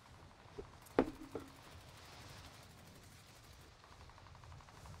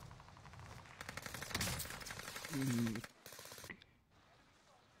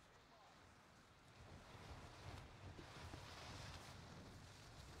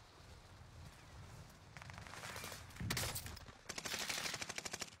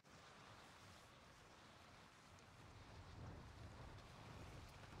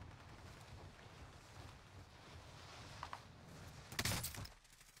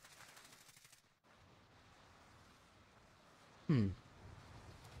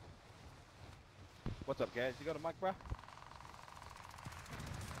 What's up, guys? You got a mic, bro?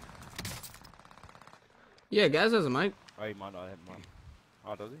 Yeah, Gaz has a mic. Oh, he might not have one.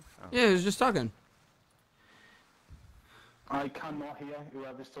 Oh, does he? Oh. Yeah, he was just talking. I cannot hear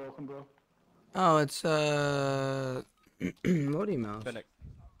whoever's talking, bro. Oh, it's Lordy Mouse. Finnick.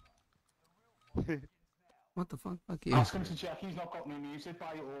 What the fuck? Fuck you. Ask him to check he's not got me muted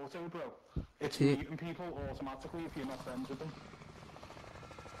by auto, bro. It's muting people automatically if you're not friends with them.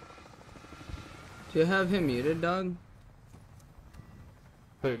 Do you have him muted, dog?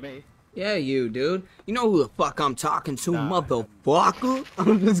 Who, me? Yeah, you, dude. You know who the fuck I'm talking to, Nah, motherfucker?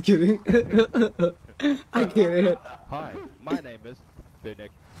 I'm just kidding. I get it. Hi, my name is Finnick.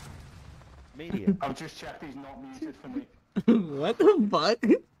 Media. I've just checked he's not muted for me. What the fuck?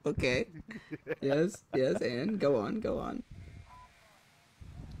 Okay. Yes, and go on.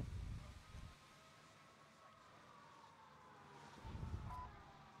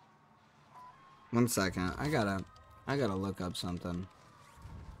 One second. I gotta look up something.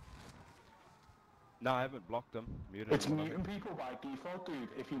 No, I haven't blocked them. Muted It's them. muting people by default, dude,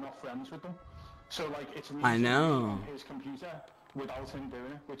 if you're not friends with them. So, like, it's I know. on his computer without him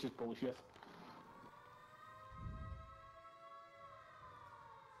doing it, which is bullshit.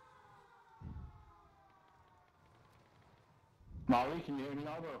 Molly, can you hear me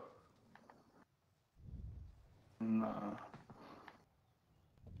now, bro? No.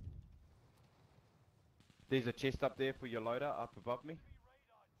 There's a chest up there for your loader up above me.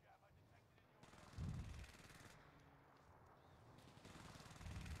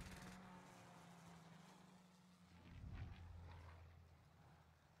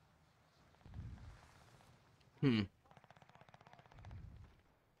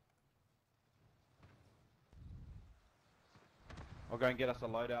 I'll go and get us a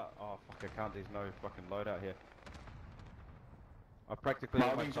loadout. Oh fuck, I can't. There's no fucking loadout here. I practically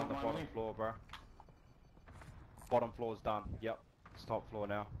almost on the bottom floor, bro. Bottom floor's done. Yep. It's top floor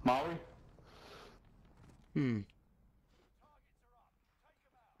now. Molly?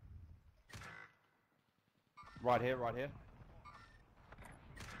 Right here, right here.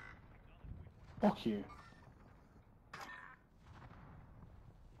 Fuck you.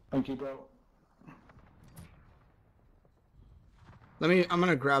 Thank you, bro. I'm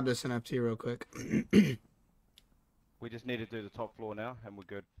gonna grab this NFT real quick. We just need to do the top floor now, and we're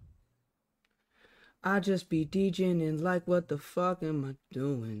good. I just be DJing and like, what the fuck am I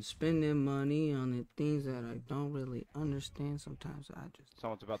doing? Spending money on the things that I don't really understand. Sometimes I just...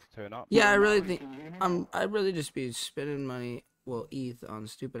 Someone's about to turn up. Yeah, I really think... I really just be spending money, well, ETH on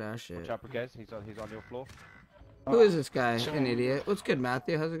stupid ass shit. Watch out, guys. He's on your floor. Who is this guy? An idiot. What's good,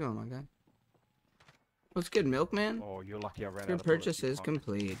 Matthew? How's it going, my guy? What's good, Milkman? Oh, you're lucky I ran Your out of purchase bullets, is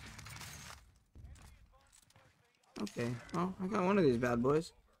complete. Okay, well, I got one of these bad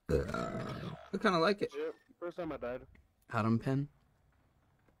boys. I kind of like it. Yep, first time I died. Atom pen.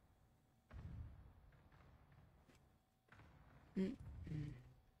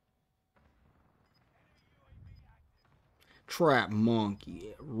 Trap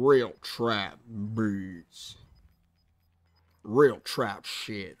monkey. Real trap beats. Real trap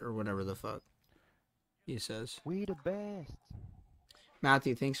shit, or whatever the fuck he says. We the best.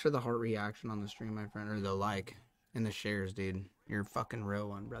 Matthew, thanks for the heart reaction on the stream, my friend, or the like and the shares, dude. You're a fucking real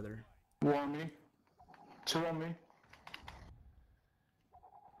one, brother. 1 on me. 2 on me.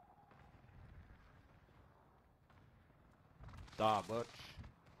 Da, butch.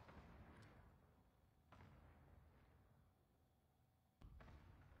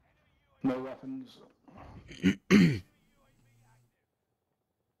 No weapons. There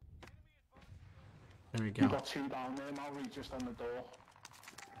we go. You got 2 down there, Mallory, just on the door.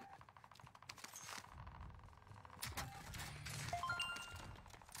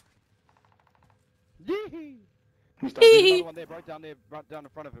 Yee! He's There's dead. another one there, right down there, right down in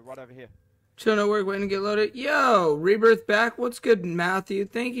front of it, right over here. Chillin at work, waiting to get loaded. Yo, Rebirth back. What's good, Matthew?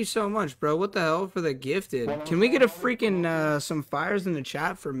 Thank you so much, bro. What the hell for the gifted? Can we get a freaking some fires in the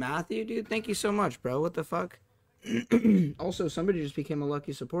chat for Matthew, dude? Thank you so much, bro. What the fuck? Also, somebody just became a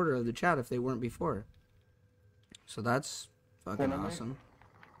lucky supporter of the chat if they weren't before. So that's fucking awesome.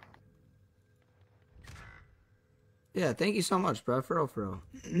 Yeah, thank you so much, bro. For real, for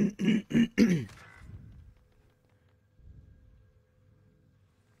real.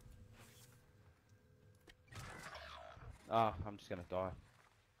 Ah, I'm just gonna die.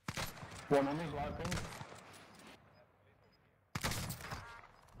 1 on me, light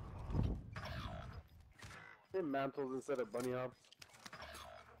ping. Mantles instead of bunny hops.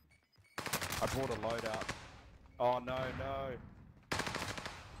 I brought a load out. Oh no, no.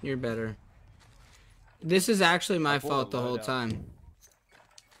 You're better. This is actually my fault the whole time.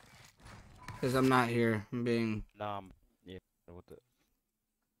 Because I'm not here. I'm being... Yeah, what the...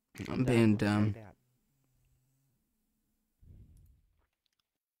 I'm being dumb.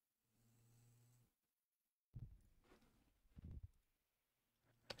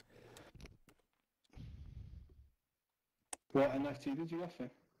 What NFT did you get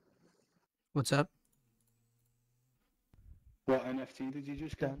for? What's up? What NFT did you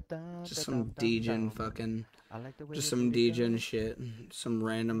just get? Just some degen fucking... Just some degen shit. Some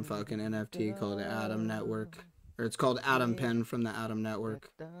random fucking NFT called Atom Network. Or it's called Atom Pen from the Atom Network.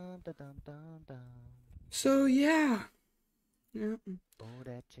 So, yeah. Yeah. Oh,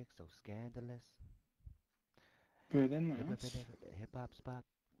 that chick so scandalous. Very nice. Hip hop spot.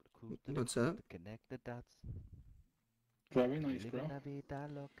 What's up? Connect the dots. Very nice, bro.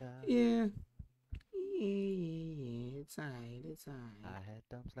 Yeah. Yeah, it's alright, it's alright. I had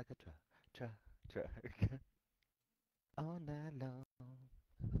dumps like a truck. All night long.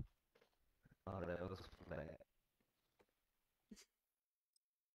 Oh, that was flat.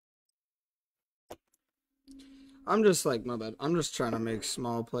 I'm just like, my bad. I'm just trying to make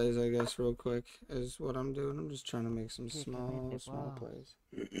small plays, I guess, real quick, is what I'm doing. I'm just trying to make some small plays.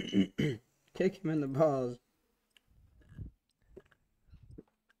 Kick him in the balls.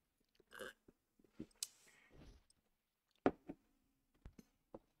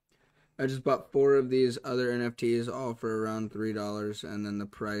 I just bought 4 of these other NFTs, all for around $3, and then the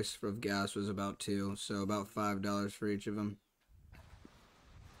price of gas was about $2, so about $5 for each of them.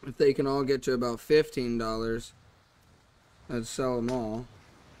 If they can all get to about $15, I'd sell them all.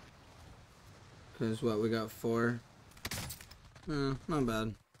 Because what, we got 4? Not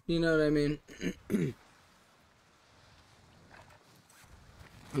bad. You know what I mean? And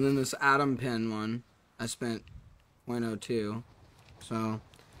then this Atom Pen one, I spent 0.02, so...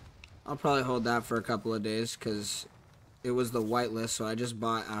 I'll probably hold that for a couple of days because it was the whitelist, so I just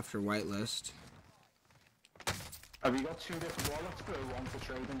bought after whitelist. Have you got 2 different wallets, bro? One for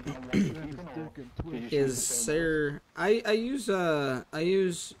trading and one for keeping, or Yes, sir. I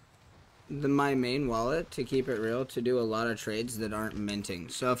use my main wallet to keep it real to do a lot of trades that aren't minting.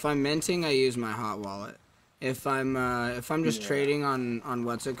 So if I'm minting, I use my hot wallet. If I'm just trading on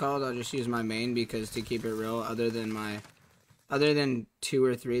what's it called, I'll just use my main because to keep it real, other than 2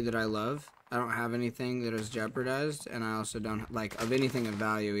 or 3 that I love, I don't have anything that is jeopardized, and I also don't like of anything of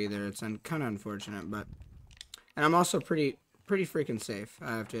value either. It's kind of unfortunate, but and I'm also pretty freaking safe,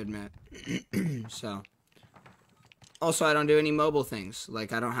 I have to admit. So also I don't do any mobile things.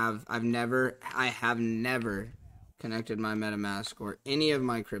 Like I have never connected my MetaMask or any of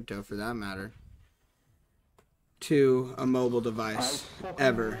my crypto for that matter to a mobile device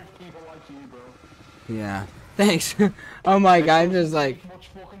ever. Yeah. Thanks. Oh my god, I'm just like... much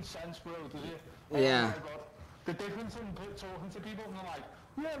fucking sense, bro, does it? Yeah. Oh my god. The difference in talking to people and they're like,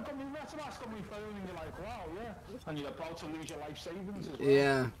 yeah, I've got my MetaMask on my phone, and you're like, wow, yeah. And you're about to lose your life savings as well.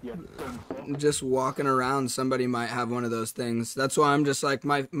 Yeah. Yeah, dumb fuck. Just walking around, somebody might have one of those things. That's why I'm just like,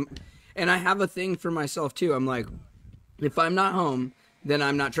 and I have a thing for myself too. I'm like, If I'm not home, then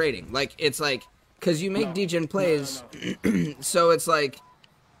I'm not trading. Like, it's like, because you make degen plays, so it's like,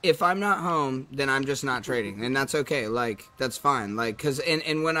 if I'm not home, then I'm just not trading, and that's okay. Like, that's fine. Like, because,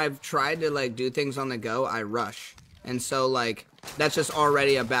 and when I've tried to, like, do things on the go, I rush. And so, like, that's just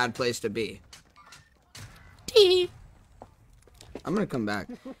already a bad place to be. I'm gonna come back.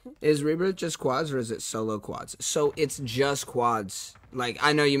 Is Rebirth just quads, or is it solo quads? So, it's just quads. Like,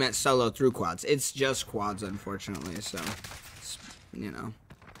 I know you meant solo through quads. It's just quads, unfortunately, so, you know.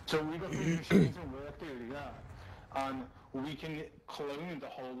 So we got these machines in work, dude, yeah. And we can clone the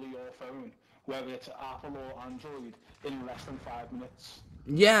whole of your phone, whether it's Apple or Android, in less than 5 minutes.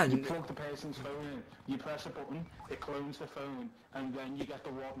 Yeah. You plug the person's phone in, you press a button, it clones the phone, and then you get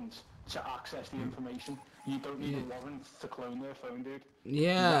the warrant to access the information. You don't need a warrant to clone their phone, dude.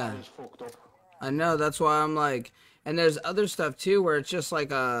 Yeah. That is fucked up. I know, that's why I'm like, and there's other stuff too where it's just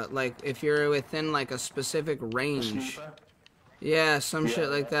like like if you're within like a specific range. Yeah, some shit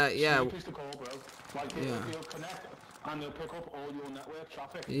like that. Yeah. Snoop is the call, bro. Like they'll connect and they'll pick up all your network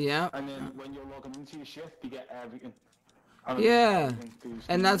traffic. Yeah. And then when you're logging into your shit, you get everything. Yeah,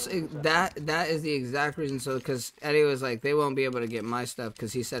 and that's that is the exact reason. So, because Eddie was like, they won't be able to get my stuff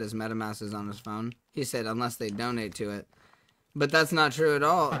because he said his MetaMask is on his phone. He said unless they donate to it, but that's not true at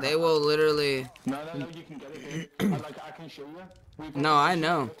all. They will literally. No, you can get it, dude. I can show you. No, I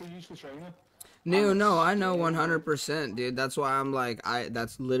know. No, I know 100%, dude. That's why I'm like,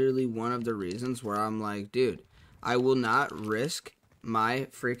 that's literally one of the reasons where I'm like, dude, I will not risk my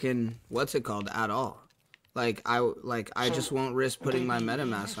freaking what's it called at all. Like I just won't risk putting my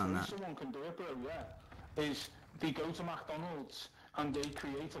MetaMask on that. Someone can do it, bro, yeah. Is they go to McDonald's and they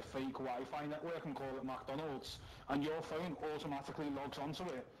create a fake Wi-Fi network and call it McDonald's, and your phone automatically logs onto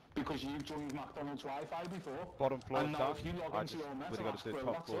it because you've joined McDonald's Wi-Fi before. Bottom floor and now stuff. if you log into your MetaMask,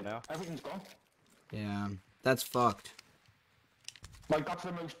 bro, that's it. Now. Everything's gone. Yeah, that's fucked. Like, that's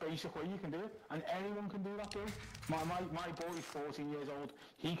the most basic way you can do it, and anyone can do that, dude. My boy is 14 years old.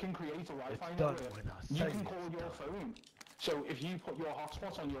 He can create a Wi-Fi network. You can call your phone. So if you put your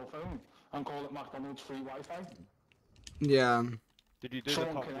hotspot on your phone and call it McDonald's free Wi-Fi. Yeah. Did you do the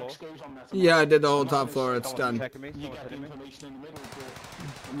top floor? Yeah, I did the whole top floor. It's done. You get the information in the middle,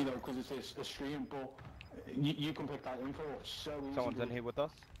 but, you know, because it's a stream, but you can pick that info up so easy. Someone's in here with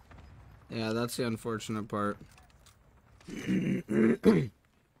us? Yeah, that's the unfortunate part. Ain't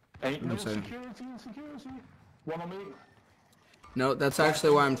no security. Wanna meet? No, that's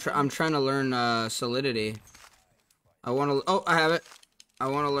actually why I'm trying to learn Solidity. I want to. Oh, I have it. I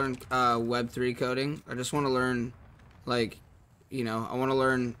want to learn Web3 coding. I just want to learn, like, you know, I want to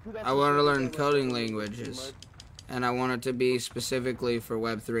learn coding languages, and I want it to be specifically for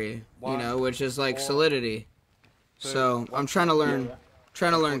Web3. You know, which is like Solidity. So I'm trying to learn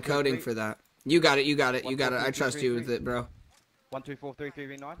coding for that. You got it. I trust you with it, bro. 1, 2, 4, 3,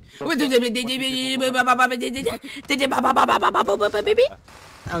 3, 9.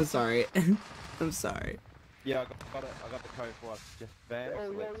 I'm sorry. I'm sorry. Yeah, I got the code for us. Just bam.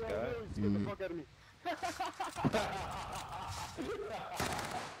 So let's go. Get the fuck out of me.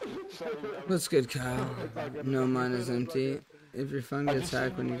 What's good, Kyle? No, mine is empty. If your phone gets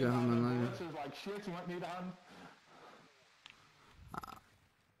hacked when you go home and log in.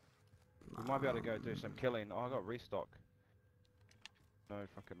 We might be able to go do some killing. Oh, I got restock. No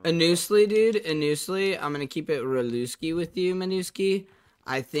fucking. Anusli, dude. Anusli. I'm gonna keep it Reluski with you, Manuski.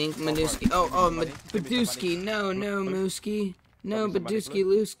 I think Manuski. Oh, Baduski. No, Mooski. No, Baduski,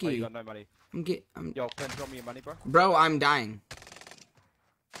 Luski. Oh, you got no money. Yo, can you drop me your money, bro? Bro, I'm dying.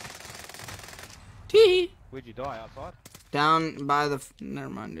 Tee. Where'd you die? Outside? Down by the. Never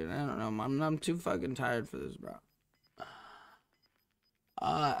mind, dude. I don't know. I'm too fucking tired for this, bro.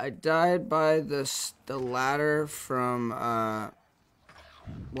 I died by the ladder from,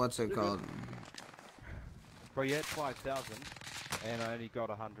 what's it called? Bro, you had 5,000, and I only got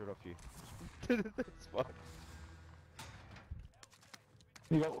 100 off you. That's fine.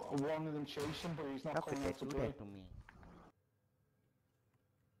 You got one of them chasing, but he's not coming out to play.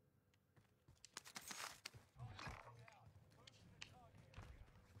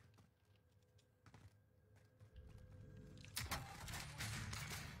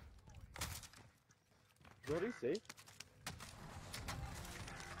 What did he say?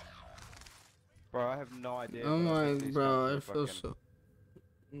 Bro, I have no idea. Oh my, bro, I feel so.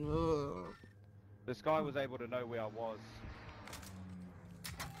 Ugh. This guy was able to know where I was,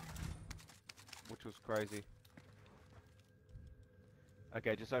 which was crazy.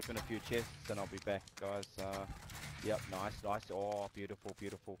 Okay, just open a few chests and I'll be back, guys. Yep, nice. Oh,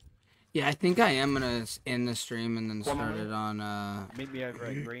 beautiful. Yeah, I think I am gonna end the stream and then start it on. Meet me over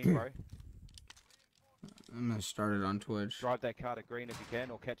at green, bro. I'm gonna start it on Twitch. Drive that car to green if you can,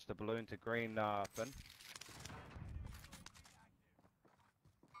 or catch the balloon to green, Finn.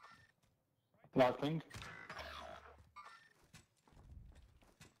 Light pink.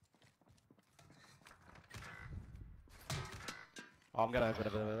 Oh, I'm gonna open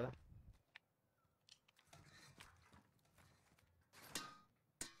it.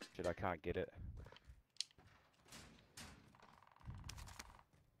 Shit, I can't get it.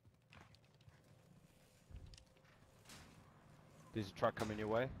 There's a truck coming your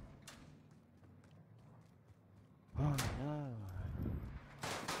way. Oh no.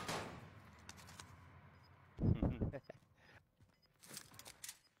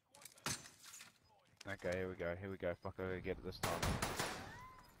 Okay, here we go. Fuck, I gotta get it this time.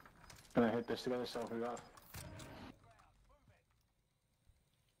 Gonna hit this together, so we got.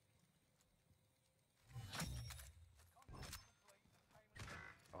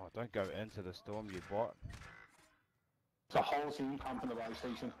 Oh, don't go into the storm, you bot. It's a whole team camping the buy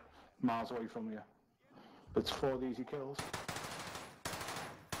station, miles away from you. It's 4 easy kills.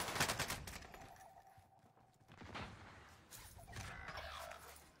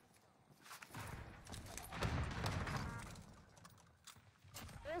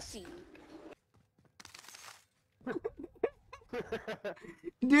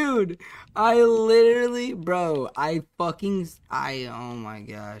 Dude, I literally, bro, oh my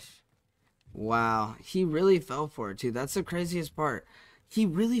gosh. Wow, he really fell for it too. That's the craziest part. He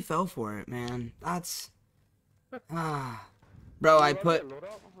really fell for it, man. That's, bro,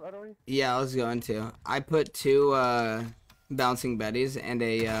 yeah, I was going to. I put 2, bouncing betties and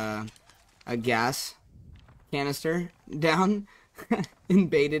a gas canister down and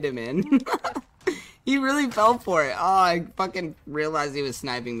baited him in. He really fell for it. Oh, I fucking realized he was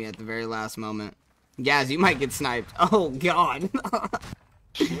sniping me at the very last moment. Gaz, you might get sniped. Oh, God.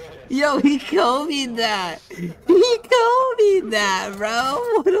 Yo, he Kobe'd that. He Kobe'd that, bro.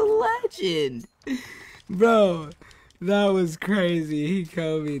 What a legend. Bro, that was crazy. He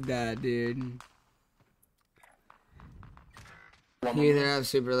Kobe'd that, dude. You either have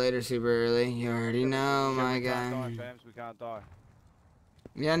super late or super early. You already know, my guy. We can't die.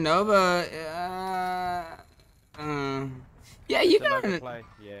 Yeah, Nova. Yeah, you can run it.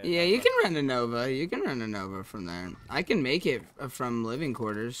 Yeah, you can run a Nova. You can run a Nova from there. I can make it from living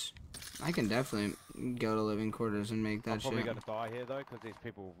quarters. I can definitely go to living quarters and make that shit. I'm probably gonna die here though, because there's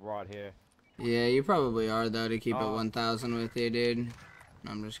people right here. Yeah, you probably are though to keep it 1,000 with you, dude.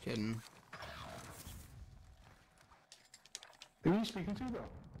 I'm just kidding. Who are you speaking to, though?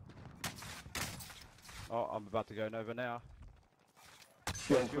 Oh, I'm about to go Nova now.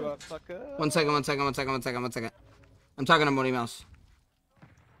 Yeah, You up, sucker? 1 second. I'm talking to Moody Mouse.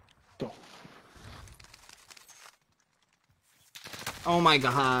 Oh my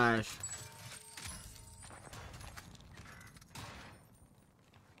gosh.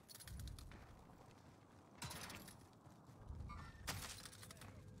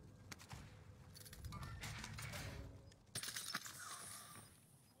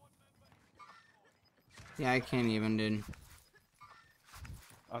 Yeah, I can't even, dude.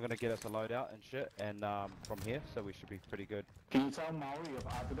 I'm gonna get us a loadout and shit, and from here, so we should be pretty good. Can you tell Maui I've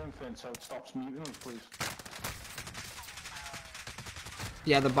added him, Finn, so it stops muting us, please?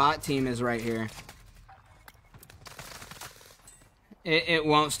 Yeah, the bot team is right here. It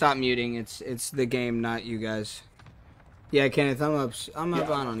won't stop muting. It's the game, not you guys. Yeah, Kenneth, I'm up.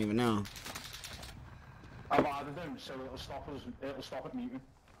 I don't even know. I've added him, so it'll stop it muting.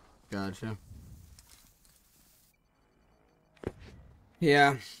 Gotcha.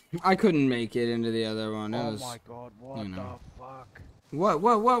 Yeah, I couldn't make it into the other one. It was, my god, what the fuck?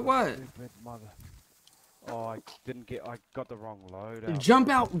 What? Stupid mother. Oh, I got the wrong loadout.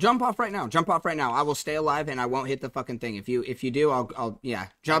 Jump off right now. I will stay alive and I won't hit the fucking thing. If you do, I'll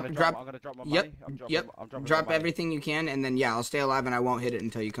drop. I'm gonna drop my money. Drop everything you can, and then yeah, I'll stay alive and I won't hit it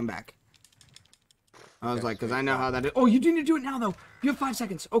until you come back. I was like, because I know how that is. Oh, you need to do it now, though. You have 5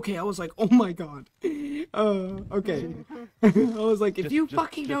 seconds. Okay, I was like, oh my god. Okay. I was like, if you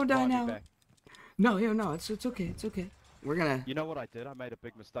fucking don't die now. No, it's okay. It's okay. We're gonna. You know what I did? I made a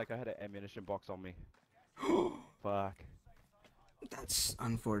big mistake. I had an ammunition box on me. Fuck. That's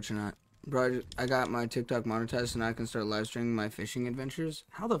unfortunate. Bro, I got my TikTok monetized, and I can start live streaming my fishing adventures.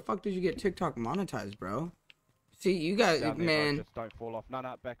 How the fuck did you get TikTok monetized, bro? See, you guys, man. Just don't fall off. No,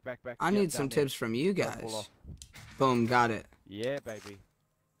 back. I need some tips from you guys. Boom, got it. Yeah, baby.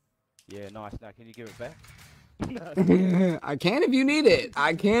 Yeah, nice. Now, can you give it back? I can if you need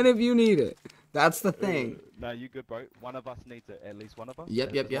it. That's the thing. No, you good, bro. One of us needs it. At least one of us.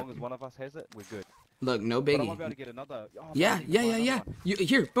 Yep. As long as one of us has it, we're good. Look, no biggie. But I might be able to get another. Oh, yeah.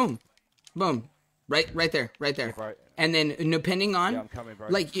 Here, boom. Right there. Yeah, bro. And then depending on, Yeah, I'm coming, bro.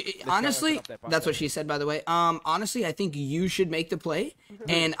 like, honestly, up that that's bunker. what she said, by the way. Honestly, I think you should make the play,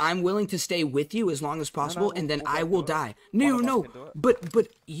 and I'm willing to stay with you as long as possible, and then we'll I both will do it. die. One No, of us no, can do it. but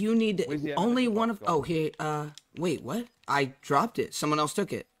you need Where's the only ammunition one box of. gone? Oh, here. Wait, what? I dropped it. Someone else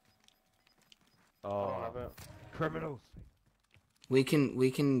took it. Oh, have it. criminals. We can get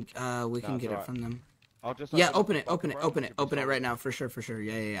it's it alright. from them. I'll just Yeah, up open the it, bunker, open it, bro. open it, Should be open it solid. right now, for sure.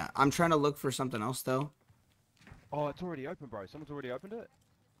 Yeah. I'm trying to look for something else though. Oh, it's already open, bro. Someone's already opened it.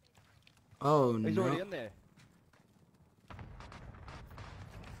 Oh He's no, already in there.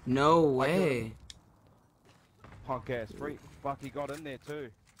 no way. Punk ass freak. Fuck, he got in there too.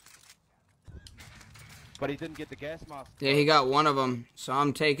 But he didn't get the gas mask. Yeah, he got one of them, so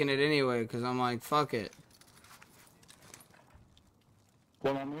I'm taking it anyway because I'm like, fuck it.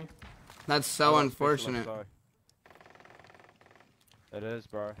 One on me. That's I so got unfortunate. specialist, though. It is,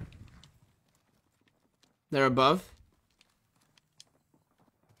 bro. They're above.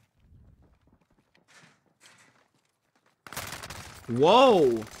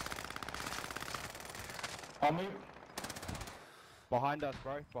 Whoa! On me. Behind us,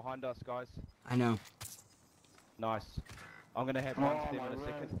 bro. Behind us, guys. I know. Nice. I'm gonna have Oh, one stem my in a word.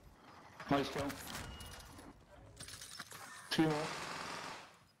 second. Nice kill. 2 more.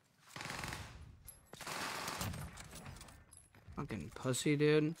 Fucking pussy,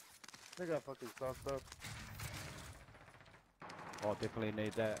 dude. They got fucking stocked up. Oh, definitely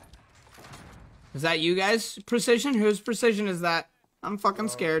need that. Is that you guys? Precision? Whose precision is that? I'm fucking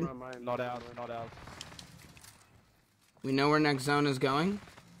scared. Not ours, not ours. We know where next zone is going.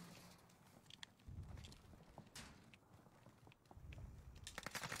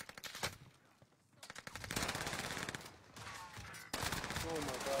 Oh my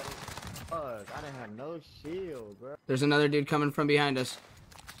god. Fuck, I didn't have no shield, bro. There's another dude coming from behind us.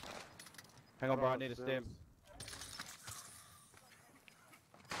 Hang on, bro. I need a stem.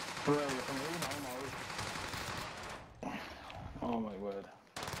 Oh my word.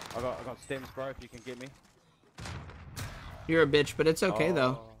 I got stems, bro. If you can get me. You're a bitch, but it's okay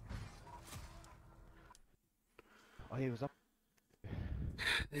though. Oh, he was up.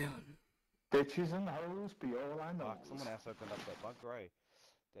 Bitches and hoes be all I know. Fuck, someone else opened up that bunker, eh?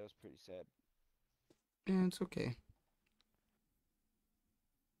 That was pretty sad. Yeah, it's okay.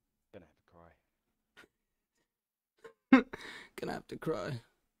 Gonna have to cry. Gonna have to cry.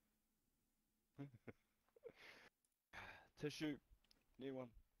 Tissue. New one.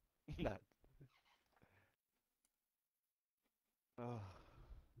 No. Oh.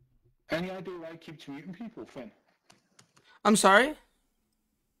 Any idea why I keep muting people, Finn? I'm sorry?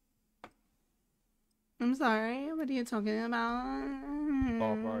 I'm sorry, what are you talking about?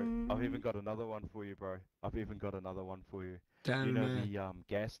 Oh, bro, I've even got another one for you, bro. I've even got another one for you. Damn You know it.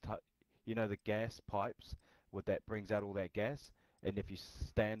 the you know the gas pipes with that brings out all that gas, and if you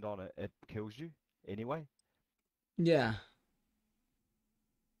stand on it, it kills you anyway. Yeah.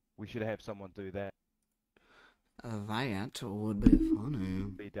 We should have someone do that. That would be funny.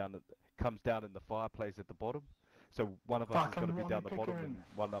 Be down comes down in the fireplace at the bottom. So one of us is going to be down the bottom and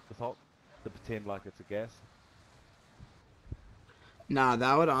one up the top to pretend like it's a gas. Nah,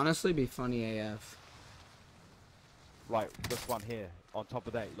 that would honestly be funny AF. Like this one here. On top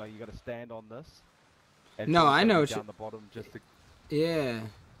of that, like you got to stand on this. And No, someone's I gotta know be what down you- the bottom just to. Yeah.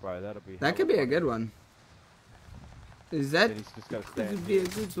 Bro, that'll be. That could be a good one. Is that Then he's just got to could stand. be a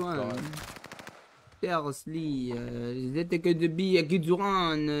good one? Seriously, that could be a good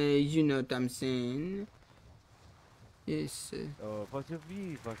one, you know what I'm saying? Yes. Oh,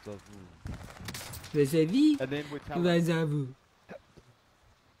 vas-y, vas-y. Vis-à-vis? And then we tell him. Vas-à-vous.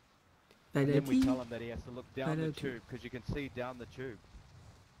 And then we Pas-la-vie. tell him that he has to look down the Pas-la-vie. tube because you can see down the tube.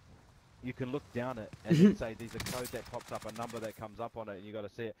 You can look down it and then say there's a code that pops up, a number that comes up on it, and you got to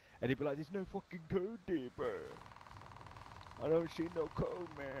see it. And he'd be like, "There's no fucking code there, bro. I don't see no code,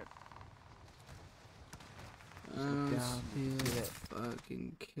 man." I don't down, see yeah. a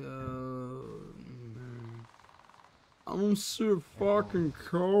fucking code, man. I don't see a fucking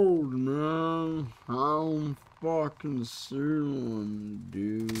code, man. I don't fucking see one,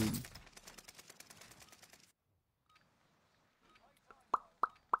 dude.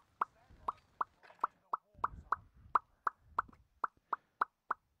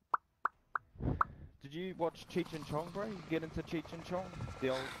 Did you watch Cheech and Chong, bro? You get into Cheech and Chong, the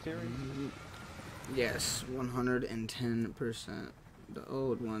old series? Yes, 110%. The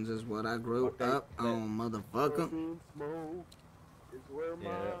old ones is what I grew Okay, up on, motherfucker. Smoke is where my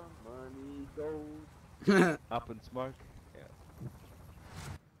Yeah. money goes. Up in smoke. Yeah.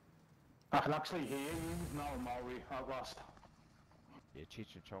 I can actually hear you now, Maori. At last. Yeah,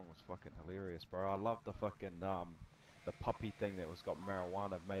 Cheech and Chong was fucking hilarious, bro. I love the fucking the puppy thing that was got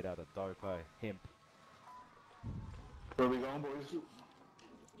marijuana made out of dope, hemp. Where are we going, boys?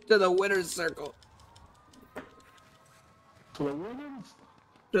 To the winner's circle. To the winners.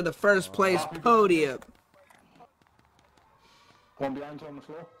 To the first place podium. One behind on the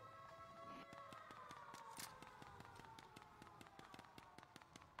floor.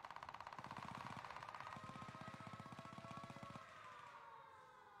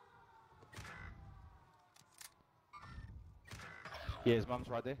 Yeah, his mum's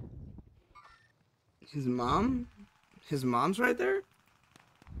right there. His mom? His mom's right there?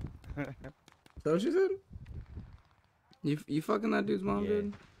 Is that what she said? You fucking that dude's mom, Yeah.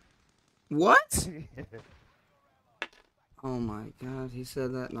 dude? What? Oh my god, he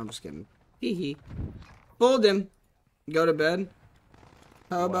said that. No, I'm just kidding. Hee hee. Fooled him. Go to bed.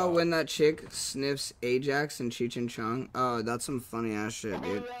 How about Wow. when that chick sniffs Ajax and Cheech and Chong? Oh, that's some funny ass shit,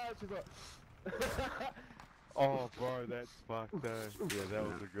 dude. Oh, bro, that's fucked up. Yeah, that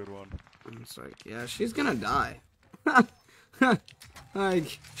was a good one. It's like, yeah, she's gonna die.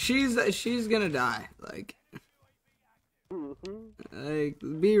 Like, she's gonna die. Like,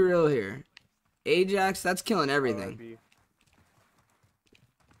 be real here. Ajax, that's killing everything. R.I.P.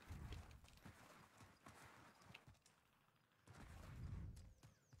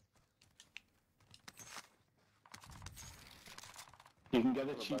 You can get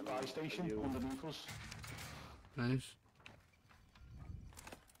a cheap buy station underneath us. Nice.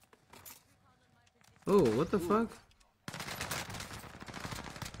 Oh, what the fuck?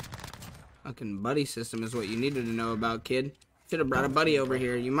 Fucking buddy system is what you needed to know about, kid. Should have brought a buddy over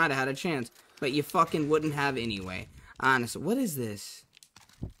here. You might have had a chance. But you fucking wouldn't have anyway. Honestly, what is this?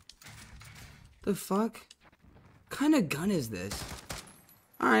 The fuck? What kind of gun is this?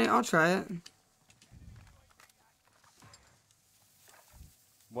 Alright, I'll try it.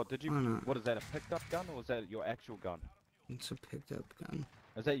 What did you? Why not? What is that? A picked up gun or is that your actual gun? It's a picked up gun.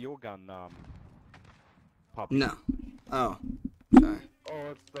 Is that your gun, Puppy? No. Oh. Sorry.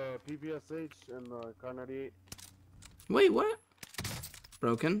 Oh, it's the PPSH and the Car 98. Wait, what?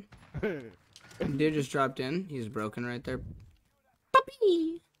 Broken. Dude just dropped in. He's broken right there.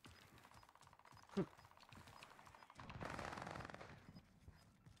 Puppy!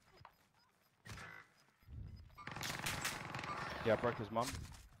 Yeah, I broke his mum.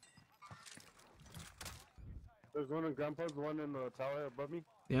 There's one in Grandpa's, one in the tower above me.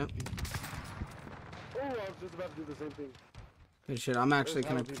 Yep. Oh, I was just about to do the same thing. Good shit. I'm actually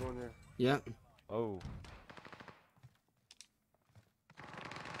There's kind hella of. people in here. Yep. Oh,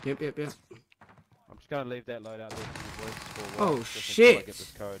 Yep. I'm just gonna leave that load out there for you boys for a while. Oh, just until I shit. get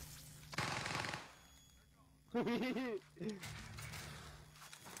this code.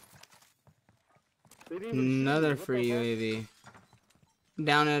 They didn't even shoot Another me. What free the fuck? UAV.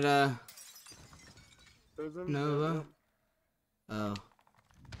 Down at, Prison? Nova. Oh.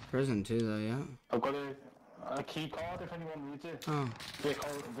 Prison too, though, yeah. I've got a key card if anyone needs it. Oh.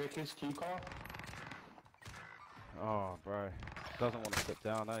 Vicky's key card. Oh, bro. Doesn't want to sit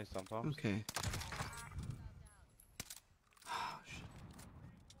down, eh, sometimes. Okay.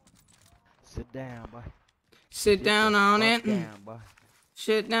 Sit down, boy. Sit down the on fuck it. Down, boy.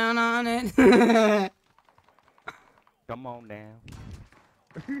 Sit down on it. Come on now.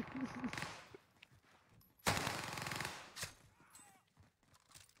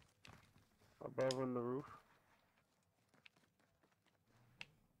 Above on the roof.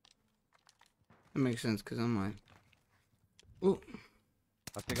 That makes sense, because I'm like... Ooh.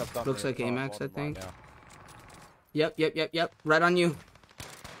 I think I've done Looks the like entire AMAX, I bottom right think. now. Yep. Right on you.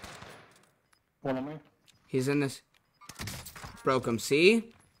 One on me. He's in this. Broke him,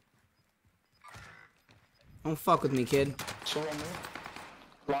 see? Don't fuck with me, kid. Two on me.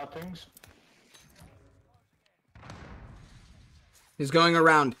 Black things. He's going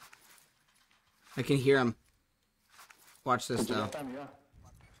around. I can hear him. Watch this, Did you though. get them? Yeah.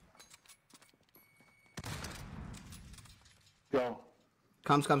 Yo.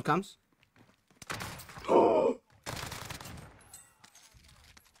 Comes.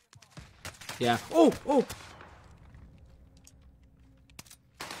 Yeah. Oh!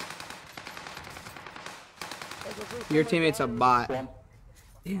 Your teammate's a bot. One.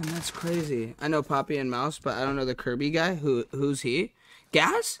 Damn, that's crazy. I know Poppy and Mouse, but I don't know the Kirby guy. Who's he?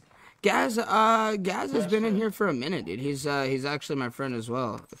 Gaz has been in here for a minute, dude. He's actually my friend as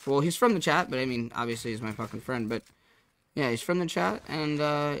well. Well, he's from the chat, but I mean, obviously he's my fucking friend, but yeah, he's from the chat, and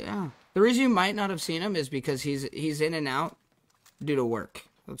yeah. The reason you might not have seen him is because he's in and out due to work.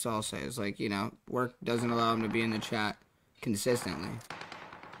 That's all I'll say. Is like, you know, work doesn't allow him to be in the chat consistently.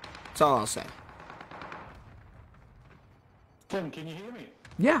 That's all I'll say. Tim, can you hear me?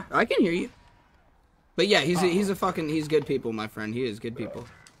 Yeah, I can hear you. But yeah, he's good people, my friend. He is good people.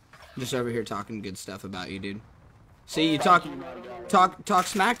 Just over here talking good stuff about you, dude. See, you talk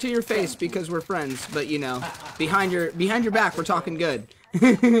smack to your face because we're friends, but you know, behind your back we're talking good.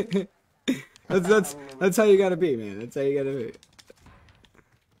 that's how you gotta be, man. That's how you gotta be.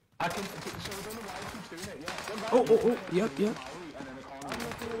 Oh, yep.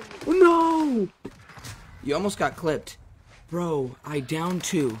 Oh no! You almost got clipped. Bro, I downed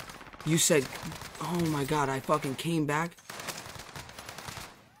 2. You said, oh my god, I fucking came back.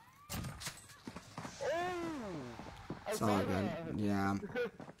 It's all good. Yeah.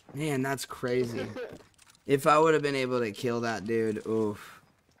 Man, that's crazy. If I would have been able to kill that dude, oof.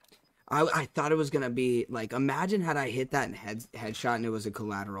 I thought it was going to be, like, imagine had I hit that headshot and it was a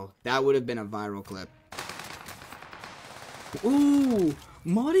collateral. That would have been a viral clip. Ooh,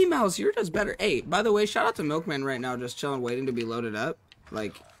 Mighty Mouse, yours does better. Hey, by the way, shout out to Milkman right now, just chilling, waiting to be loaded up.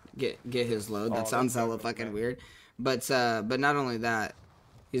 Like, get his load. That sounds hella fucking weird. But not only that,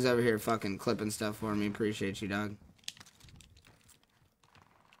 he's over here fucking clipping stuff for me. Appreciate you, dog.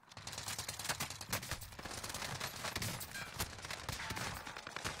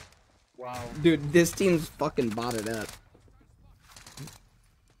 Wow. Dude, this team's fucking botted up.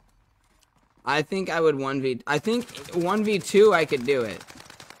 I think I would 1v2 I could do it.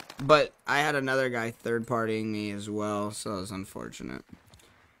 But I had another guy third partying me as well, so it was unfortunate.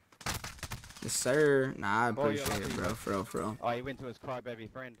 Yes, sir. Nah, I appreciate it, bro. For real. Oh, he went to his crybaby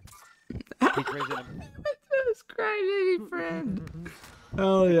friend. He's raising him. His crybaby friend.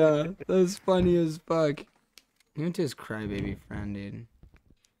 Oh yeah, that's funny as fuck. He went to his crybaby friend, dude.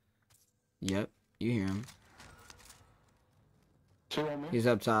 Yep, you hear him. He's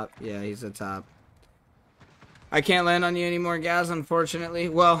up top. Yeah, he's up top. I can't land on you anymore, Gaz, unfortunately.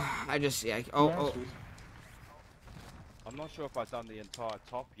 Well, I just, yeah. Oh. I'm not sure if I've done the entire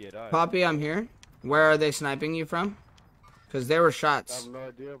top yet, eh? Poppy, I'm here. Where are they sniping you from? Because there were shots. I have no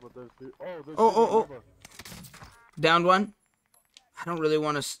idea, but there's two. Oh. Downed one. I don't really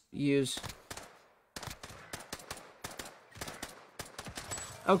want to use...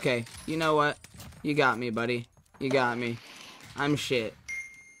 Okay, you know what? You got me, buddy. You got me. I'm shit.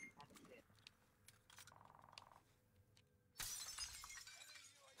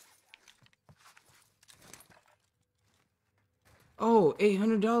 Oh,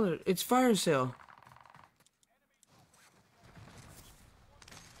 $800. It's fire sale.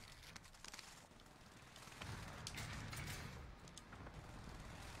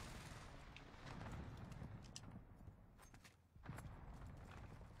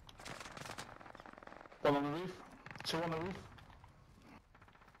 One on the roof. 2 on the roof.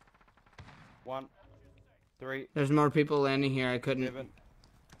 1, 3. There's more people landing here. I couldn't. 7,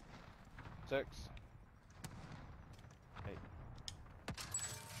 6, 8.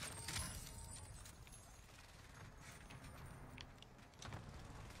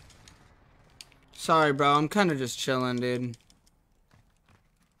 Sorry, bro. I'm kind of just chilling, dude.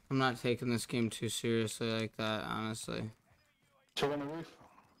 I'm not taking this game too seriously like that, honestly. 2 on the roof.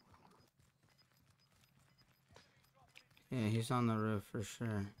 Yeah, he's on the roof for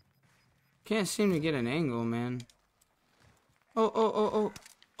sure. Can't seem to get an angle, man. Oh.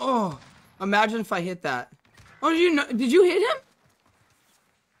 Imagine if I hit that. Oh, did you hit him?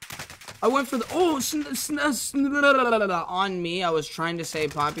 I went for the... Oh, on me. I was trying to say,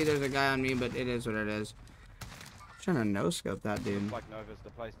 Poppy, there's a guy on me, but it is what it is. I'm trying to no-scope that dude. Looks like Nova's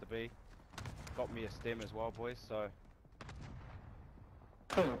the place to be. Got me a stem as well, boys, so...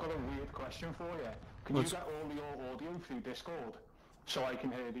 Hey, I've got a weird question for you. Can you get all your audio through Discord so I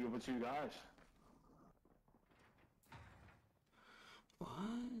can hear the other 2 guys? What?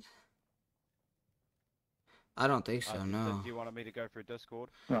 I don't think so, no. Do you want me to go through Discord?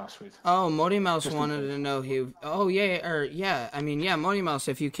 Oh, sweet. Oh, Modi Mouse wanted to know he... Oh, yeah, I mean, yeah, Modi Mouse,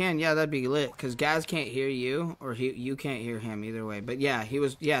 if you can, yeah, that'd be lit. Because Gaz can't hear you, or you can't hear him either way. But yeah,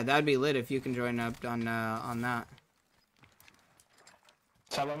 that'd be lit if you can join up on that.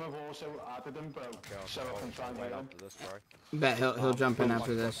 Tell him I've also added him, bro, so I can try and wait after this, bro. Bet he'll jump in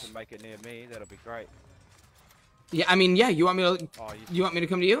after this. Make it near me, that'll be great. Yeah, I mean, yeah, you want me to... you want me to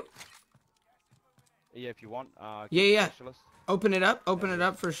come to you? Yeah, if you want. Yeah. Open it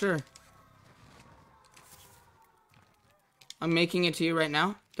up for sure. I'm making it to you right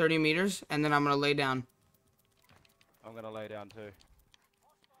now, 30 meters, and then I'm gonna lay down. I'm gonna lay down too.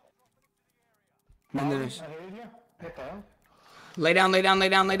 And then I heard you. Hit down. Lay down.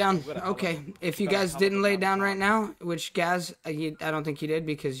 Okay, if you guys didn't lay down right now, which Gaz, I don't think you did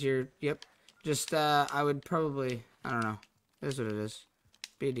because you're, yep. Just, I would probably, I don't know. Here's what it is.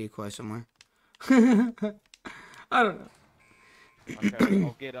 Be a decoy somewhere. I don't know. Okay,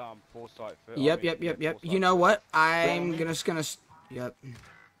 I'll get foresight first. Yep. You know what? I'm just gonna. Yep.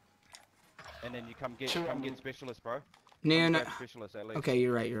 And then you come get specialist, bro. No. Grab specialist at least. Okay,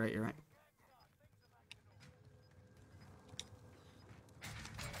 you're right.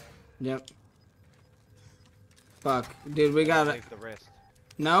 Yep. Fuck, dude, we gotta. Leave the rest.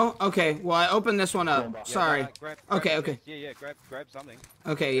 No? Okay. Well, I opened this one up. Yeah, Sorry. grab Okay. Yeah, grab something.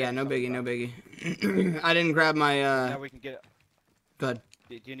 Okay, yeah, no biggie. I didn't grab my Now we can get it. Good.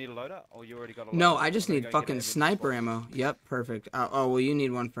 Do you need a loader, or you already got a loader? No, I just I'm gonna need go get fucking it in sniper the ammo. Yep, perfect. Oh, well, you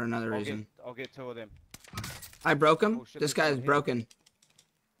need one for another reason. I'll get 2 of them. I broke him. Oh, shit, This there's guy's one here. broken.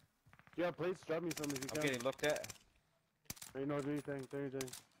 Yeah, please drop me some if you I'm can. getting looked at. Hey, no, do anything.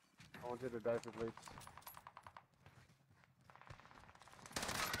 I want you to die for plates.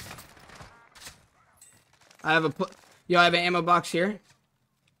 I have I have an ammo box here.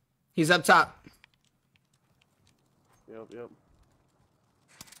 He's up top. Yep.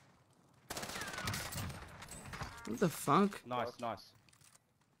 What the fuck? Nice.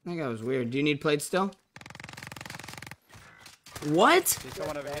 That guy was weird. Do you need plates still? What? There's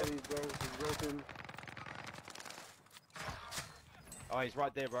someone over here. Bro, he's broken. Oh, he's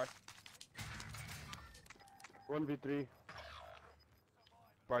right there, bro. 1v3.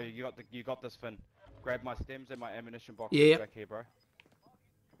 Bro, you got this, Finn. Grab my stems and my ammunition box Yeah. back here, bro.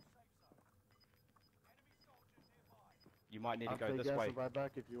 You might need to go this way. Right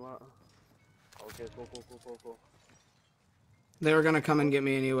back if you want. Okay, go. They were gonna come and get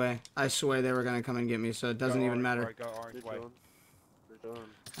me anyway. I swear they were gonna come and get me, so it doesn't even matter. Bro, go orange way. They're done.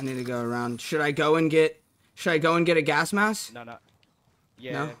 I need to go around. Should I go and get a gas mask? No.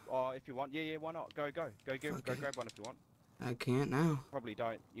 Yeah. No? Oh, if you want. Yeah. Why not? Go grab one if you want. I can't now. Probably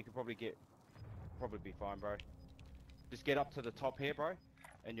don't. You can probably be fine, bro. Just get up to the top here, bro,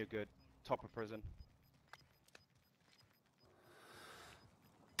 and you're good. Top of prison.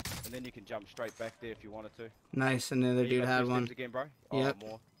 And then you can jump straight back there if you wanted to. Nice, and the other You dude got had 2 one. stems again, bro. Yep. Oh,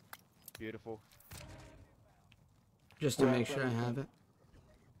 more. Beautiful. Just to make sure I have it.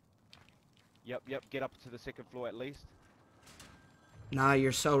 Yep. Get up to the 2nd floor at least. Nah,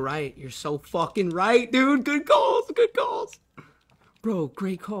 you're so right. You're so fucking right, dude. Good calls. Bro,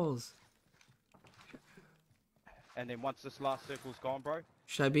 great calls. And then once this last circle's gone, bro.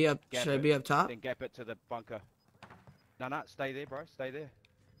 Should I be up top? Then gap it to the bunker. No, stay there, bro. Stay there.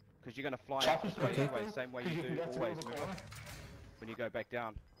 Because you're going to fly up this way anyway, same way you do always move up when you go back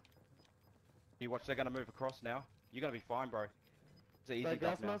down. You watch, they're going to move across now. You're going to be fine, bro. It's an easy That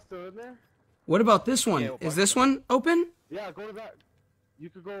duck gas now. mask still in there? What about this one? Yeah, Is this one open? Yeah, go to that. You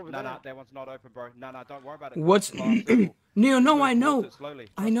could go over No, there. that one's not open, bro. No, don't worry about it. What's Last circle. No, I Go know. towards it slowly.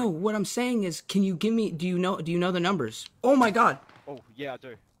 I know. What I'm saying is, can you give me? Do you know the numbers? Oh my God. Oh, yeah, I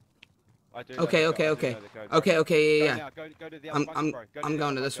do. Okay. Yeah. Yeah. Go now, go to the other bunker, bro. Go I'm the going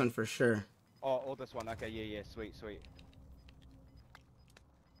other to this bunker. one for sure. Oh, or this one. Okay, yeah. Sweet.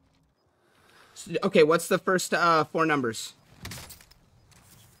 Okay, what's the first 4 numbers?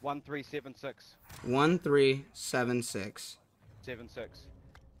 1376. 1376. 76.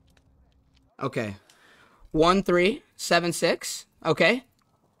 Okay. 1376. Okay.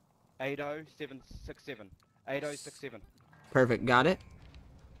 80767. 8067. Perfect. Got it.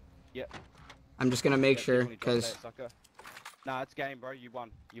 Yep. I'm just gonna make Yeah, sure, definitely drop cause. that sucker. Nah, it's game, bro. You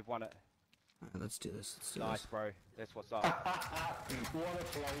won. You've won it. Alright, let's do this. Nice, bro. That's what's up. What a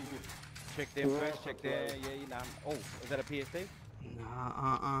play. Check them first. Check there. Yeah, you know. Oh, is that a PSD?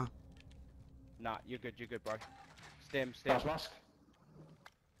 Nah, Nah, you're good, bro. Stem. Gas mask.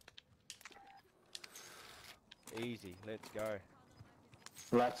 Easy. Let's go.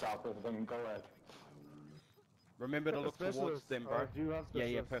 Let's up with them. Go ahead. Remember to look towards them, bro. Do you have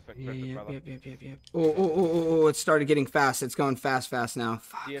Yeah, specialists? perfect, brother. Yep. Oh, it started getting fast. It's going fast now.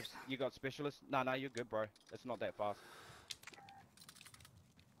 Fuck. You got specialists? No, you're good, bro. It's not that fast.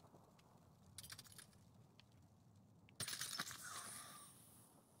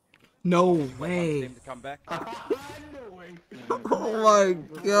 No Wait way. for them to come back. Oh my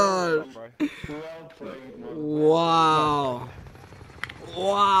God. Bro. Well played, man. Wow.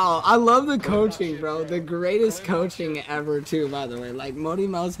 I love the coaching, bro. The greatest coaching ever, too, by the way. Like, Modi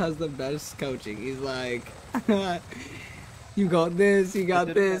Mouse has the best coaching. He's like, you got this, you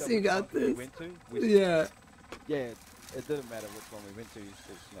got this, you got this. Yeah. Yeah, it didn't matter which one we went to, you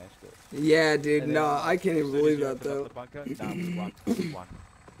still smashed it. Yeah, dude. And No, then, I can't even as soon as believe you that, opened though. up the bunker, nah, we won.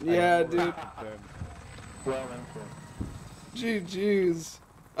 Yeah, Hey, dude. confirmed. Well info. GG's.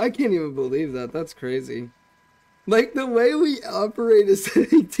 I can't even believe that. That's crazy. Like, the way we operate is,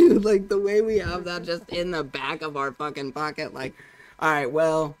 dude, like, the way we have that just in the back of our fucking pocket, like, alright,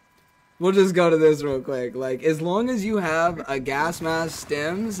 well, We'll just go to this real quick. Like, as long as you have a gas mask,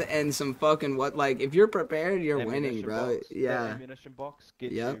 stims, and some fucking like, if you're prepared, you're winning, bro. Box, Yeah. that ammunition box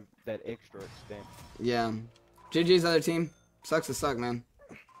gets you that extra extent. Yeah. GG's other team. Sucks to suck, man.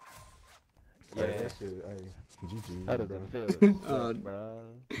 Yeah. That shit, hey, GG. How does that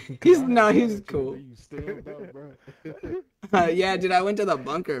feel? He's cool. You still though, bro. Yeah, dude, I went to the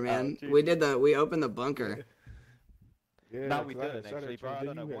bunker, man. We opened the bunker. Yeah, no, we 'cause I didn't shot actually, at bro. I you,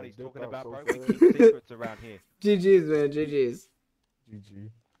 don't know you what had he's dipped talking off about, so bro. fast. We keep secrets around here. GG's, man. GG's.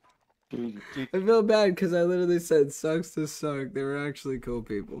 GG. I feel bad because I literally said sucks to suck. They were actually cool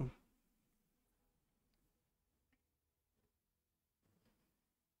people.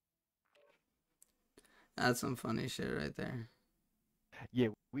 That's some funny shit right there. Yeah,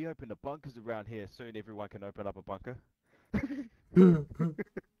 we open the bunkers around here. Soon everyone can open up a bunker.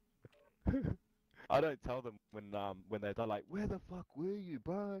 I don't tell them when they're like, where the fuck were you,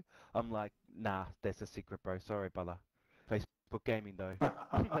 bro? I'm like, nah, that's a secret, bro. Sorry, brother. Facebook gaming though.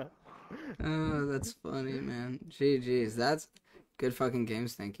 Oh, that's funny, man. GG's. That's good fucking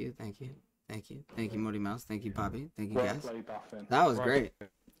games. Thank you. Thank you. Thank you. Thank you, Morty Mouse. Thank you, Poppy. Thank you, guys. That was great.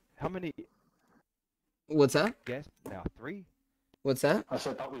 How many What's that? gas now? 3? What's that? I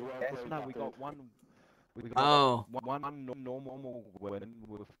said that was well Gas? played, No, we got one. We got Oh. one normal win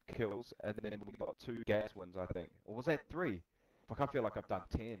with kills, and then we got 2 gas wins, I think. Or was that 3? Fuck, I feel like I've done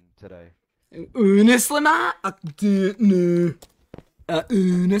 10 today. Honestly, I didn't know.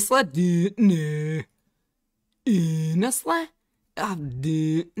 Honestly, didn't know. Honestly, I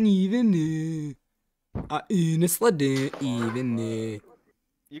didn't even know. I honestly didn't even know.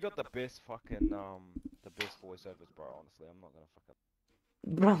 You got the best fucking the best voiceovers, bro. Honestly, I'm not gonna fucking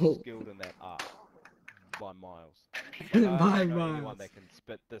Bro. skilled in that art by miles. By I don't know miles. anyone that can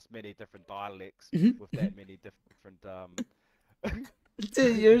spit this many different dialects with that many different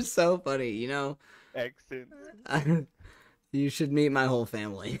Dude, you're so funny, you know? accents. You should meet my whole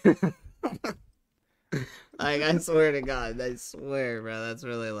family. Like, I swear to God, I swear, bro, that's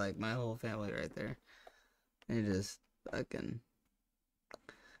really like my whole family right there. They just fucking,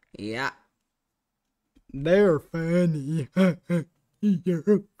 yeah. They're funny. You're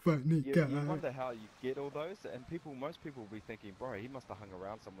a funny guy. You wonder how you get all those, and most people will be thinking, bro, he must have hung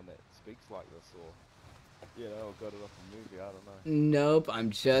around someone that speaks like this, or or got it off a movie. I don't know. Nope, I'm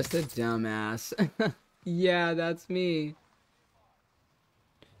just a dumbass. Yeah, that's me.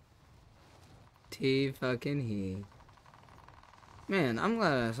 T fucking he. Man, I'm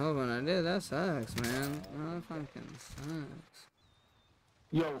glad I saw when I did. That sucks, man. Oh, that fucking sucks.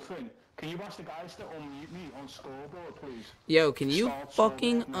 Yo, Finn, can you ask the guys to unmute me on scoreboard, please? Yo, can you Start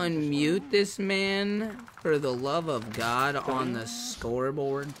fucking scoreboard, man, just unmute unmute. this man for the love of God on the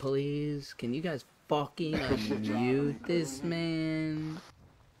scoreboard, please? Can you guys fucking unmute this man?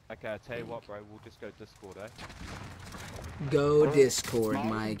 Okay, I tell you what, bro. We'll just go Discord, eh? Go Discord,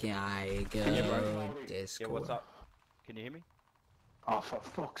 my guy. Go Yeah, Discord. what's up? Can you hear me? Oh, for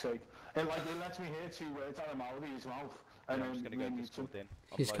fuck's sake. It lets me hear 2 words out of Maori's mouth. And I'm just gonna go then Discord then.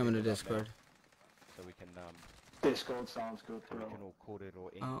 I'm He's loading coming to it up now, Discord. so we can Discord sounds good, so bro. we can all call it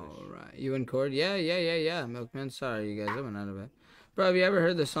or English. Alright, you in Cord? Yeah. Milkman, sorry you guys, I went out of it. Bro, have you ever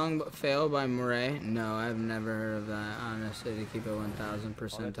heard the song Fail by Murray? No, I've never heard of that, honestly, to keep it 1,000 Oh, that's a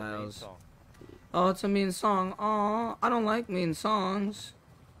mean percentiles. song. Oh, it's a mean song. Oh, I don't like mean songs.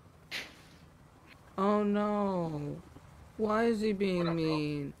 Oh no. Why is he being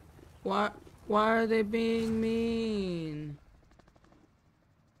mean? Why are they being mean?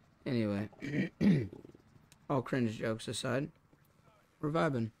 Anyway. All cringe jokes aside. We're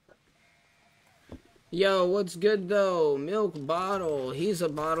vibing. Yo, what's good though? Milk bottle. He's a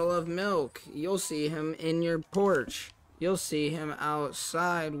bottle of milk. You'll see him in your porch. You'll see him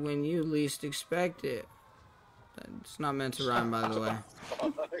outside when you least expect it. It's not meant to rhyme, by the way.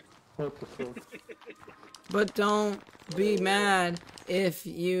 What the fuck? But don't be mad if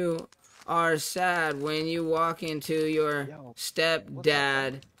you are sad when you walk into your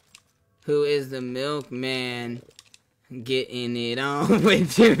stepdad, who is the milkman, getting it on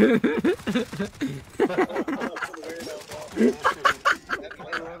with you.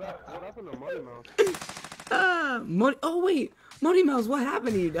 What happened to Money Mouse? Oh wait, Money Mouse, what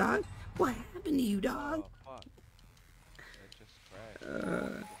happened to you, dog? What happened to you, dog? Oh, fuck. It just crashed. It just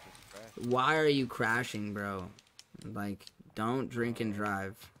crashed. Why are you crashing, bro? Like, don't drink and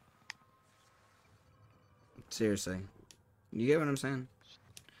drive. Seriously. You get what I'm saying?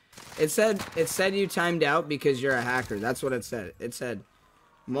 It said you timed out because you're a hacker. That's what it said. It said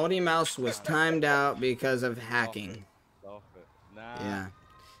Moldy Mouse was timed out because of hacking. Stop it. Nah. Yeah.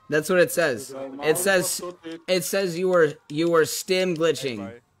 That's what it says. It says you were stim glitching.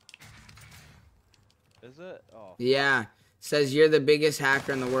 Hey, it? Oh. Yeah. Says you're the biggest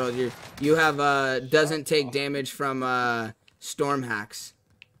hacker in the world. You have doesn't take damage from storm hacks.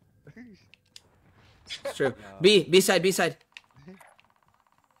 It's true. B side.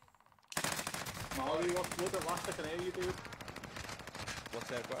 Molly, what's good? At last I can hear you, dude. What's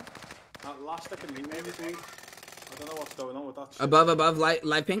that, bro? At last I can hear you, dude. I don't know what's going on with that shit. Above,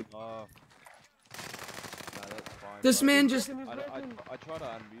 live ping. Oh. No, that's fine. This bro. man just. I try to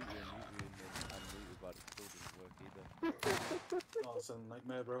unmute you and unmute you, but it still didn't work either. Oh, it's a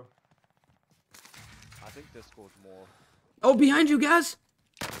nightmare, bro. I think Discord's more. Oh, behind you guys.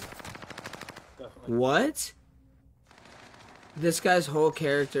 Definitely. What? This guy's whole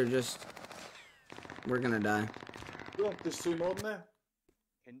character just. We're gonna die. Look, there's 2 more than there.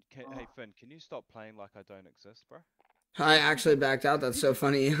 Hey Finn, can you stop playing like I don't exist, bro? I actually backed out. That's so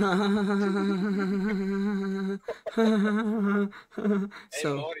funny. Hey, So.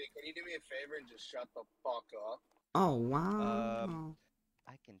 Morty, can you do me a favor and just shut the fuck up? Oh wow.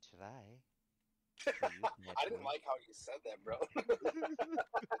 I can try. I didn't like how you said that, bro.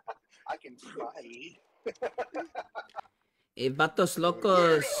 I can try. Hey, vatos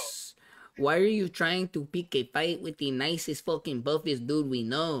locos. Why are you trying to pick a fight with the nicest fucking buffest dude we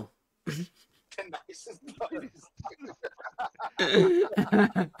know? The nicest buttons.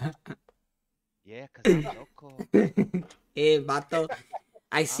 Yeah, cause I'm loco. Hey, vato.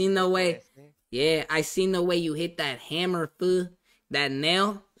 I seen the way. Yeah, I seen the way you hit that hammer, fool. That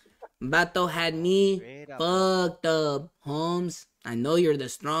nail. Vato had me fucked up, Holmes. I know you're the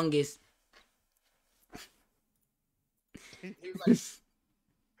strongest. He was like,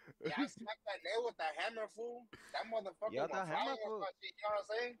 yeah, I smacked that nail with that hammer, fool. That motherfucker Yeah, was that hammer, flying or fool. something, you know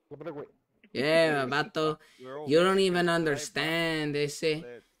what I'm saying? Yeah, vato. You don't even understand, they say.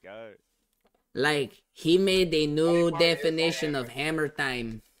 Let's go. Like, he made a new definition of hammer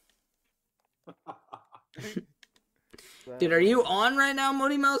time. Dude, are you on right now,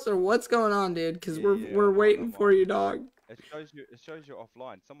 Moody Mouse, or what's going on, dude? Because we're waiting for you, dog. It shows you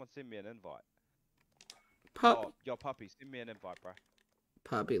offline. Someone send me an invite. Pup. Oh, yo, puppy, send me an invite, bro.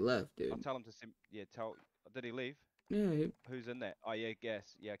 Puppy left, I'll dude. tell him to send. Yeah, tell. Did he leave? Yeah, Who's in there? Oh yeah,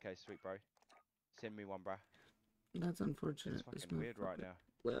 guess. Yeah, okay, sweet, bro. Send me one, bro. that's unfortunate. It's fucking weird right now.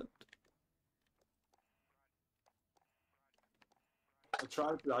 Left. I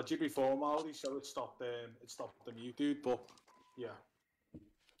tried to add you before, Molly, so it stopped the mute, dude, but yeah.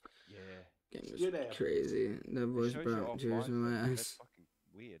 Yeah. Game You're there. was crazy. The voice Shows you brought tears offline, in my That's eyes. fucking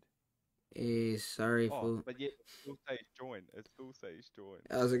weird. Hey, sorry, Oh, fool. but yeah, it still says join. It still says join.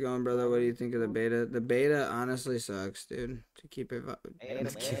 How's it going, brother? What do you think of the beta? The beta honestly sucks, dude. To keep it. What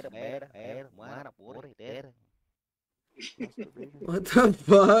the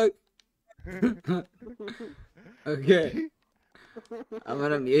fuck? Okay. I'm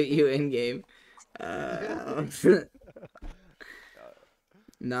gonna mute you in game. Nah,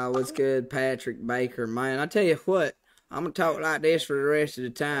 what's good, Patrick Baker? Man, I tell you what, I'm gonna talk like this for the rest of the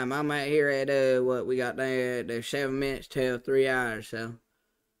time. I'm out here at what we got there at 7 minutes till 3 hours. So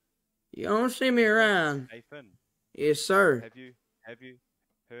you don't see me around. Hey Finn, Yes, sir. have you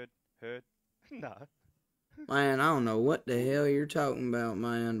heard? No. Man, I don't know what the hell you're talking about,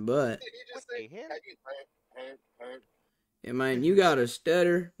 man. But Did he just say, have you heard? yeah, man, you got a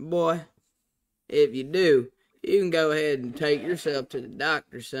stutter, boy. If you do, you can go ahead and take yourself to the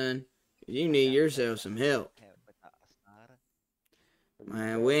doctor, son. You need yourself some help.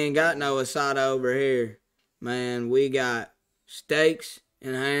 Man, we ain't got no asada over here. Man, we got steaks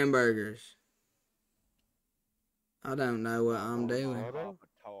and hamburgers. I don't know what I'm doing.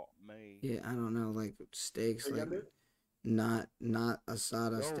 Yeah, I don't know, like steaks, like not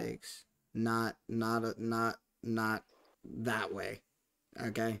asada steaks. Not that way.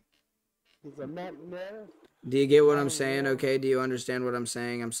 Okay? Do you get what I'm saying? Okay, do you understand what I'm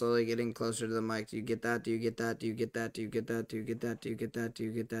saying? I'm slowly getting closer to the mic. Do you get that? Do you get that? Do you get that? Do you get that? Do you get that? Do you get that? Do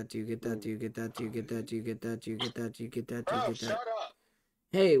you get that? Do you get that? Do you get that? Do you get that? Do you get that? Do you get that? Do you get that? Do you get that? Shut up.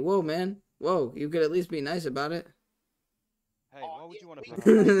 Hey, whoa, man. Whoa, you could at least be nice about it. Hey, why would you want to put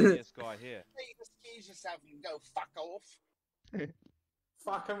this guy here? Hey, excuse yourself and go fuck off.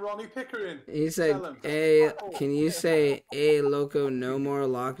 Fucking Ronnie Pickering. He said, hey, can you say, hey, loco, no more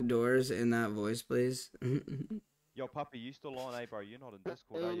locked doors in that voice, please? Yo, puppy, you still on, bro? You're not in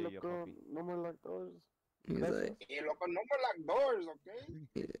Discord, are you, yo, puppy? No more locked doors. He's like, Hey, loco, no more locked doors,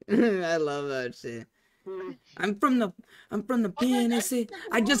 okay? I love that shit. I'm from the PNC.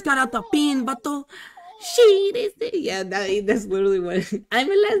 I just got out the PN, bato. Shit, is it? Yeah, that's literally what I'm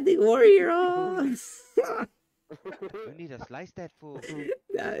a Elastic Warrior. Oh. You need to slice that fool.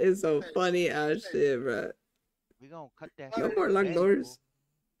 That is so funny as shit, bro. We gonna cut that. No more locked doors.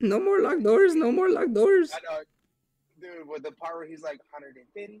 No more locked doors. No more locked doors. I know, dude. With the part where he's like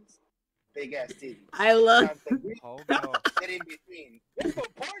 150s, big ass titties. I love. Hold on. Get in between. Let's go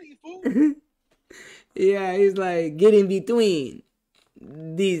party, fool. Yeah, he's like, get in between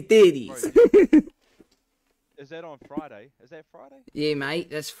these titties. Is that on Friday? Is that Friday? Yeah,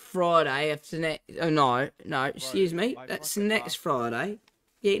 mate, that's Friday after next. Oh no, excuse me, I that's fucking next laughed. Friday.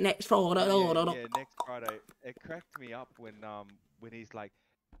 Yeah, next Friday. Yeah, next Friday. It cracked me up when he's like,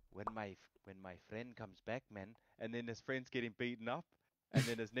 when my friend comes back, man, and then his friend's getting beaten up, and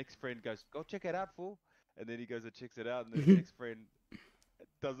then his next friend goes, go check it out, fool, and then he goes and checks it out, and then his next friend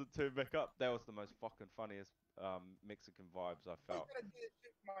doesn't turn back up. That was the most fucking funniest Mexican vibes I I'm felt. gonna do this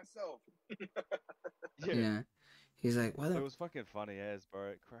shit myself. Yeah, he's like, what It the? was fucking funny as, bro.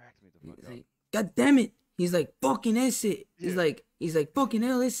 It cracked me the fuck He's up. like, God damn it! He's like, fucking esse. He's like, fucking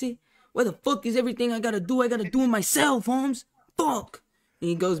hell, esse. Why the fuck is everything I gotta do it myself, Holmes? Fuck. And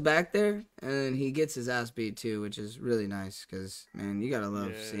he goes back there, and he gets his ass beat too, which is really nice, cause man, you gotta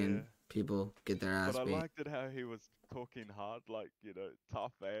love seeing people get their ass But I beat. liked it how he was talking hard, like, you know,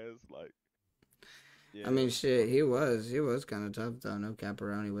 tough as, like. Yeah, I mean, shit, he was kind of tough though. No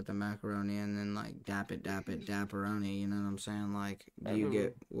caparoni with the macaroni, and then like dap it, dapperoni. You know what I'm saying? Like, do you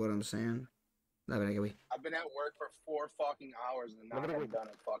get what I'm saying? I've been at work for 4 fucking hours and not have done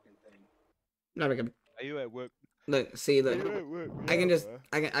a fucking thing. Are you at work? Look, see, look. Are you at work? I can just,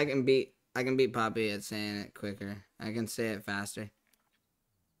 I can beat Poppy at saying it quicker. I can say it faster.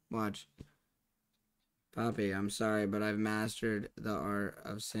 Watch. Poppy, I'm sorry, but I've mastered the art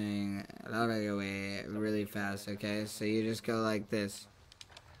of saying away really fast, okay? So you just go like this.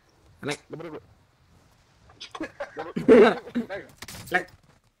 Like,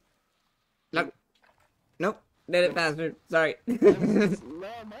 nope, did it faster. Sorry. No,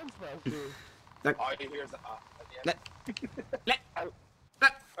 mine's faster. All you hear is a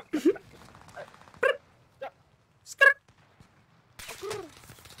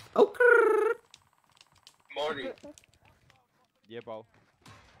Morty, Yeah, bro.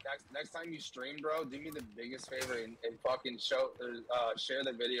 next time you stream, bro, do me the biggest favor and fucking share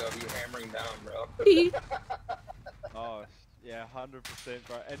the video of you hammering down, bro. Oh, yeah, 100%,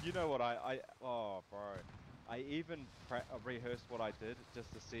 bro. And you know what? Oh, bro. I even rehearsed what I did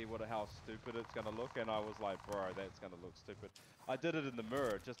just to see how stupid it's gonna look, and I was like, bro, that's gonna look stupid. I did it in the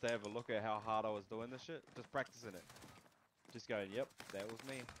mirror just to have a look at how hard I was doing this shit, just practicing it. Just going, yep, that was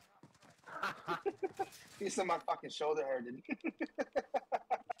me. You said my fucking shoulder hurted.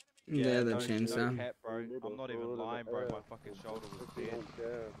 Yeah, the no chainsaw. cap, bro. I'm not even lying, bro. My fucking shoulder was dead.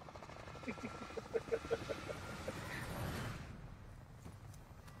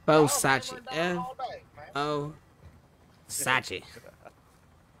 Oh, Sachi. Oh, Sachi.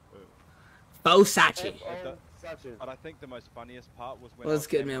 Oh, Sachi. But I think the most funniest part was when What's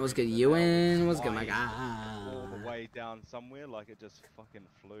good, man? What's good, Ewan? What's good, my guy? All the way down somewhere, like it just fucking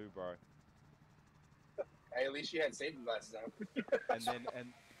flew, bro. Hey, at least you had safety glasses on.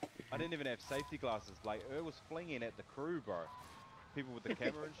 and I didn't even have safety glasses. Like it was flinging at the crew, bro. People with the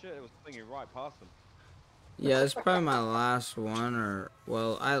camera and shit, it was flinging right past them. Yeah, it's probably my last one, or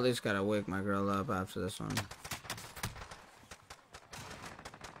well, I at least gotta wake my girl up after this one.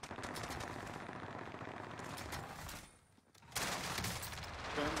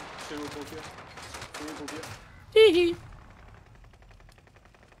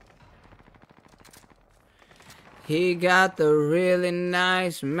 He got the really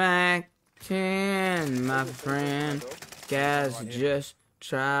nice Mac 10, my friend. Guys, just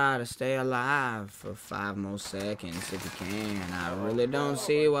try to stay alive for 5 more seconds if you can. I really don't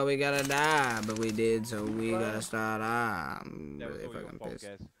see why we gotta die, but we did, so we gotta start off. I'm really fucking pissed.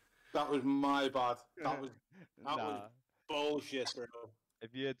 That was my bad. That was bullshit, bro.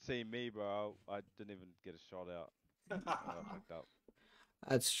 If you had seen me, bro, I didn't even get a shot out. I fucked up.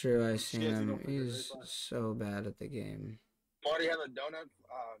 That's true, I seen him. He's so bad at the game. Marty had a donut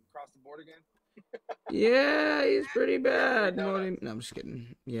across the board again? Yeah, he's pretty bad. No, I'm just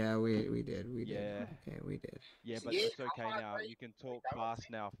kidding. Yeah, we did. Yeah. Okay, we did. Yeah, but it's okay now. You can talk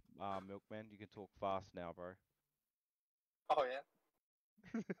fast now, Milkman. You can talk fast now, bro. Oh,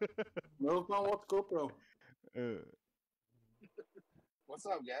 yeah? Milkman, what's good, bro? What's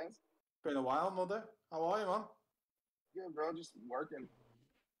up, guys? Been a while, mother. How are you, man? Good, bro. Just working.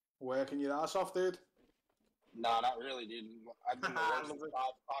 Working your ass off, dude? Nah, not really, dude. I've been to work since 5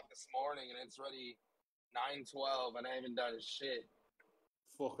 o'clock this morning, and it's already 9:12, and I haven't done shit.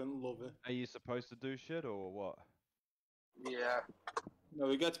 Fucking love it. Are you supposed to do shit or what? Yeah. No,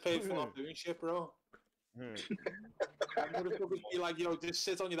 we get paid for not doing shit, bro. Motherfuckers be like, yo, just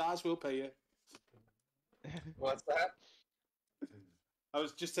sit on your ass, we'll pay you. What's that? I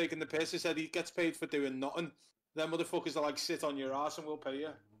was just taking the piss. He said he gets paid for doing nothing. Them motherfuckers are like, sit on your ass and we'll pay you.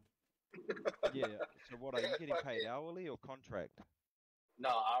 Yeah. So what are you getting paid hourly or contract? No,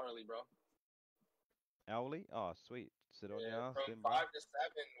 hourly, bro. Hourly? Oh, sweet. Sit on your ass From then, bro. 5 to 7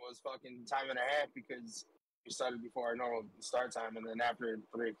 was fucking time and a half because we started before our normal start time, and then after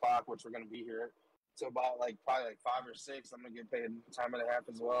 3 o'clock, which we're gonna be here, so about like probably like 5 or 6, I'm gonna get paid time and a half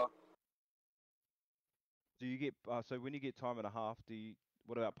as well. Do you get so when you get time and a half?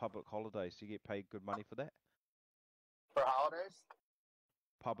 What about public holidays? Do you get paid good money for that? For holidays?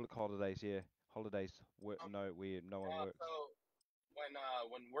 Public holidays, yeah. Holidays, work, no, where no one works. So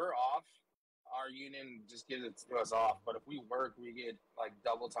when we're off, our union just gives it to us off. But if we work, we get like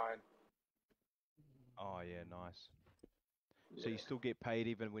double time. Oh yeah, nice. So you still get paid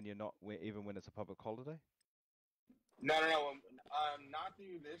even when you're not, even when it's a public holiday? No. Not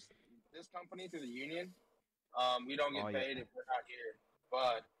through this company, through the union. We don't get paid if we're not here,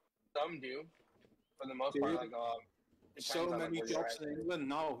 but some do. For the most part, like so many jobs in England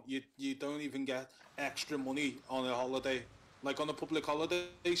now, you don't even get extra money on a holiday. Like on a public holiday,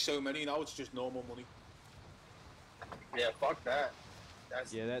 so many now it's just normal money. Yeah, fuck that.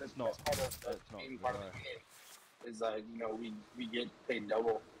 That's not part of the union. Is like, you know, we get paid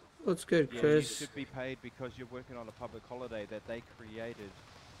double. What's good, Yeah, Chris? you should be paid because you're working on a public holiday that they created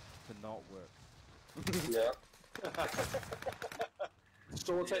to not work. Yeah.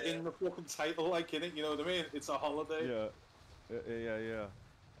 Sort of in the fucking title, like in it, you know what I mean? It's a holiday. Yeah.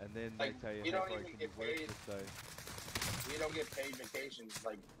 And then like, they tell you, we hey, don't bro, even can get you work paid. this day? We don't get paid vacations.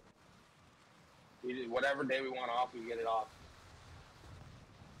 Like, whatever day we want off, we get it off.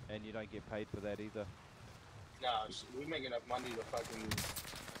 And you don't get paid for that either. No, we make enough money to fucking.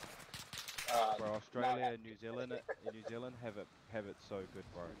 Bro, Australia and New Zealand have it so good,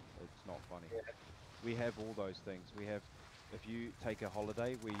 bro. It's not funny. Yeah. We have all those things. We have, if you take a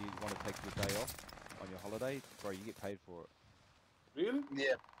holiday where you want to take your day off on your holiday, bro, you get paid for it. Really?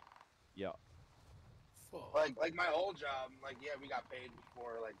 Yeah. Yeah. Like my old job, like yeah, we got paid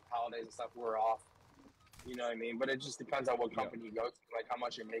for like holidays and stuff. We're off. You know what I mean? But it just depends on what company you go to, like how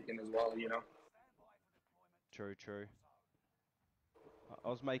much you're making as well. You know. True. I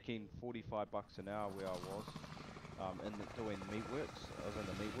was making $45 an hour where I was, doing meatworks. I was in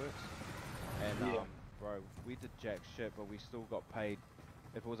the meatworks, and bro, we did jack shit, but we still got paid.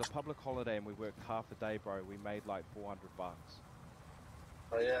 If it was a public holiday and we worked half a day, bro, we made like $400.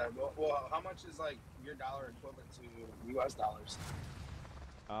 Oh yeah. Well, how much is like your dollar equivalent to U.S. dollars?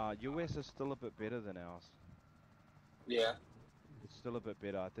 US is still a bit better than ours. Yeah. It's still a bit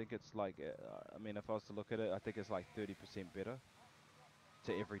better. I think it's like, I mean, if I was to look at it, I think it's like 30% better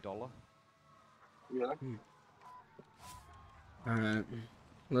to every dollar. Yeah. Alright.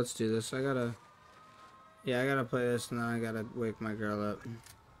 Let's do this. I gotta play this and then I gotta wake my girl up.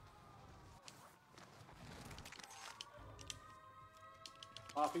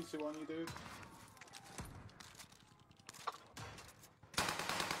 Happy to on you, dude.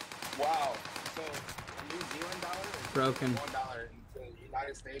 Wow. So New Zealand dollar is Broken. $1, and the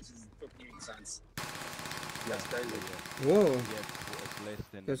United States is 58 cents. That's crazy. Whoa. Yeah, it's less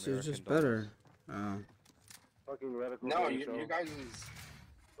than Guess it was American just dollars. better. Oh. Fucking radical. No, you guys is.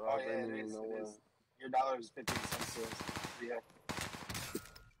 Oh yeah, it is. Your dollar is 50 cents to us. Yeah.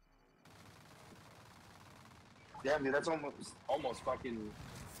 Yeah, dude, that's almost fucking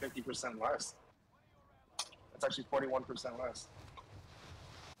 50% less. That's actually 41% less.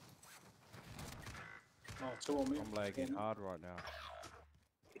 Oh, two on me. I'm lagging hard right now.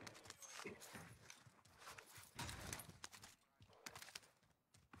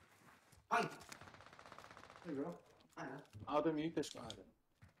 Hi. There you go. How do mute this guy?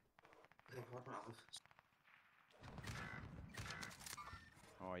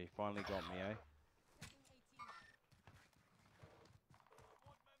 Oh, you finally got me, eh?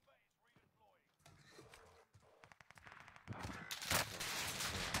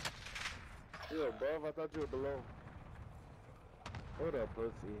 You above? I thought you were below. What up,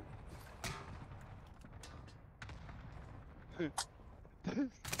 pussy?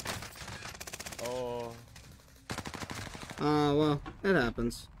 Oh. Well, it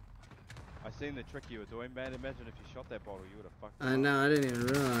happens. I seen the trick you were doing, man. Imagine if you shot that bottle, you would have fucked I it know, I didn't even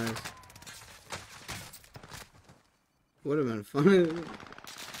realize. Would have been funny.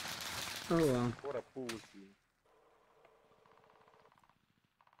 Oh well. What a pussy.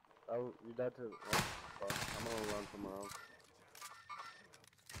 You died to. Oh, fuck. I'm gonna run from around.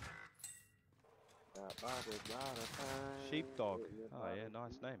 Sheepdog. Oh yeah,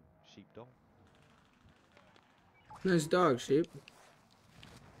 nice name. Sheepdog. Nice dog, Sheep.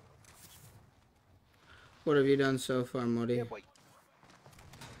 What have you done so far, Modi? Yeah, boy.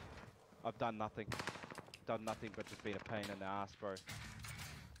 I've done nothing. Done nothing but just been a pain in the ass, bro.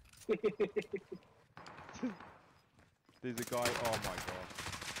 There's a guy. Oh my god.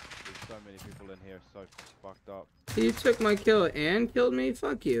 There's so many people in here, so fucked up. You took my kill and killed me?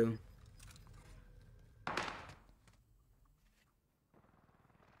 Fuck you.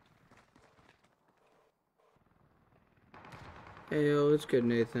 Hey, yo, it's good,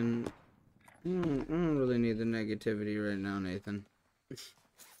 Nathan. I don't really need the negativity right now, Nathan.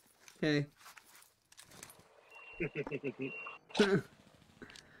 Okay.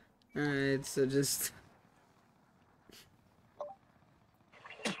 Alright, so just...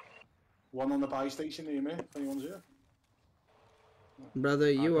 One on the buy station near me, if anyone's here.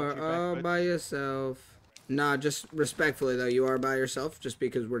 Brother, you got are your back, all bud. by yourself. Nah, just respectfully, though, you are by yourself, just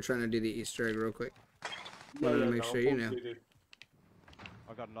because we're trying to do the Easter egg real quick. Wanted to make sure you knew.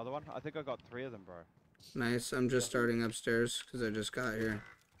 I got another one. I think I got 3 of them, bro. Nice, I'm just starting upstairs, because I just got here.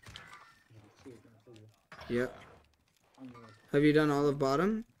 Yep. Have you done all of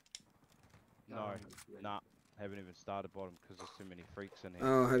bottom? No, nah. Haven't even started bottom because there's too many freaks in here.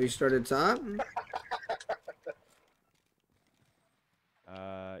 Oh, have you started top?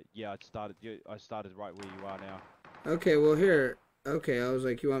 Yeah, I started right where you are now. Okay, well here. Okay, I was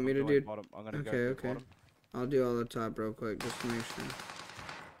like, you want me to do... Bottom. I'm gonna Okay, go to okay. bottom. I'll do all the top real quick, just to make sure.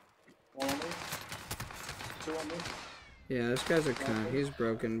 One on me. 2 on me. Yeah, this guy's a cunt. He's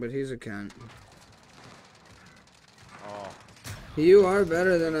broken, but he's a cunt. Oh, You are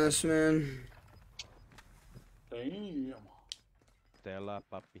better than us, man. Damn. Stella,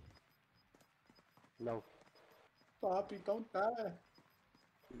 puppy. No. Papi, don't die.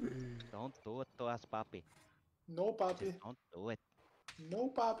 Don't do it to us, puppy. No, papi. Don't do it. No,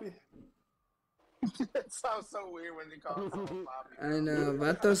 papi. It sounds so weird when they call someone Bobby. I know.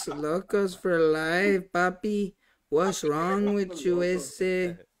 Vatos locos for life, papi. What's wrong with you, ese?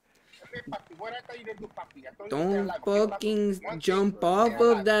 Hey, papi, what I thought you didn't do, papi? I thought you Don't said, like, okay, fucking papi, one jump thing, off yeah,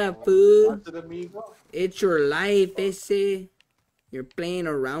 of like, that, fool. That's the amigo. It's your life, ese. You're playing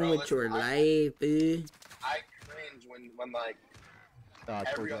around Bro, with listen, your life, eh? I cringe when like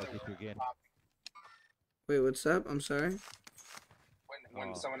every other word is Poppy. Wait, what's up? I'm sorry.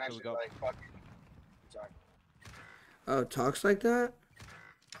 When someone so we actually got- like fucking. Sorry. Oh, talks like that?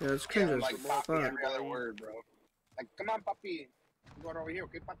 Yeah, it's Yeah, cringe as like Poppy fuck. every other word, bro. Like, come on, papi. Go over here,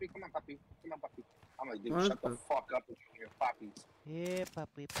 okay, papi? Come on, papi. Come on, papi. I'm like, dude, What shut the the- fuck up with your papis. Yeah,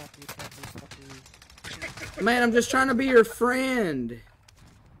 puppy, puppy, puppy, puppy. Man, I'm just trying to be your friend.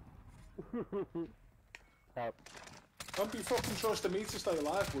 Don't be fucking trusting me to stay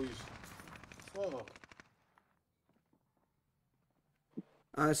alive, boys. Fuck.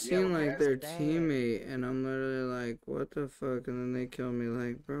 I seen well, like their that's teammate, and I'm literally like, what the fuck? And then they kill me.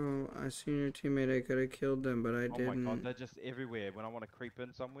 Like, bro, I seen your teammate. I could have killed them, but I Oh didn't. my god, they're just everywhere. When I want to creep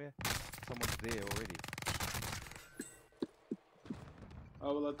in somewhere, someone's there already.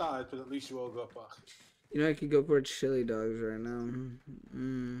 Oh, well, I died, but at least you all got back. You know, I could go for chili dogs right now.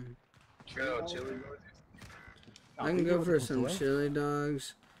 Chili. I can go for some chili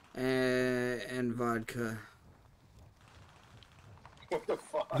dogs and vodka. What the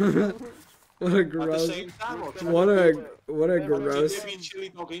fuck? What a At the gross. same time, or What a do gross. you give chili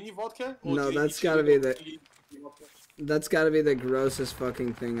dog in your vodka? Or No, do you that's chili gotta be dog the- in your vodka? That's got to be the grossest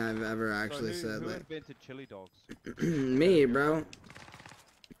fucking thing I've ever actually so said. who Like, invented chili dogs? me, bro.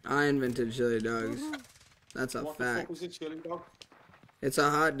 I invented chili dogs. That's a What the fuck fact. was it, chili dog? It's a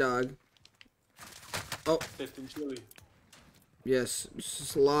hot dog. Oh, Dipped in chili. yes,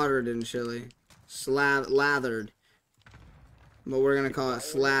 slaughtered in chili. Lathered. But we're gonna call it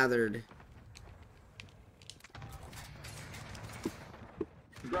slathered.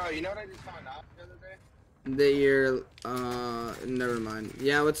 Bro, you know what I just found out the other day? That you're, never mind.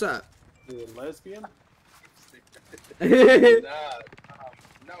 Yeah, what's up? You're a lesbian? No, we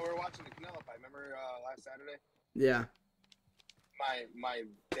were watching the Canelo fight. Remember last Saturday? Yeah. My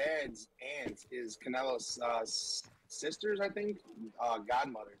dad's aunt is Canelo's sister's, I think,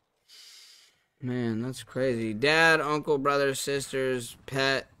 godmother. Man, that's crazy. Dad, uncle, brothers, sisters,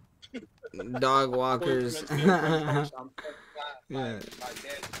 pet, dog walkers. My dad's aunt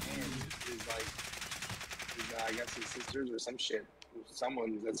is like, I guess his sisters or some shit.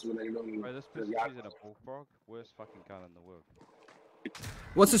 Someone that's related to him. Bro, this bitch is using a bullfrog. Worst fucking gun in the world.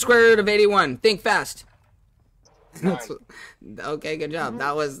 What's the square root of 81? Think fast. Nine. Okay, good job.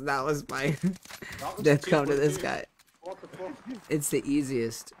 That was my That was death the come to tip this right guy. What the fuck? It's the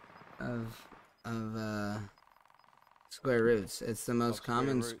easiest of square roots. It's the most square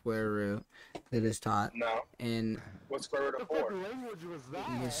common root. square root that is taught. No. And What's square root of 4? language was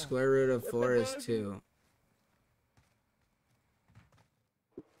that? the square root of 4 is 2.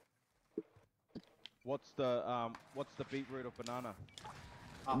 What's the beetroot of banana?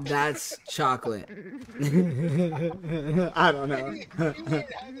 That's chocolate. I don't know.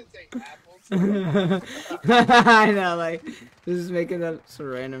 I know, like, this is making up some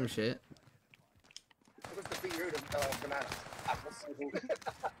random shit. What's the beetroot of banana? Apples.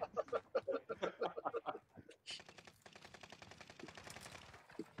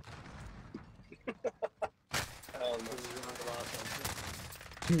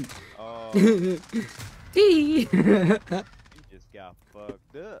 Oh. You just got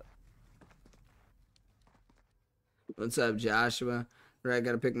fucked up. What's up, Joshua? Right,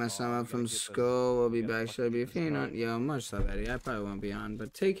 gotta pick my son up from school. We'll be back. Should be a few not. Yo, much love, Eddie. I probably won't be on,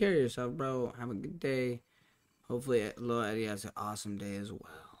 but take care of yourself, bro. Have a good day. Hopefully, little Eddie has an awesome day as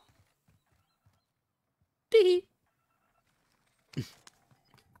well. Tee.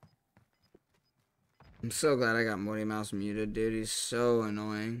 I'm so glad I got Morty Mouse muted, dude. He's so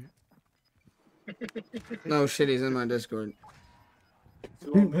annoying. No shit, he's in my Discord.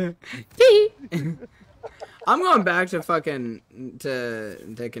 I'm going back to fucking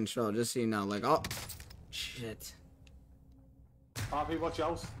to control, just so you know. Like, oh shit. Harvey, watch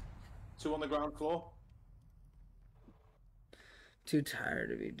out. 2 on the ground floor. Too tired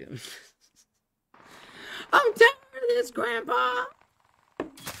to be doing this. I'm tired of this, Grandpa.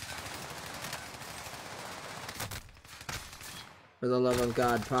 For the love of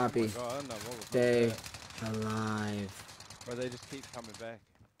God, Poppy, stay alive. Or they just keep coming back.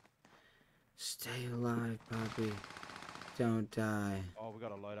 Stay alive, Poppy. Don't die. Oh, we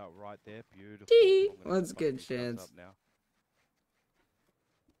got a load out right there. Beautiful. Let's get chance. Up now.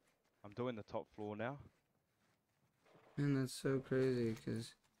 I'm doing the top floor now. And that's so crazy,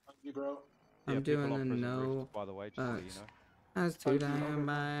 because you, bro. I'm doing the no. Bridges, by the way, just so you know. That's too damn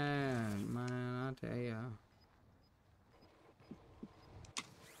bad, man. I'll tell ya.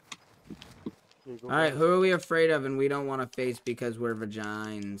 Alright, who are we afraid of and we don't want to face because we're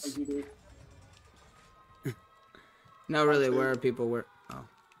vagines? No, really, where are people? Where? Oh.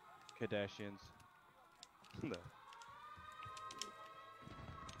 Kardashians. No.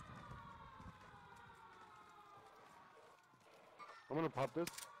 I'm gonna pop this.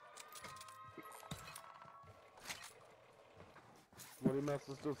 What are you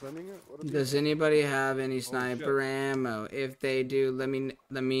still sending it? Does anybody have any sniper ammo? If they do, let me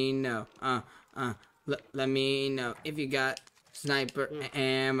know. Let me know if you got sniper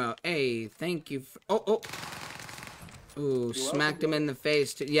ammo. Hey, thank you. Ooh, smacked him in the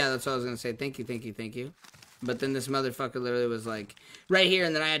face. Yeah, that's what I was gonna say. Thank you. But then this motherfucker literally was like, right here,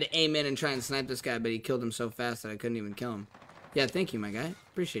 and then I had to aim in and try and snipe this guy, but he killed him so fast that I couldn't even kill him. Yeah, thank you, my guy.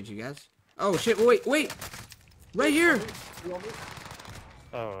 Appreciate you guys. Oh shit! Wait! Right here.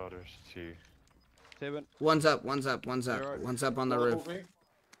 Oh, there's 2. 7. One's up on the roof.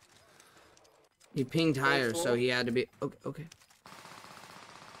 He pinged higher, so he had to be... Okay.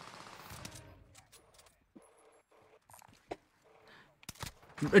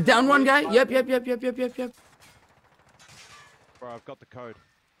 Down one guy? Yep. Bro, I've got the code.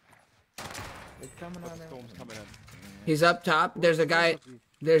 Storm's coming in. He's up top. There's a guy...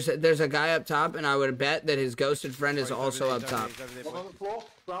 There's a guy up top, and I would bet that his ghosted friend is also up top. One on the floor,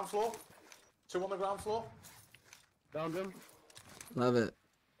 ground floor. 2 on the ground floor. Down them. Love it.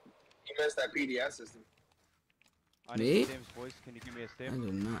 You missed that PDS system. I need Stem's voice. Can you give me a stem? I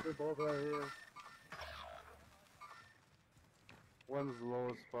did not. They're both right here. One's low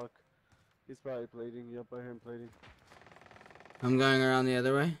as fuck. He's probably plating. Yep, I hear him plating. I'm going around the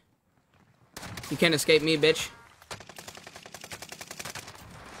other way. You can't escape me, bitch.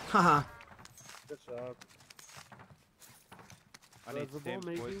 Haha. Good job. I need Stem's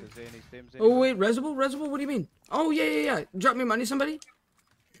voice. Is there any Stems? Oh wait, Resible? What do you mean? Oh yeah. Drop me money, somebody.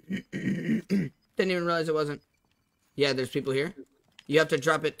 Didn't even realize it wasn't. Yeah, there's people here. You have to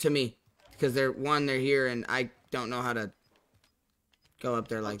drop it to me because they're here, and I don't know how to go up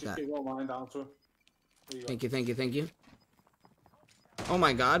there like that. Thank you. Oh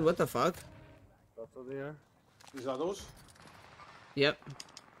my God, what the fuck? That's what they are. These are those? Yep.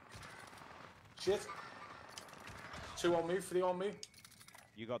 Shit. 2 on me, 3 on me.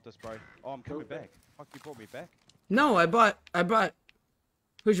 You got this, bro. Oh, I'm coming back. Fuck, you brought me back? No, I bought.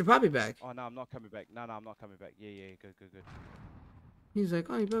 Who's your poppy back? Oh, no, I'm not coming back. No, I'm not coming back. Yeah, good. He's like,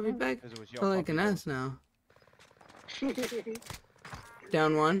 oh, you brought me back? I feel like an ass now.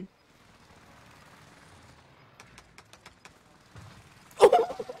 Down one.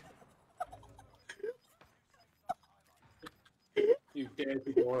 You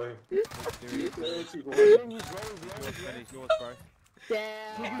dirty boy. Dirty boy. Yours, bro.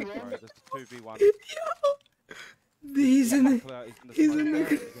 Damn. Bro, this is 2v1. He's in the...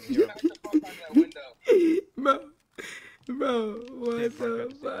 Bro, what Damn, bro, the go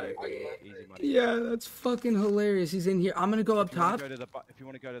to zero, fuck? easy money. Yeah, that's fucking hilarious. He's in here. I'm gonna go up If you wanna top. go to the if you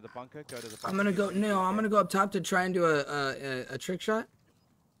want to go to the bunker, go to the bunker. I'm gonna go. Use No, your I'm gonna cap. go up top to try and do a trick shot.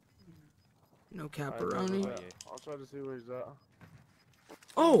 No caparoni. Alright, I'll try to see where he's at.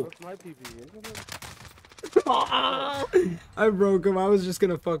 Oh! That's my PP, isn't it? I broke him. I was just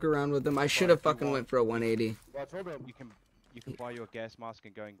gonna fuck around with him. I should have fucking went for a 180. Well, I told him You can buy your gas mask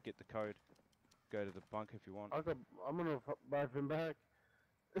and go and get the code. Go to the bunker if you want. I'm gonna buy him back.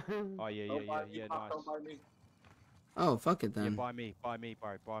 Oh yeah, nice. Don't buy me. Oh, fuck it Yeah, then. buy me, bro,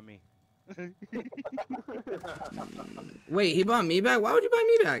 buy me. Wait, he bought me back? Why would you buy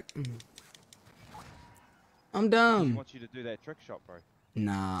me back? I'm He dumb. wants you to do that trick shot, bro.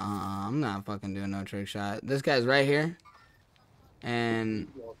 Nah, I'm not fucking doing no trick shot. This guy's right here. And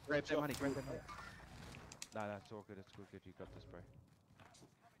Grab that money, grab that money. No, it's all good, it's all good. You got this, bro.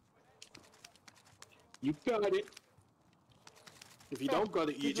 You got it. If you don't got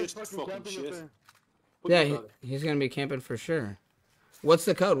it, you just fucking shit. But yeah, you got it. he's gonna be camping for sure. What's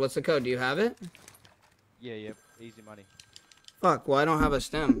the code? What's the code? Do you have it? Yeah, easy money. Fuck, well I don't have a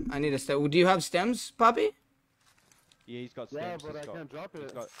stem. I need a stem. Do you have stems, Poppy? Yeah, he's got Yeah, stems. but I can't drop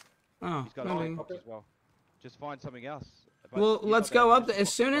it. Oh, He's got no iron big- pops as well. Just find something else. But Well, you got let's that go up ammunition as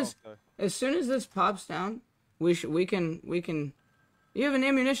box soon as as well, as soon as this pops down. We can. You have an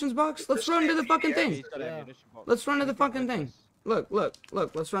ammunitions box? Let's run to the fucking so- thing. He's got an ammunition box. Let's run to the You can fucking get thing. this.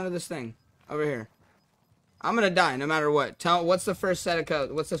 Look. Let's run to this thing over here. I'm gonna die no matter what. What's the first set of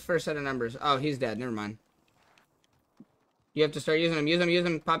code? What's the first set of numbers? Oh, he's dead. Never mind. You have to start using them. Use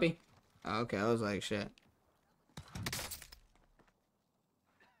them, Poppy. Oh, okay, I was like, shit.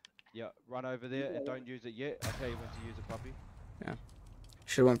 Yeah, run over there and don't use it yet. I'll tell you when to use it, puppy. Yeah.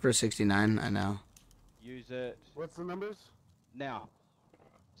 Should have went for 69. I know. Use it What's the numbers? now.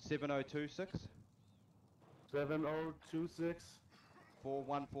 7026 7026.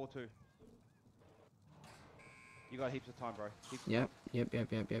 4142. You got heaps of time, bro. Heaps of Yep.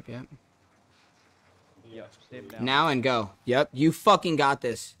 time. Yep. Stem now. Now and go. Yep. You fucking got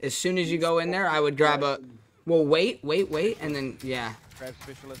this. As soon as you go in there, I would grab a. Well, wait, and then yeah. Grab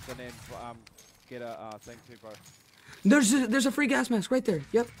specialist and then get a thing too, bro. There's a free gas mask right there.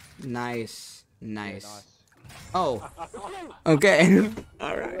 Yep. Nice. Yeah, nice. Oh. Okay.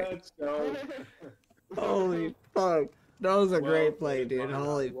 All right. Let's go. Holy fuck. That was a great play, dude.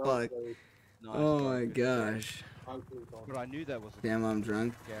 Holy fuck. Nice, Oh bro. my gosh. But I knew that was a Damn, I'm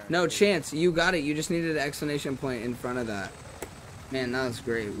drunk. guarantee. No, Chance, you got it. You just needed an exclamation point in front of that. Man, that was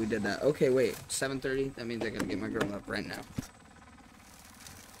great. We did that. Okay, wait. 7:30? That means I gotta get my girl up right now.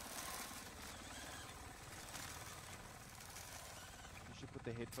 You should put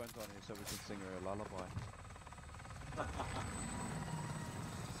the headphones on here so we can sing her a lullaby.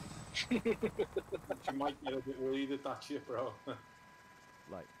 You might get a bit worried at that shit, bro.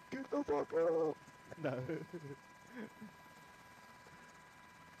 Like, get the fuck up! No.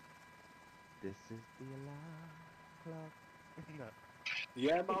 This is the alarm clock. No.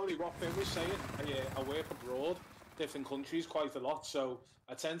 Yeah, Maori, what Ben was saying, I work abroad, different countries quite a lot, so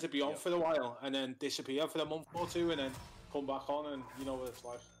I tend to be on for a while and then disappear for a month or two and then come back on and you know what it's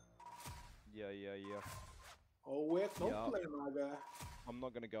like. Yeah. Oh, work, not Yeah. playing my guy. I'm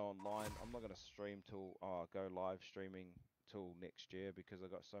not gonna go online. I'm not gonna stream till go live streaming till next year because I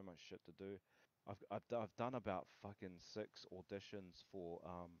got so much shit to do. I've done about fucking 6 auditions for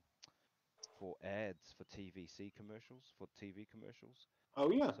ads for TVC commercials for TV commercials. Oh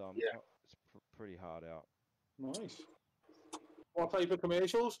yeah, So it's pretty hard out. nice. What type of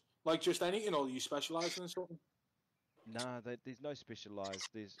commercials? Like just anything, or you specialise in something? Nah, there's no specialized.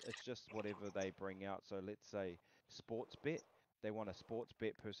 It's just whatever they bring out. So let's say sports bet. They want a sports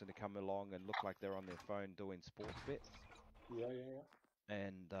bet person to come along and look like they're on their phone doing sports bets. Yeah.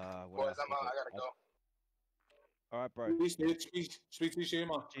 And what Boys, else I'm was out. it? I gotta go. All right, bro. Please, speak to you soon,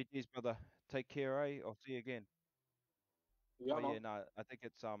 man. GG's, brother. Take care, eh? I'll see you again. Yeah, Oh man. yeah, no, I think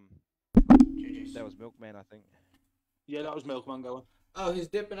it's that was Milkman, I think. Yeah, that was Milkman going. Oh, he's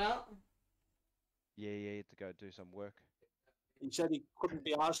dipping out? Yeah, he had to go do some work. He said he couldn't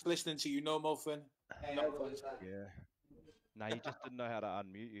be asked listening to you no more, Finn. No thanks. Yeah. No, he just didn't know how to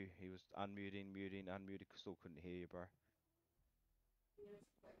unmute you. He was unmuting, still couldn't hear you, bro.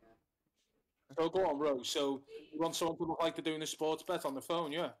 So go on, bro. So you want someone to look like they're doing a sports bet on the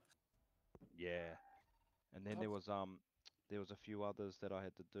phone, yeah? Yeah. And then there was a few others that I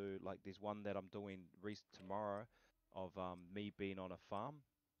had to do. Like there's one that I'm doing tomorrow of me being on a farm,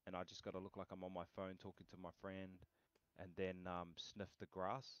 and I just got to look like I'm on my phone talking to my friend, and then sniff the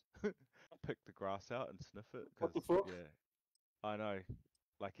grass, pick the grass out and sniff it. What the 'cause, fuck? Yeah, I know.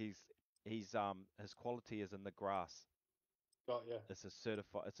 Like he's his quality is in the grass. Got ya. It's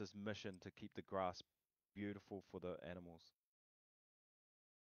his mission to keep the grass beautiful for the animals.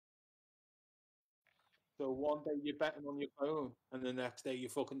 So one day you're betting on your phone, and the next day you're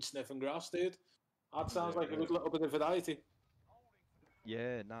fucking sniffing grass, dude. That sounds like a good little bit of variety.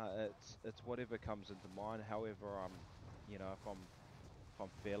 Yeah, no, it's whatever comes into mind. However, you know, if I'm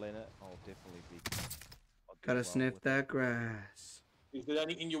feeling it, I'll definitely be. Gotta sniff that grass. Is there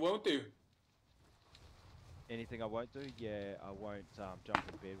anything you won't do? Anything I won't do? Yeah, I won't jump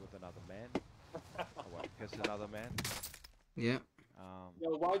in bed with another man. I won't kiss another man. Yeah.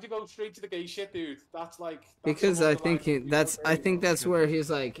 Yo, why'd you go straight to the gay shit, dude? That's like because I think that's where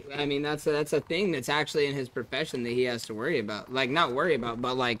he's like. I mean, that's a thing that's actually in his profession that he has to worry about. Like, not worry about,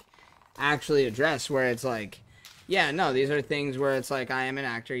 but like actually address. Where it's like, yeah, no, these are things where it's like, I am an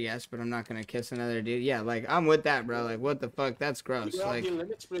actor, yes, but I'm not gonna kiss another dude. Yeah, like I'm with that, bro. Like, what the fuck? That's gross. Like,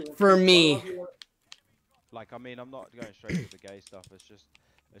 for me. Like, I mean, I'm not going straight to the gay stuff. It's just.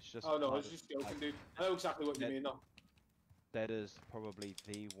 Oh no, it's just joking, dude. I know exactly what you mean, though. That is probably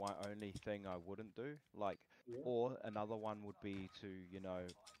the only thing I wouldn't do. Like, or another one would be to, you know,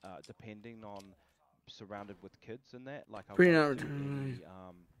 depending on surrounded with kids and that. Like, I won't do any,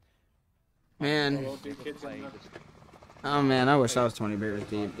 man. Oh man, I wish I was 20 beers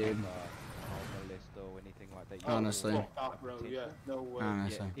deep, dude. Or anything like that. Honestly. Yeah, no way.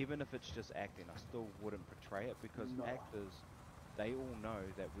 Honestly. Yeah, even if it's just acting, I still wouldn't portray it because actors, they all know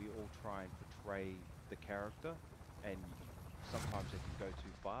that we all try and portray the character, and sometimes it can go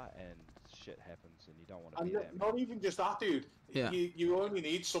too far and shit happens and you don't want to be that. Not even just that, dude. Yeah. You only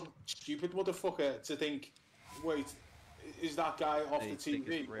need some stupid motherfucker to think, wait, is that guy off the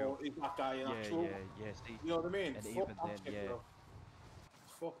TV or is that guy an actual? Yeah, see, you know what I mean? And Fuck even then, shit, bro.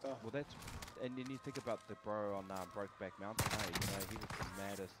 Fuck that. Well, and then you think about the bro on Brokeback Mountain, hey, you know, he was the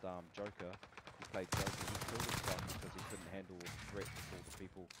maddest Joker. He played Joker. He killed himself because he couldn't handle the threat of all the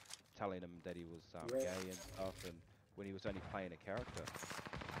people telling him that he was gay and stuff, and when he was only playing a character.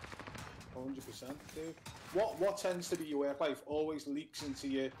 100%, dude. What tends to be your work life always leaks into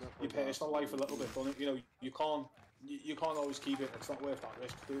your personal life a little bit, doesn't it? You know, you can't always keep it. It's not worth that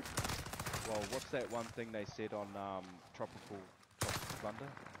risk, dude. Well, what's that one thing they said on Tropical Thunder?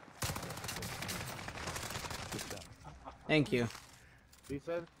 Thank you. He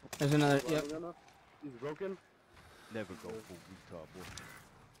said. There's another. Yep. He's broken. Never go full retard, boy.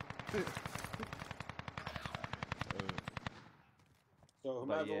 So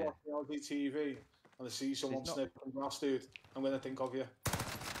whoever watches the TV and I see someone sniffing grass, dude, I'm gonna think of you.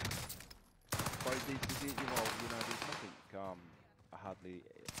 But you know, there's nothing hardly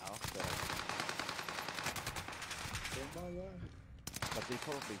else that but they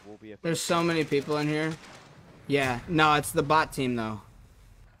probably will be. There's so many people in here. Yeah, no, it's the bot team though.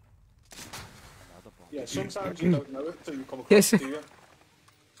 Yeah, sometimes you don't know it until you come across it, do you?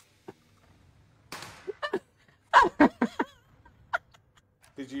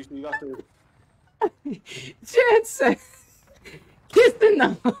 Did you see that, dude? Chad said, kiss the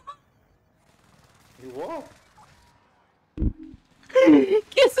nose. You what?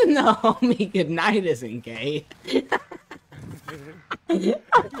 Kissing the homie goodnight isn't gay. Finish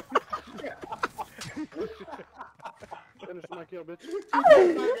my kill, bitch.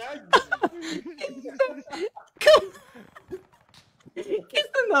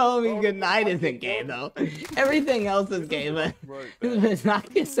 Kissing the homie goodnight isn't gay though. Everything else is gay, but it's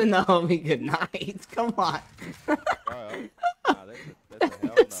not kissing the homie goodnight. Come on.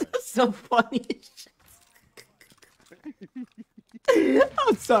 That's so funny.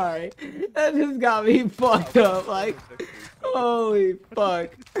 I'm sorry. That just got me fucked up. Like, holy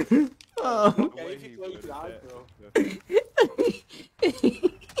fuck. Oh.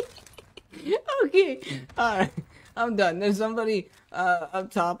 Okay. Alright. I'm done. There's somebody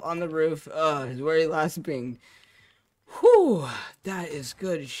up top on the roof. Is where he last pinged. Whew. That is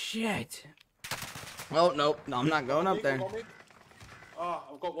good shit. Oh, nope. No, I'm not going up there. Oh,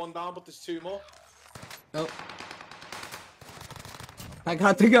 I've got one down, but there's two more. Nope. I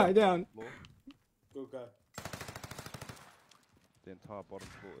got the guy down. Good guy. The entire bottom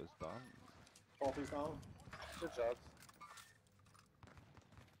floor is done. Pop is down. Good shot.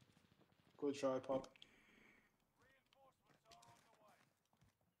 Good try, Pop.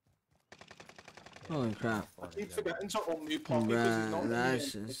 Holy crap. I keep forgetting to unmute Pop because he's not.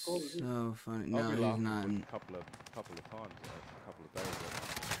 That's just so funny. No, he's not. A couple of times, a couple of days ago.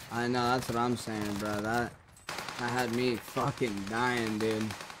 I know, that's what I'm saying, bro. That had me fucking dying, dude.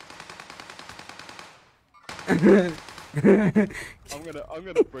 I'm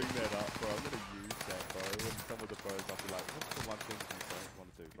gonna bring that up, bro. I'm gonna use that, bro. When some of the bros, I'll be like, "What's the one thing you don't want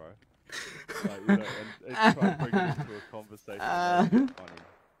to do, bro?" Like, you know, and try and bring it into a conversation. That's funny.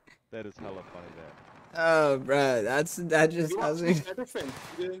 That is hella funny, that. Oh, bro, that just You has actually me. said it, Finn.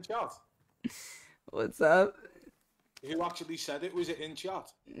 You did in chat. What's up? Who actually said it? Was it in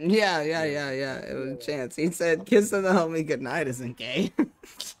chat? Yeah. It was Chance. He said, "Kissing the homie goodnight isn't gay."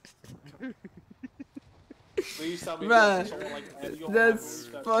 Please tell me Bruh, someone like Eddie or that's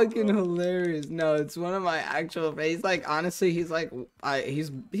Evan said fucking that, bro. hilarious. No, it's one of my actual. He's like, honestly, he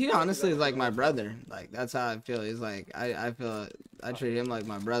honestly is like my brother. Like, that's how I feel. He's like, I feel I treat him like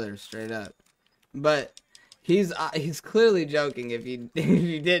my brother, straight up. But he's clearly joking if you if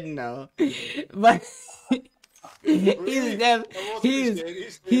you didn't know. But he's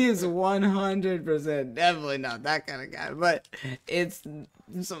 100% definitely not that kind of guy. But it's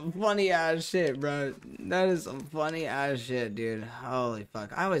some funny ass shit, bro. That is some funny ass shit, dude. Holy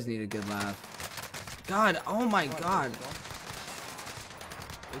fuck! I always need a good laugh. God, oh my god,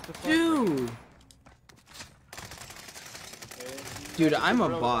 dude. Dude, I'm a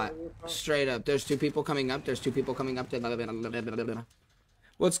bot. Straight up. There's two people coming up.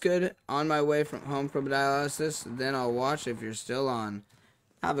 What's good? On my way from home from dialysis. Then I'll watch if you're still on.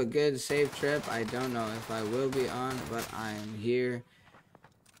 Have a good, safe trip. I don't know if I will be on, but I am here.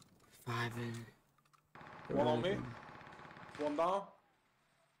 One on me. One down.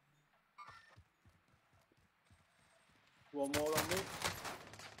 One more on me.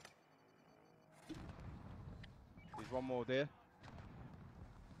 There's one more there.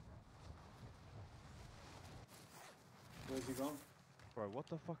 Where's he gone? Bro, what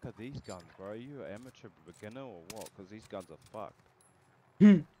the fuck are these guns, bro? Are you an amateur beginner or what? Because these guns are fucked.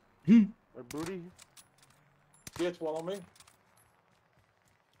 Hey, booty. Get one on me.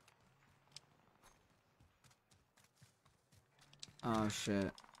 Oh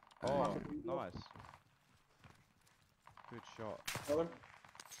shit. Oh, nice. Good shot. Got him.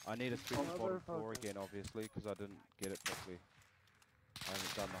 I need to sweep the bottom floor again, obviously, because I didn't get it properly. I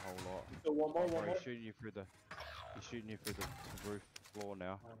haven't done the whole lot. So one more, Bro, one more. he's shooting you through the roof floor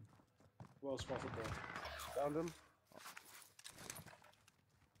now. Well spotted, bro. Found him.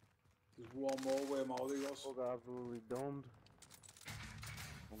 There's one more where Molly was. Oh, got absolutely domed.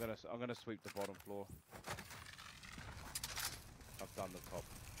 I'm gonna sweep the bottom floor. I've done the top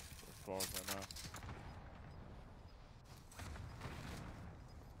floors right now.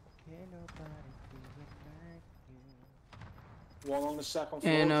 One on the second floor.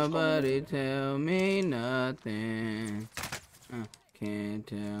 Can't nobody tell me nothing. Can't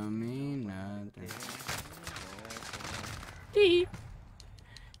tell me nothing.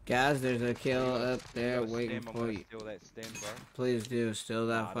 Guys, there's a kill up there waiting for you. Steal that stem, bro. Please do, steal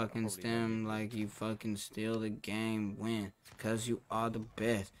that fucking probably stem like you fucking steal the game. Win. Cause you are the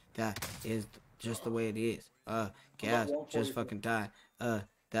best. That is just the way it is. Guys, just fucking die.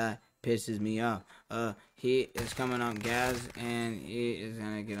 That pisses me off. He is coming on gas and he is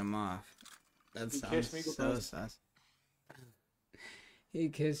gonna get him off. That sounds so sus. He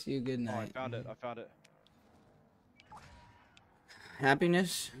kissed you goodnight. Oh, I found it.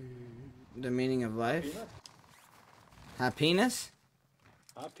 Happiness? The meaning of life? Happiness?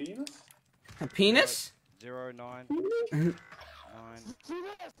 Happiness? Happiness? 09 9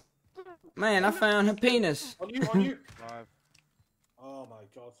 Man, I found happiness. On you. 5 Oh my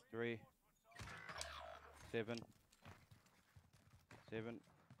god. 3 7 7.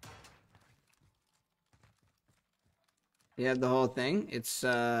 You have the whole thing? It's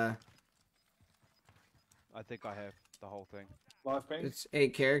I think I have the whole thing. Life ping. it's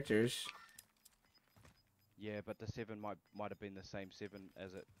 8 characters. Yeah, but the 7 might have been the same 7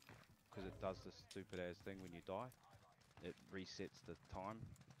 as it, because it does this stupid ass thing when you die. It resets the time.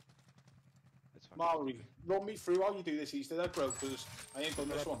 It's fucking Maori, stupid. run me through how you do this Easter egg, bro, because I ain't done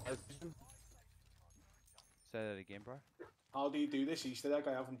this one. Say that again, bro. How do you do this Easter egg?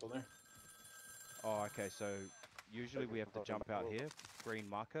 I haven't done it. Oh, okay, so usually we have to jump out here, green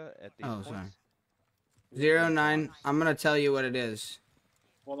marker at these Oh, points. sorry. 09. I'm gonna tell you what it is.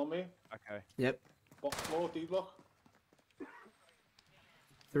 One on me. Okay. Yep. What floor? D block.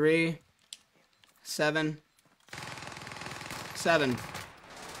 3 7 7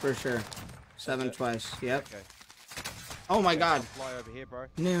 for sure. 7 twice. Yep. Okay. Oh my god. Fly over here, bro.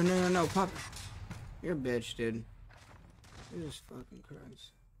 No, Pop. You're a bitch, dude. Jesus fucking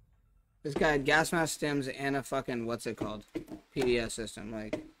Christ. This guy had gas mask stems and a fucking, what's it called? PDS system,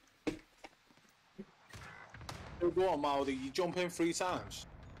 like. Go on, Maori. You jump in 3 times.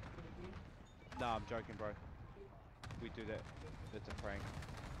 Nah, I'm joking, bro. We do that. It's a prank.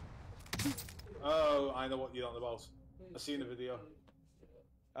 Oh, I know what you're on about. I've seen the video.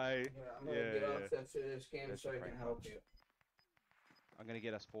 I'm gonna get off this game so I can help you. I'm gonna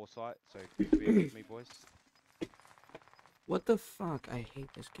get us foresight, so bear with me, boys. What the fuck? I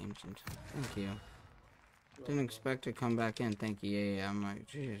hate this game sometimes. Thank you. Didn't expect to come back in. Thank you. Yeah, I'm like,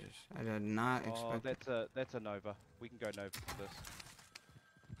 Jesus. I did not expect. Oh, that's a Nova. We can go Nova for this.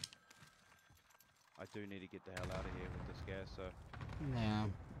 I do need to get the hell out of here with this gas, so... Yeah,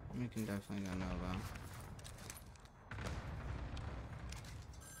 we can definitely go Nova.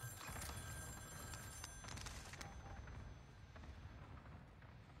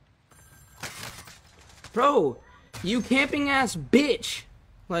 Bro, you camping ass bitch!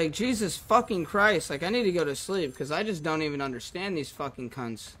 Like, Jesus fucking Christ. Like, I need to go to sleep, because I just don't even understand these fucking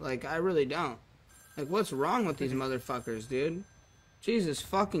cunts. Like, I really don't. Like, what's wrong with these motherfuckers, dude? Jesus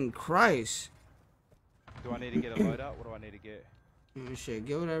fucking Christ. Do I need to get a loadout? What do I need to get? Shit,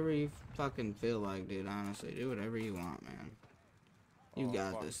 get whatever you fucking feel like, dude, honestly. Do whatever you want, man. You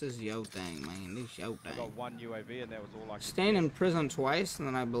got fuck. this. This is your thing, man. This is your I thing. got one UAV and that was all I could Staying get. in prison twice, and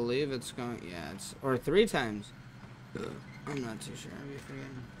then I believe it's going... Yeah, it's... Or 3 times. I'm not too sure. I'll be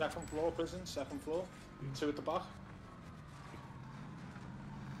forgetting. Second floor prison, second floor. 2 at the back.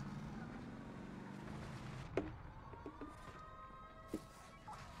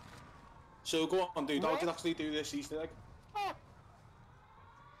 So go on, dude. I can actually do this Easter egg.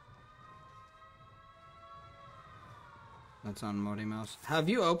 That's on Morty Mouse. Have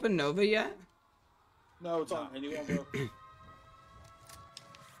you opened Nova yet? No, it's on anyone, bro.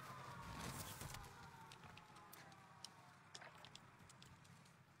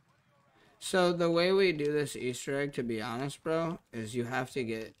 So the way we do this Easter egg, to be honest, bro, is you have to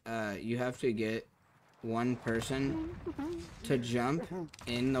get one person to jump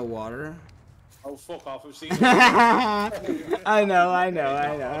in the water. Oh, fuck off. I've seen it. I know. I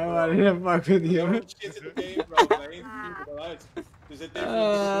wanted to fuck with you. Shit in the game, bro, man. There's a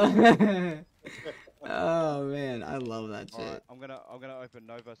difference. Oh man, I love that shit. Alright, I'm gonna open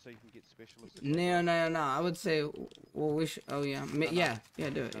Nova so you can get specialists. No. I would say, well, we should. Oh yeah, yeah,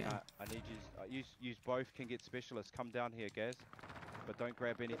 do it. Yeah. I need you. Use both. Can get specialists. Come down here, guys. But don't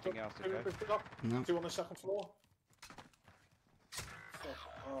grab anything else, okay? No. 2 on the second floor.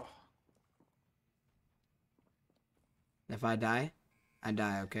 Oh. If I die, I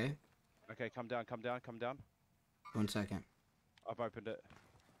die. Okay. Okay, come down. 1 second. I've opened it.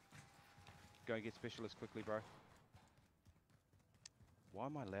 Go and get specialists quickly, bro. Why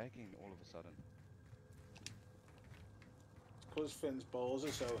am I lagging all of a sudden? Because Finn's balls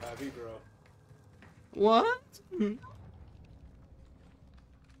are so heavy, bro. What?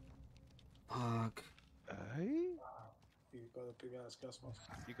 Fuck. Hey? You've got a big ass gas mask.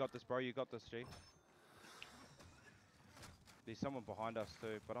 You got this, bro. You got this, G. There's someone behind us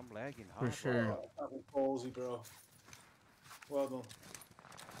too, but I'm lagging hard. For sure. Ballsy, bro. Well done.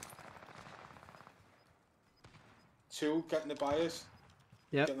 2 getting the bias.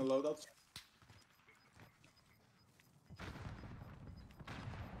 Yep. Getting the loadouts.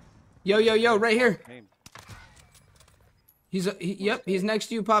 Yo, right here. Yep, he's next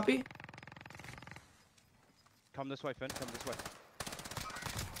to you, Poppy. Come this way, Finn. Come this way.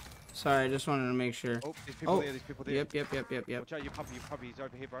 Sorry, I just wanted to make sure. Oh, there's people there. There's people there. Yep. Watch out, you puppy. He's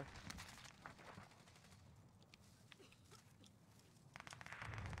over here, bro.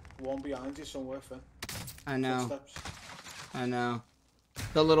 One behind you somewhere, Finn. I know. Footsteps. I know.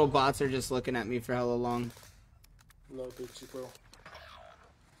 The little bots are just looking at me for hella long. Low Dixie, bro.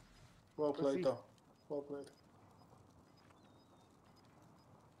 Well played, though. Well played.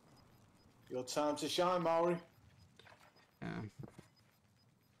 Your time to shine, Maori. Yeah.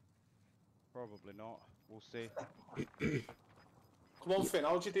 Probably not. We'll see. Come on, Finn.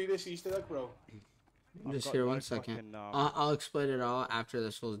 How'd you do this Easter egg, bro? Just here 1 second. I'll explain it all after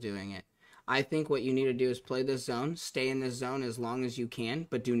this fool's doing it. I think what you need to do is play this zone, stay in this zone as long as you can,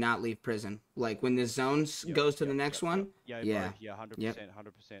 but do not leave prison. Like when this zone goes to the next one. Yeah, yeah, 100%, yep.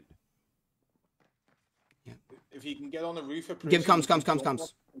 100%. Yep. If you can get on the roof of prison... Give comms.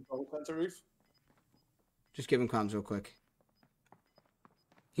 Roof. Just give him comms real quick.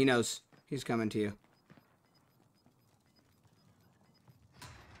 He knows. He's coming to you.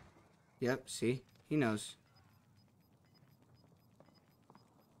 Yep, see? He knows.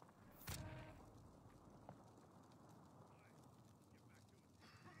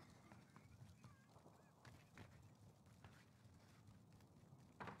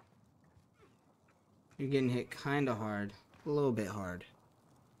 You're getting hit kinda hard. A little bit hard.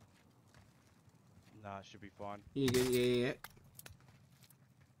 Nah, it should be fine. You good? Yeah.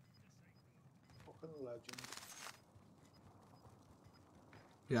 Fucking legend.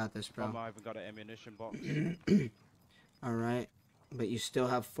 You got this, bro. I haven't got an ammunition box. Alright. But you still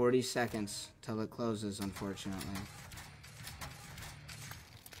have 40 seconds till it closes, unfortunately.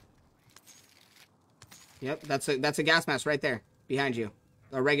 Yep, that's a gas mask right there behind you.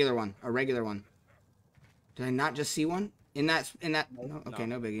 A regular one. A regular one. Did I not just see one? In that no, okay,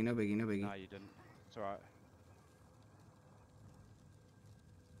 no biggie, no biggie, no biggie. No, you didn't. It's alright.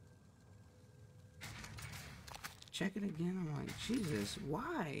 Check it again. I'm like, Jesus,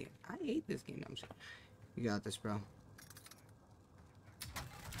 why? I hate this game. No, I'm sorry. You got this, bro.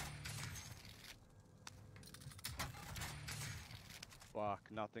 Fuck,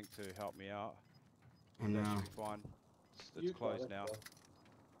 nothing to help me out. I know. That should be fine. It's closed now.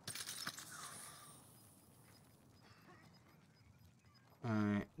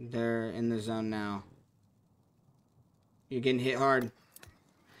 Alright, they're in the zone now. You're getting hit hard.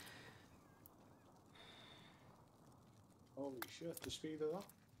 Holy shit, the speed of that.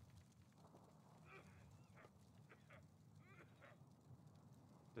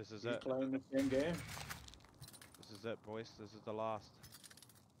 This is He's it. playing the same game. This is it, boys. This is the last.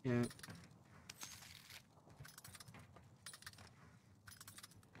 Yeah.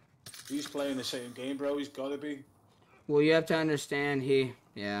 He's playing the same game, bro. He's gotta be. Well, you have to understand,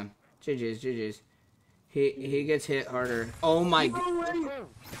 yeah. GG's. He gets hit harder. Oh my god.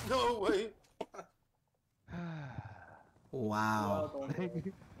 No way. Wow.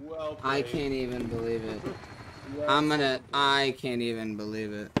 Well played. I can't even believe it. I can't even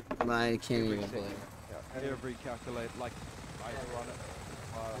believe it. I can't even believe it. Every calculate, like, I run it.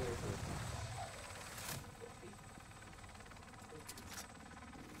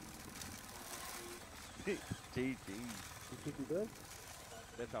 GG.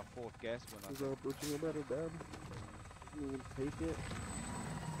 That's our fourth gas winner.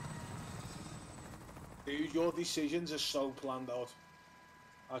 Dude, your decisions are so planned out.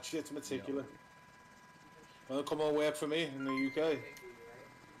 Actually, it's meticulous. Wanna come and work for me in the UK?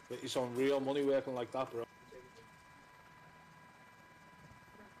 Get you some real money working like that, bro.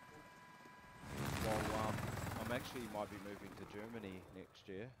 Well, I'm actually might be moving to Germany next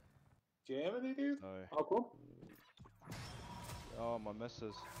year. Germany, dude? No. How come? Oh, my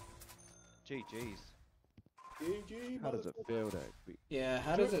missus. GG's. GG. How does it feel to be? Yeah,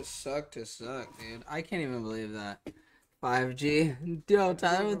 how does it suck to suck, dude? I can't even believe that. 5G. Yo,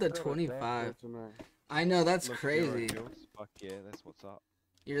 Tyler with the 25. I know, that's crazy. Fuck yeah, that's what's up.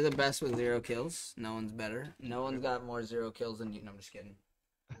 You're the best with 0 kills. No one's better. No one's got more 0 kills than you. No, I'm just kidding.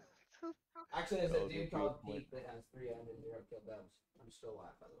 Actually, there's a dude called Pete that has 300 0-kill dubs. I'm still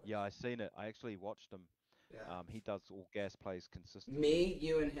alive, by the way. Yeah, I seen it. I actually watched him. Yeah. He does all gas plays consistently. Me,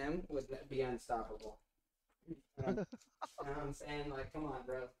 you, and him would be unstoppable. You know what I'm saying? Like, come on,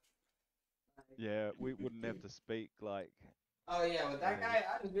 bro. Yeah, we wouldn't have to speak, like... Oh, yeah, with that guy,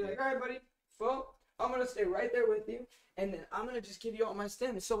 I'd just be like, alright, buddy, well, I'm going to stay right there with you, and then I'm going to just give you all my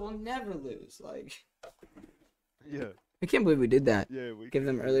stems, so we'll never lose, like... Yeah. I can't believe we did that. Yeah, we Give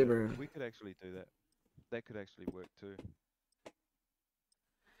them early bird. We could actually do that. That could actually work, too.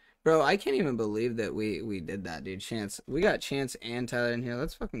 Bro, I can't even believe that we did that, dude. Chance. We got Chance and Tyler in here.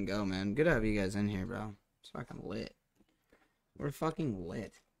 Let's fucking go, man. Good to have you guys in here, bro. It's fucking lit. We're fucking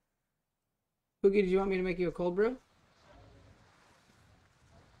lit. Pookie, did you want me to make you a cold brew?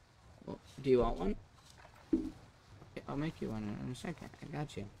 Well, do you want one? Yeah, I'll make you one in a second. I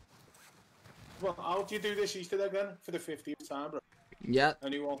got you. Well, how do you do this Easter again for the 50th time, bro? Yep.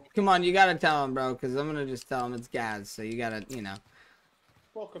 Anyone? Come on, you gotta tell him, bro, because I'm gonna just tell him it's Gaz, so you gotta, you know.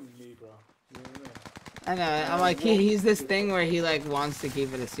 Fucking me, bro. I know, I'm like, he's this thing where he, like, wants to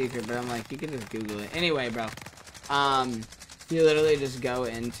keep it a secret, but I'm like, you can just Google it. Anyway, bro, you literally just go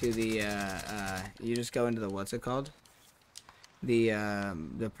into the, what's it called?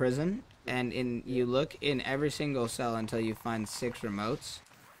 The prison, and you look in every single cell until you find 6 remotes.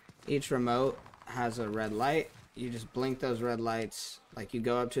 Each remote has a red light. You just blink those red lights, like you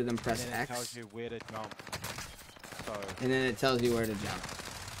go up to them, press And then it X. tells you where to jump. So... And then it tells you where to jump.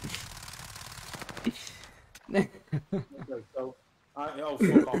 Okay, so, oh,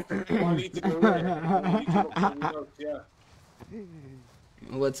 fuck off. I need to go there. I need to look for the remotes, yeah.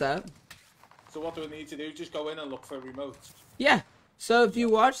 What's that? So what do we need to do? Just go in and look for remotes. Yeah. So if you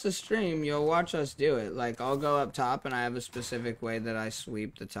watch the stream, you'll watch us do it. Like, I'll go up top, and I have a specific way that I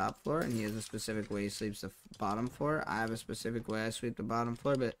sweep the top floor, and he has a specific way he sweeps the bottom floor. I have a specific way I sweep the bottom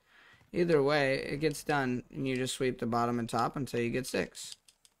floor, but either way, it gets done, and you just sweep the bottom and top until you get 6.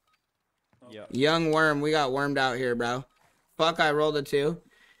 Yeah. Young worm, we got wormed out here, bro. Fuck, I rolled a 2.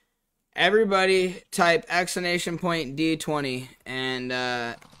 Everybody type exclamation point D20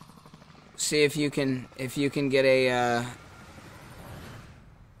 and see if you can get a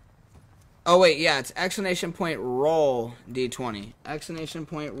oh wait, yeah, it's exclamation point roll D20. Exclamation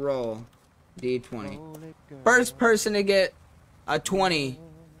point roll D20. First person to get a 20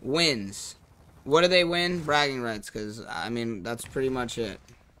 wins. What do they win? Bragging rights, because, I mean, that's pretty much it.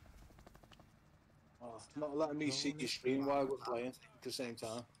 Oh, not letting me see your screen while we're playing at the same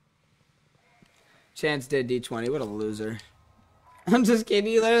time. Chance did D20. What a loser. I'm just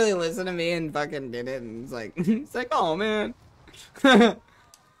kidding. You literally listened to me and fucking did it, and it's like, oh, man.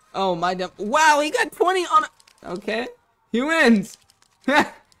 Oh, my dumb. Wow, he got 20 on a... Okay. He wins.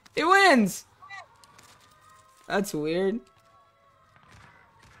 He wins. That's weird.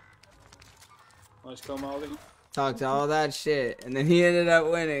 Nice come, Aldi. Talked all that shit, and then he ended up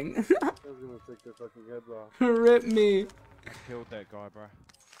winning. I was gonna take their fucking heads off. Rip me. I killed that guy, bro.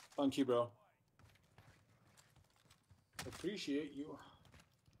 Thank you, bro. Appreciate you.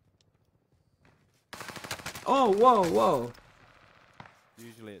 Oh, whoa, whoa.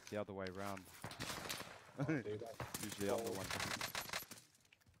 Usually it's the other way around. Usually the other one.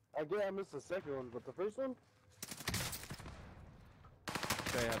 I missed the second one, but the first one?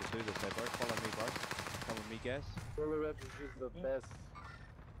 Show you how to do this, bro. Follow me, bro. Come with me, guys. Roller Reps is just the best.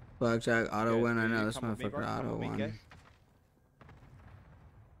 Blackjack auto Guys, win. I do know you this come with me, bro? motherfucker Come auto with me, won. guys.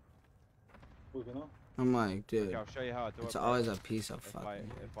 Moving on. I'm like, dude, Okay, I'll show you how I do it. it's bro. always a piece of if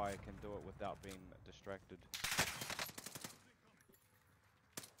fucking. I can do it without being distracted.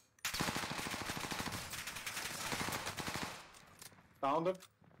 Found him.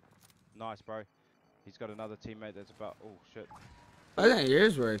 Nice, bro. He's got another teammate that's about. Oh shit. I think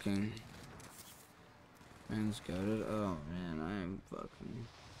yours working. Man's goaded. Oh man, I am fucking.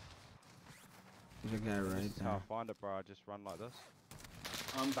 There's a guy This right is how there. I find it, bro. I just run like this.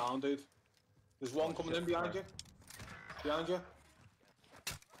 I'm down, dude. There's one coming in behind you. Behind you.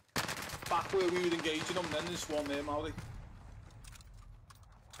 Back where we were engaging them, then there's one there, Maori.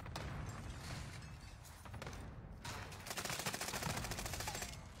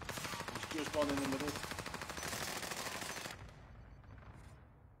 He's just one in the middle.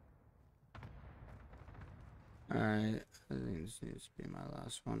 Alright, I think this needs to be my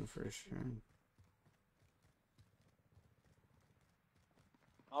last one for sure.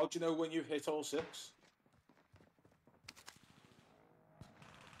 How do you know when you've hit all 6?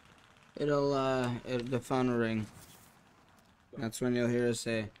 The phone will ring. That's when you'll hear us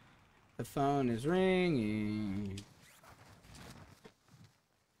say, the phone is ringing.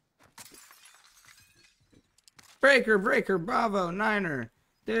 Breaker, breaker, bravo, niner.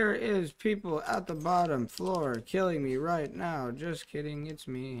 There is people at the bottom floor killing me right now. Just kidding, it's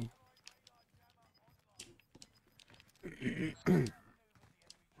me.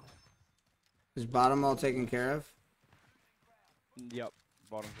 Is bottom all taken care of? Yep.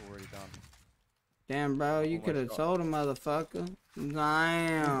 Bottom's already done. Damn, bro, you Almost could have got- told a motherfucker.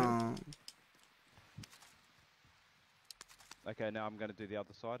 Damn. Okay, now I'm gonna do the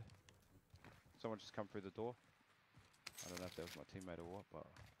other side. Someone just come through the door. I don't know if that was my teammate or what, but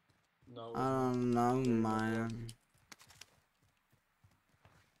No. I don't know, man.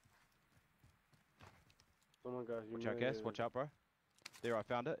 Someone got watch out, Gas. Watch out, bro. There, I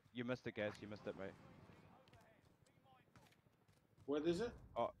found it. You missed it, Gas. You missed it, mate. Where is it?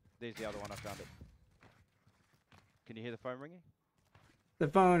 Oh, there's the other one. I found it. Can you hear the phone ringing? The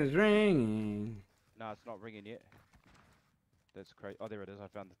phone is ringing. No, it's not ringing yet. That's crazy. Oh, there it is. I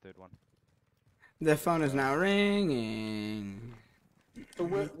found the third one. The phone is now ringing. So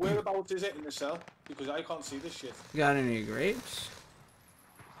whereabouts is it in the cell? Because I can't see this shit. Got any grapes?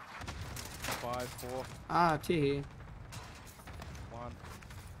 5, 4, Ah, tee. 1,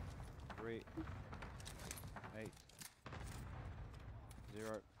 3, 8,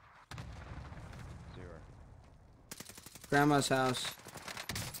 0, 0. Grandma's house.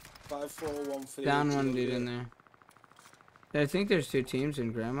 5, 4, 1, 3. Down one dude in there. I think there's 2 teams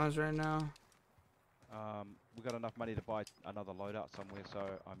in Grandma's right now. We got enough money to buy another loadout somewhere, so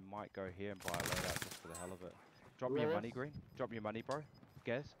I might go here and buy a loadout just for the hell of it. Drop me your money, Green. Drop me your money, bro.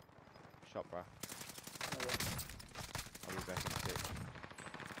 Gaz. Shop, bro. I'll be back in a sec.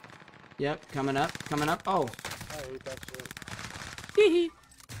 Yep, coming up, coming up. Oh. I hate that shit. Tee-hee.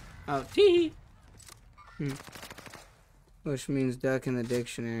 Oh, tee-hee. Which means duck in the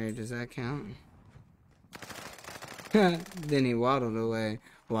dictionary. Does that count? Then he waddled away.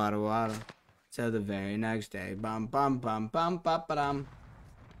 Waddle, waddle. Till the very next day. Bum, bum, bum, bum, bum, ba-dum.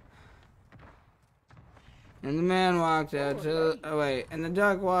 And the man walked out to and the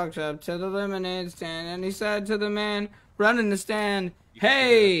duck walked up to the lemonade stand, and he said to the man running the stand,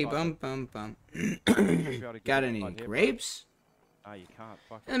 "Hey, bum, bum, bum. Got any grapes?" Ah, you can't.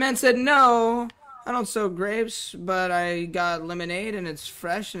 Fuck. And the man said, "No, I don't sell grapes, but I got lemonade, and it's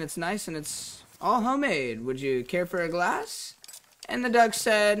fresh, and it's nice, and it's all homemade. Would you care for a glass?" And the duck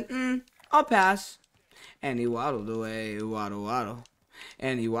said, "I'll pass." And he waddled away, waddle, waddle.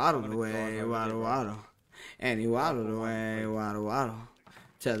 And he waddled away, waddle, waddle. And he waddled away, waddle, waddle.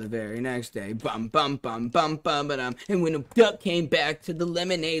 Till the very next day, bum, bum, bum, bum, bum, ba-dum. And when the duck came back to the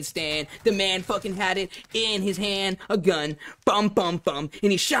lemonade stand, the man fucking had it in his hand, a gun, bum, bum, bum.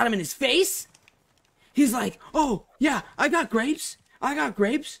 And he shot him in his face. He's like, oh, yeah, I got grapes. I got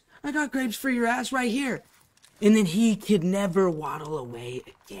grapes. I got grapes for your ass right here. And then he could never waddle away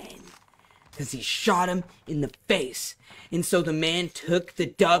again. Because he shot him in the face. And so the man took the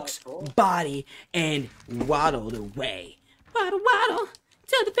duck's body and waddled away. Waddle, waddle,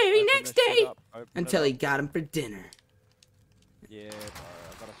 till the very next day. Until he got him for dinner. Yeah, bro,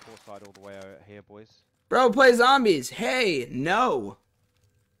 I got a foresight all the way out here, boys. Bro, play zombies. Hey, no.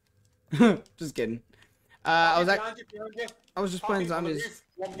 Just kidding. I was just playing zombies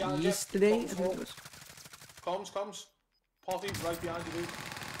yesterday. I think it was. Comes. Potty right behind you, dude.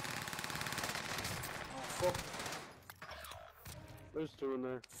 Oh, fuck. There's two in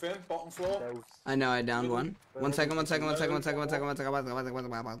there. Finn, bottom floor. I know, I downed one. One second.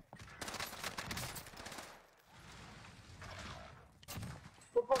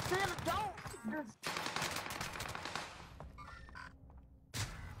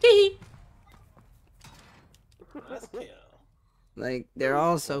 Like, they're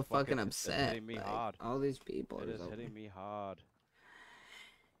all so fucking upset. Hitting me like, hard. all these people. It is hitting me hard.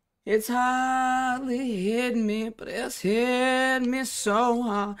 It's hardly hit me, but it's hit me so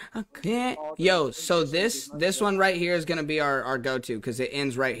hard I can't. Yo, so this one right here is gonna be our go-to because it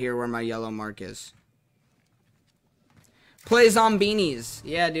ends right here where my yellow mark is. Play zombinis.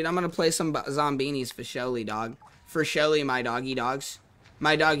 Yeah, dude, I'm gonna play some zombinis for Shelly, dog. For Shelly, my doggy dogs.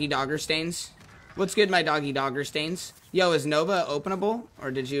 My doggy dogger stains. What's good, my doggy dogger stains? Yo, is Nova openable? Or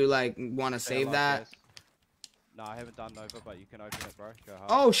did you, like, want to save that? No, I haven't done Nova, but you can open it, bro. Go hard.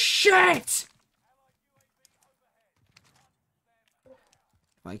 Oh, shit!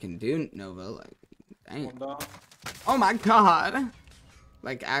 I can do Nova, like, dang. Oh, my God.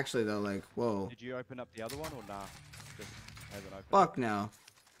 Like, actually, though, like, whoa. Did you open up the other one, or nah? Just haven't opened Fuck no.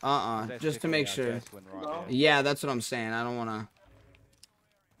 Just to make sure. Right, yeah, that's what I'm saying. I don't want to.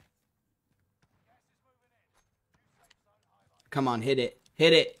 Come on, hit it.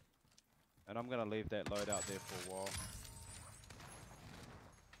 Hit it. And I'm going to leave that load out there for a while.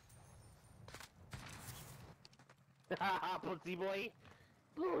 Pussy boy.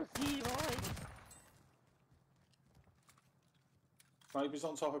 Pussy boy. Viper's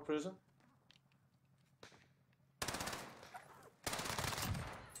on top of prison.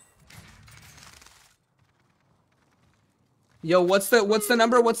 Yo, what's the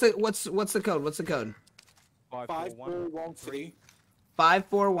number? What's the code? What's the code? 5413.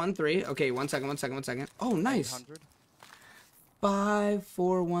 5413. Okay, one second. Oh, nice. 800.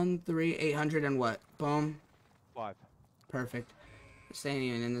 5413 800 and what? Boom. 5. Perfect. This ain't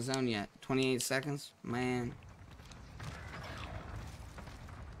even in the zone yet. 28 seconds, man.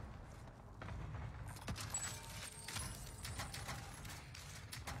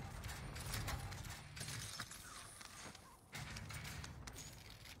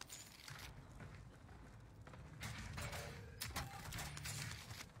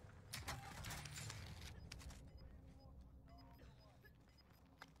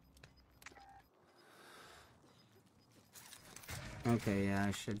 Okay, yeah,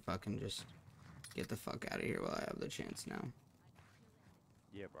 I should fucking just get the fuck out of here while I have the chance now.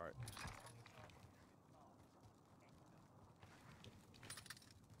 Yeah, bro.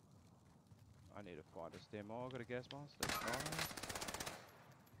 I need to find a stem. Oh, I got a gas mask. That's fine.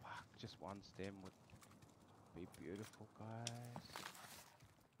 Fuck, just one stem would be beautiful, guys.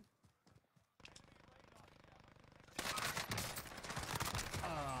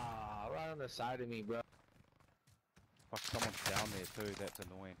 Ah, right on the side of me, bro. Fuck, someone's down there too, that's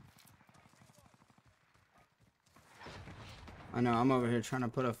annoying. I know, I'm over here trying to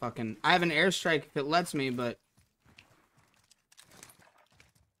put a fucking... I have an airstrike if it lets me, but...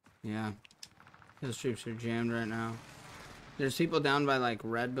 Yeah. Those troops are jammed right now. There's people down by, like,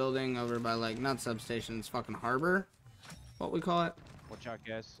 red building over by, like, not substation, it's fucking harbor. What we call it. Watch out,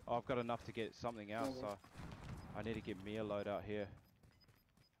 guys. I've got enough to get something else, so... I need to get me a load out here.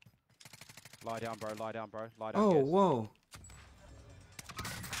 Lie down, bro. Lie down, bro. Lie down. Oh, guys. whoa.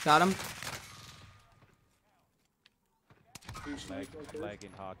 Got him.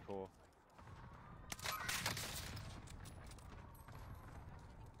 Lagging hardcore.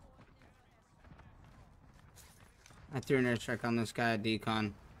 I threw an airstrike on this guy at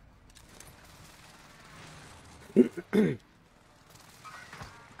decon.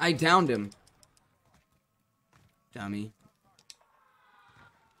 I downed him. Dummy.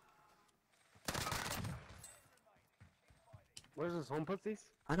 Where's this home pussies?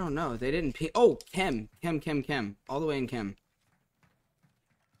 I don't know. They didn't pee. Oh, Chem. All the way in Chem.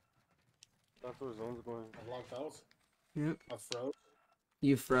 That's where zone's going. I've logged out. Yep. I froze.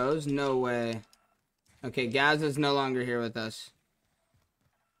 You froze? No way. Okay, Gaz is no longer here with us.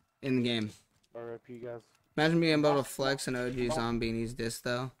 In the game. RIP, guys. Imagine being able to flex an OG Zombies disc,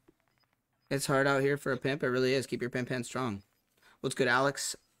 though. It's hard out here for a pimp. It really is. Keep your pimp hand strong. What's good,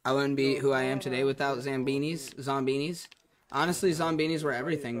 Alex? I wouldn't be who I am today without Zombinis. Honestly, Zombinis were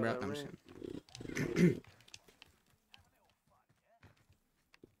everything, bro. I'm just kidding.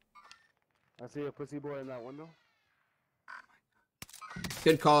 I see a pussy boy in that window.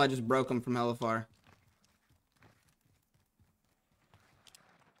 Good call. I just broke him from hella far.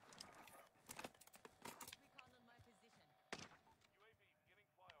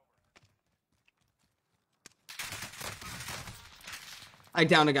 I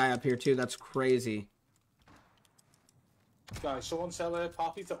downed a guy up here too. That's crazy. Guys, someone tell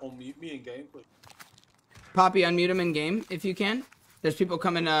Poppy to unmute me in game, please. Poppy, unmute him in game if you can. There's people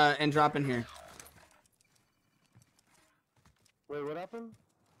coming and dropping here. Wait, what happened?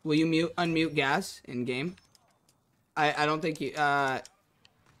 Will you unmute Gas in game? I don't think you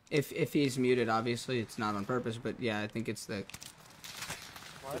if he's muted, obviously it's not on purpose, but yeah, I think it's the.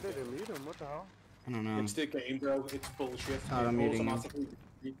 Why did they leave him? What the hell? I don't know. It's the game, bro. It's bullshit. Oh, I'm muting him.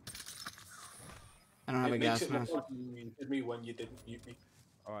 I don't have a gas mask. It me when you didn't mute me.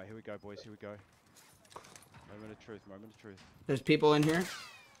 Alright, here we go, boys. Here we go. Moment of truth. There's people in here.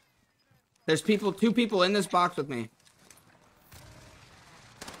 There's people, 2 people in this box with me.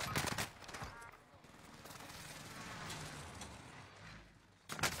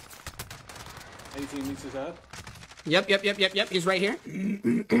 18 meters ahead. Yep. He's right here.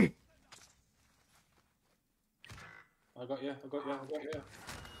 I got you.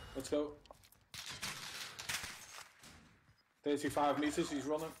 Let's go. 35 meters, he's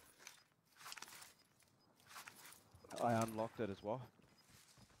running. I unlocked it as well.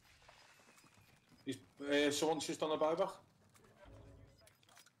 He's, someone's just on a buyback.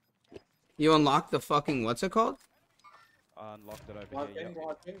 You unlocked the fucking, what's it called? I unlocked it over here.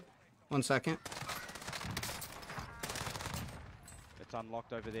 Yep. 1 second. It's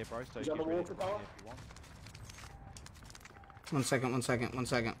unlocked over there, bro. So He's you on the can water tower. if you want. 1 second. 1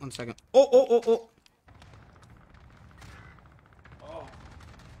 second. Oh.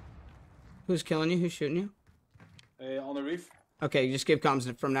 Who's killing you? Who's shooting you? On the reef. Okay, just give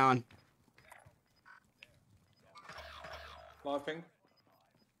comms from now on. Live ping.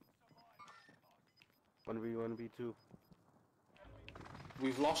 1v1, 1v2.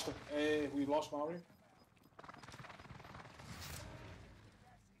 We've lost Mario.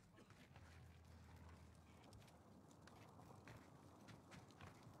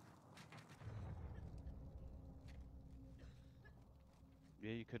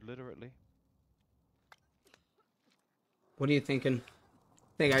 Yeah, you could literally. What are you thinking?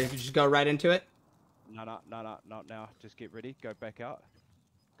 Think I could just go right into it? No, not now. Just get ready. Go back out.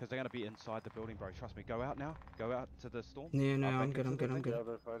 Because they're going to be inside the building, bro. Trust me. Go out now. Go out to the storm. Yeah, no, I'm good. Yeah,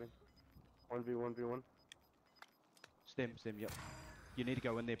 they're fighting. 1v1v1. Stem, yep. You need to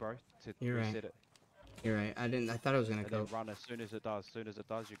go in there, bro, to You're reset right. it. You're right. I thought it was going to And go. then run as soon as it does.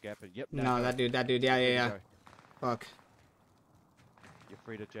 You gap it. Yep. No, now go. that dude. Yeah. Go. Fuck. You're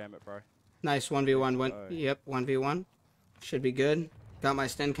free to jam it, bro. Nice 1v1. Oh. Yep, 1v1. Should be good. Got my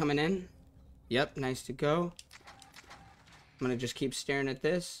sten coming in. Yep, nice to go. I'm gonna just keep staring at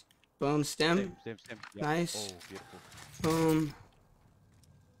this. Boom, stem. Stem. Yep. Nice. Oh, beautiful. Boom.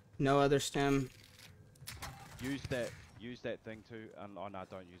 No other stem. Use that thing too. And oh no,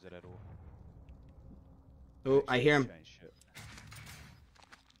 don't use it at all. Oh, I hear him. Change shit.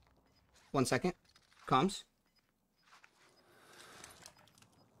 1 second. Comms.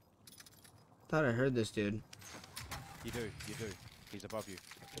 Thought I heard this dude. You do. He's above you.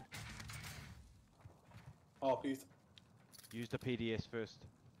 Oh, Pete. Use the PDS first.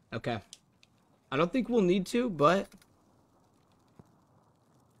 Okay. I don't think we'll need to, but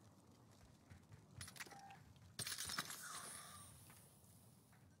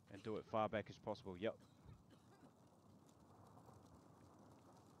And do it far back as possible. Yep.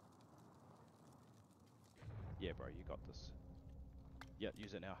 Yeah, bro, you got this. Yep,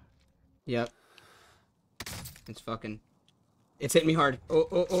 use it now. yep. It's fucking. It's hitting me hard. Oh.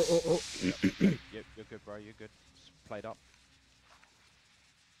 Yep, you're good, bro. You're good. Just played up.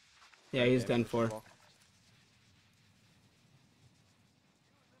 Yeah, he's done for.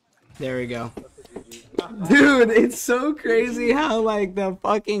 There we go. Dude, it's so crazy how like the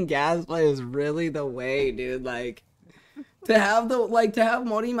fucking gas play is really the way, dude. Like to have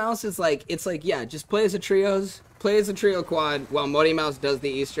Modi Mouse is like it's like yeah, just play as a trios. play as a trio quad while Muddy Mouse does the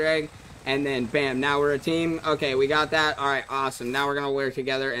Easter egg, and then bam, now we're a team. Okay, we got that. All right, awesome. Now we're gonna work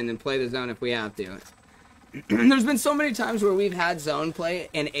together and then play the zone if we have to. There's been so many times where we've had zone play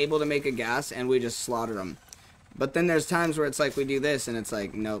and able to make a gas, and we just slaughter them. But then there's times where it's like we do this, and it's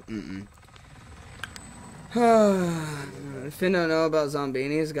like, nope, Finn don't know about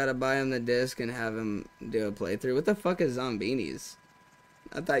Zombinis. Gotta buy him the disc and have him do a playthrough. What the fuck is Zombinis?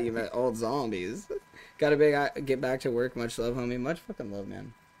 I thought you meant old zombies. Gotta get back to work. Much love, homie. Much fucking love,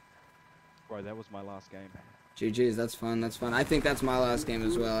 man. Bro, that was my last game. GG's, that's fun. That's fun. I think that's my last game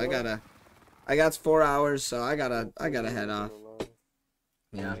as well. I got 4 hours, so I gotta head off.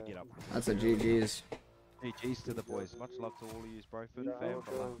 Yeah, that's a GG's. GG's to the boys. Much love to all of you, bro. For the fam,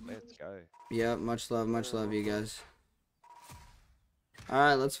 let's go. Yeah, much love, you guys. All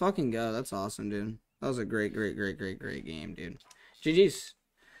right, let's fucking go. That's awesome, dude. That was a great game, dude. GG's.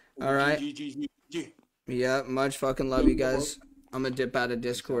 All right. Yeah, much fucking love, you guys. I'm gonna dip out of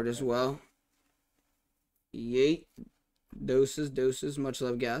Discord as well. Yeet. Doses. Much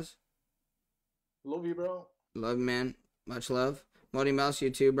love, guys. Love you, bro. Love, man. Much love. Muddy Mouse, you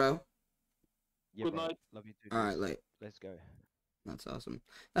too, bro. Yeah, Good bro. night. Love you too. All right, late. Let's go. That's awesome.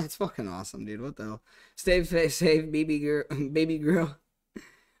 That's fucking awesome, dude. What the hell? Stay safe, baby girl.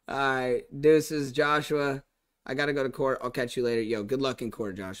 All right, deuces, Joshua. I gotta go to court. I'll catch you later. Yo, good luck in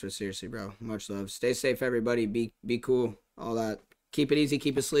court, Joshua. Seriously, bro. Much love. Stay safe, everybody. Be cool. All that. Keep it easy.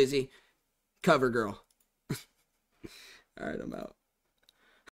 Keep it sleazy. Cover girl. All right, I'm out.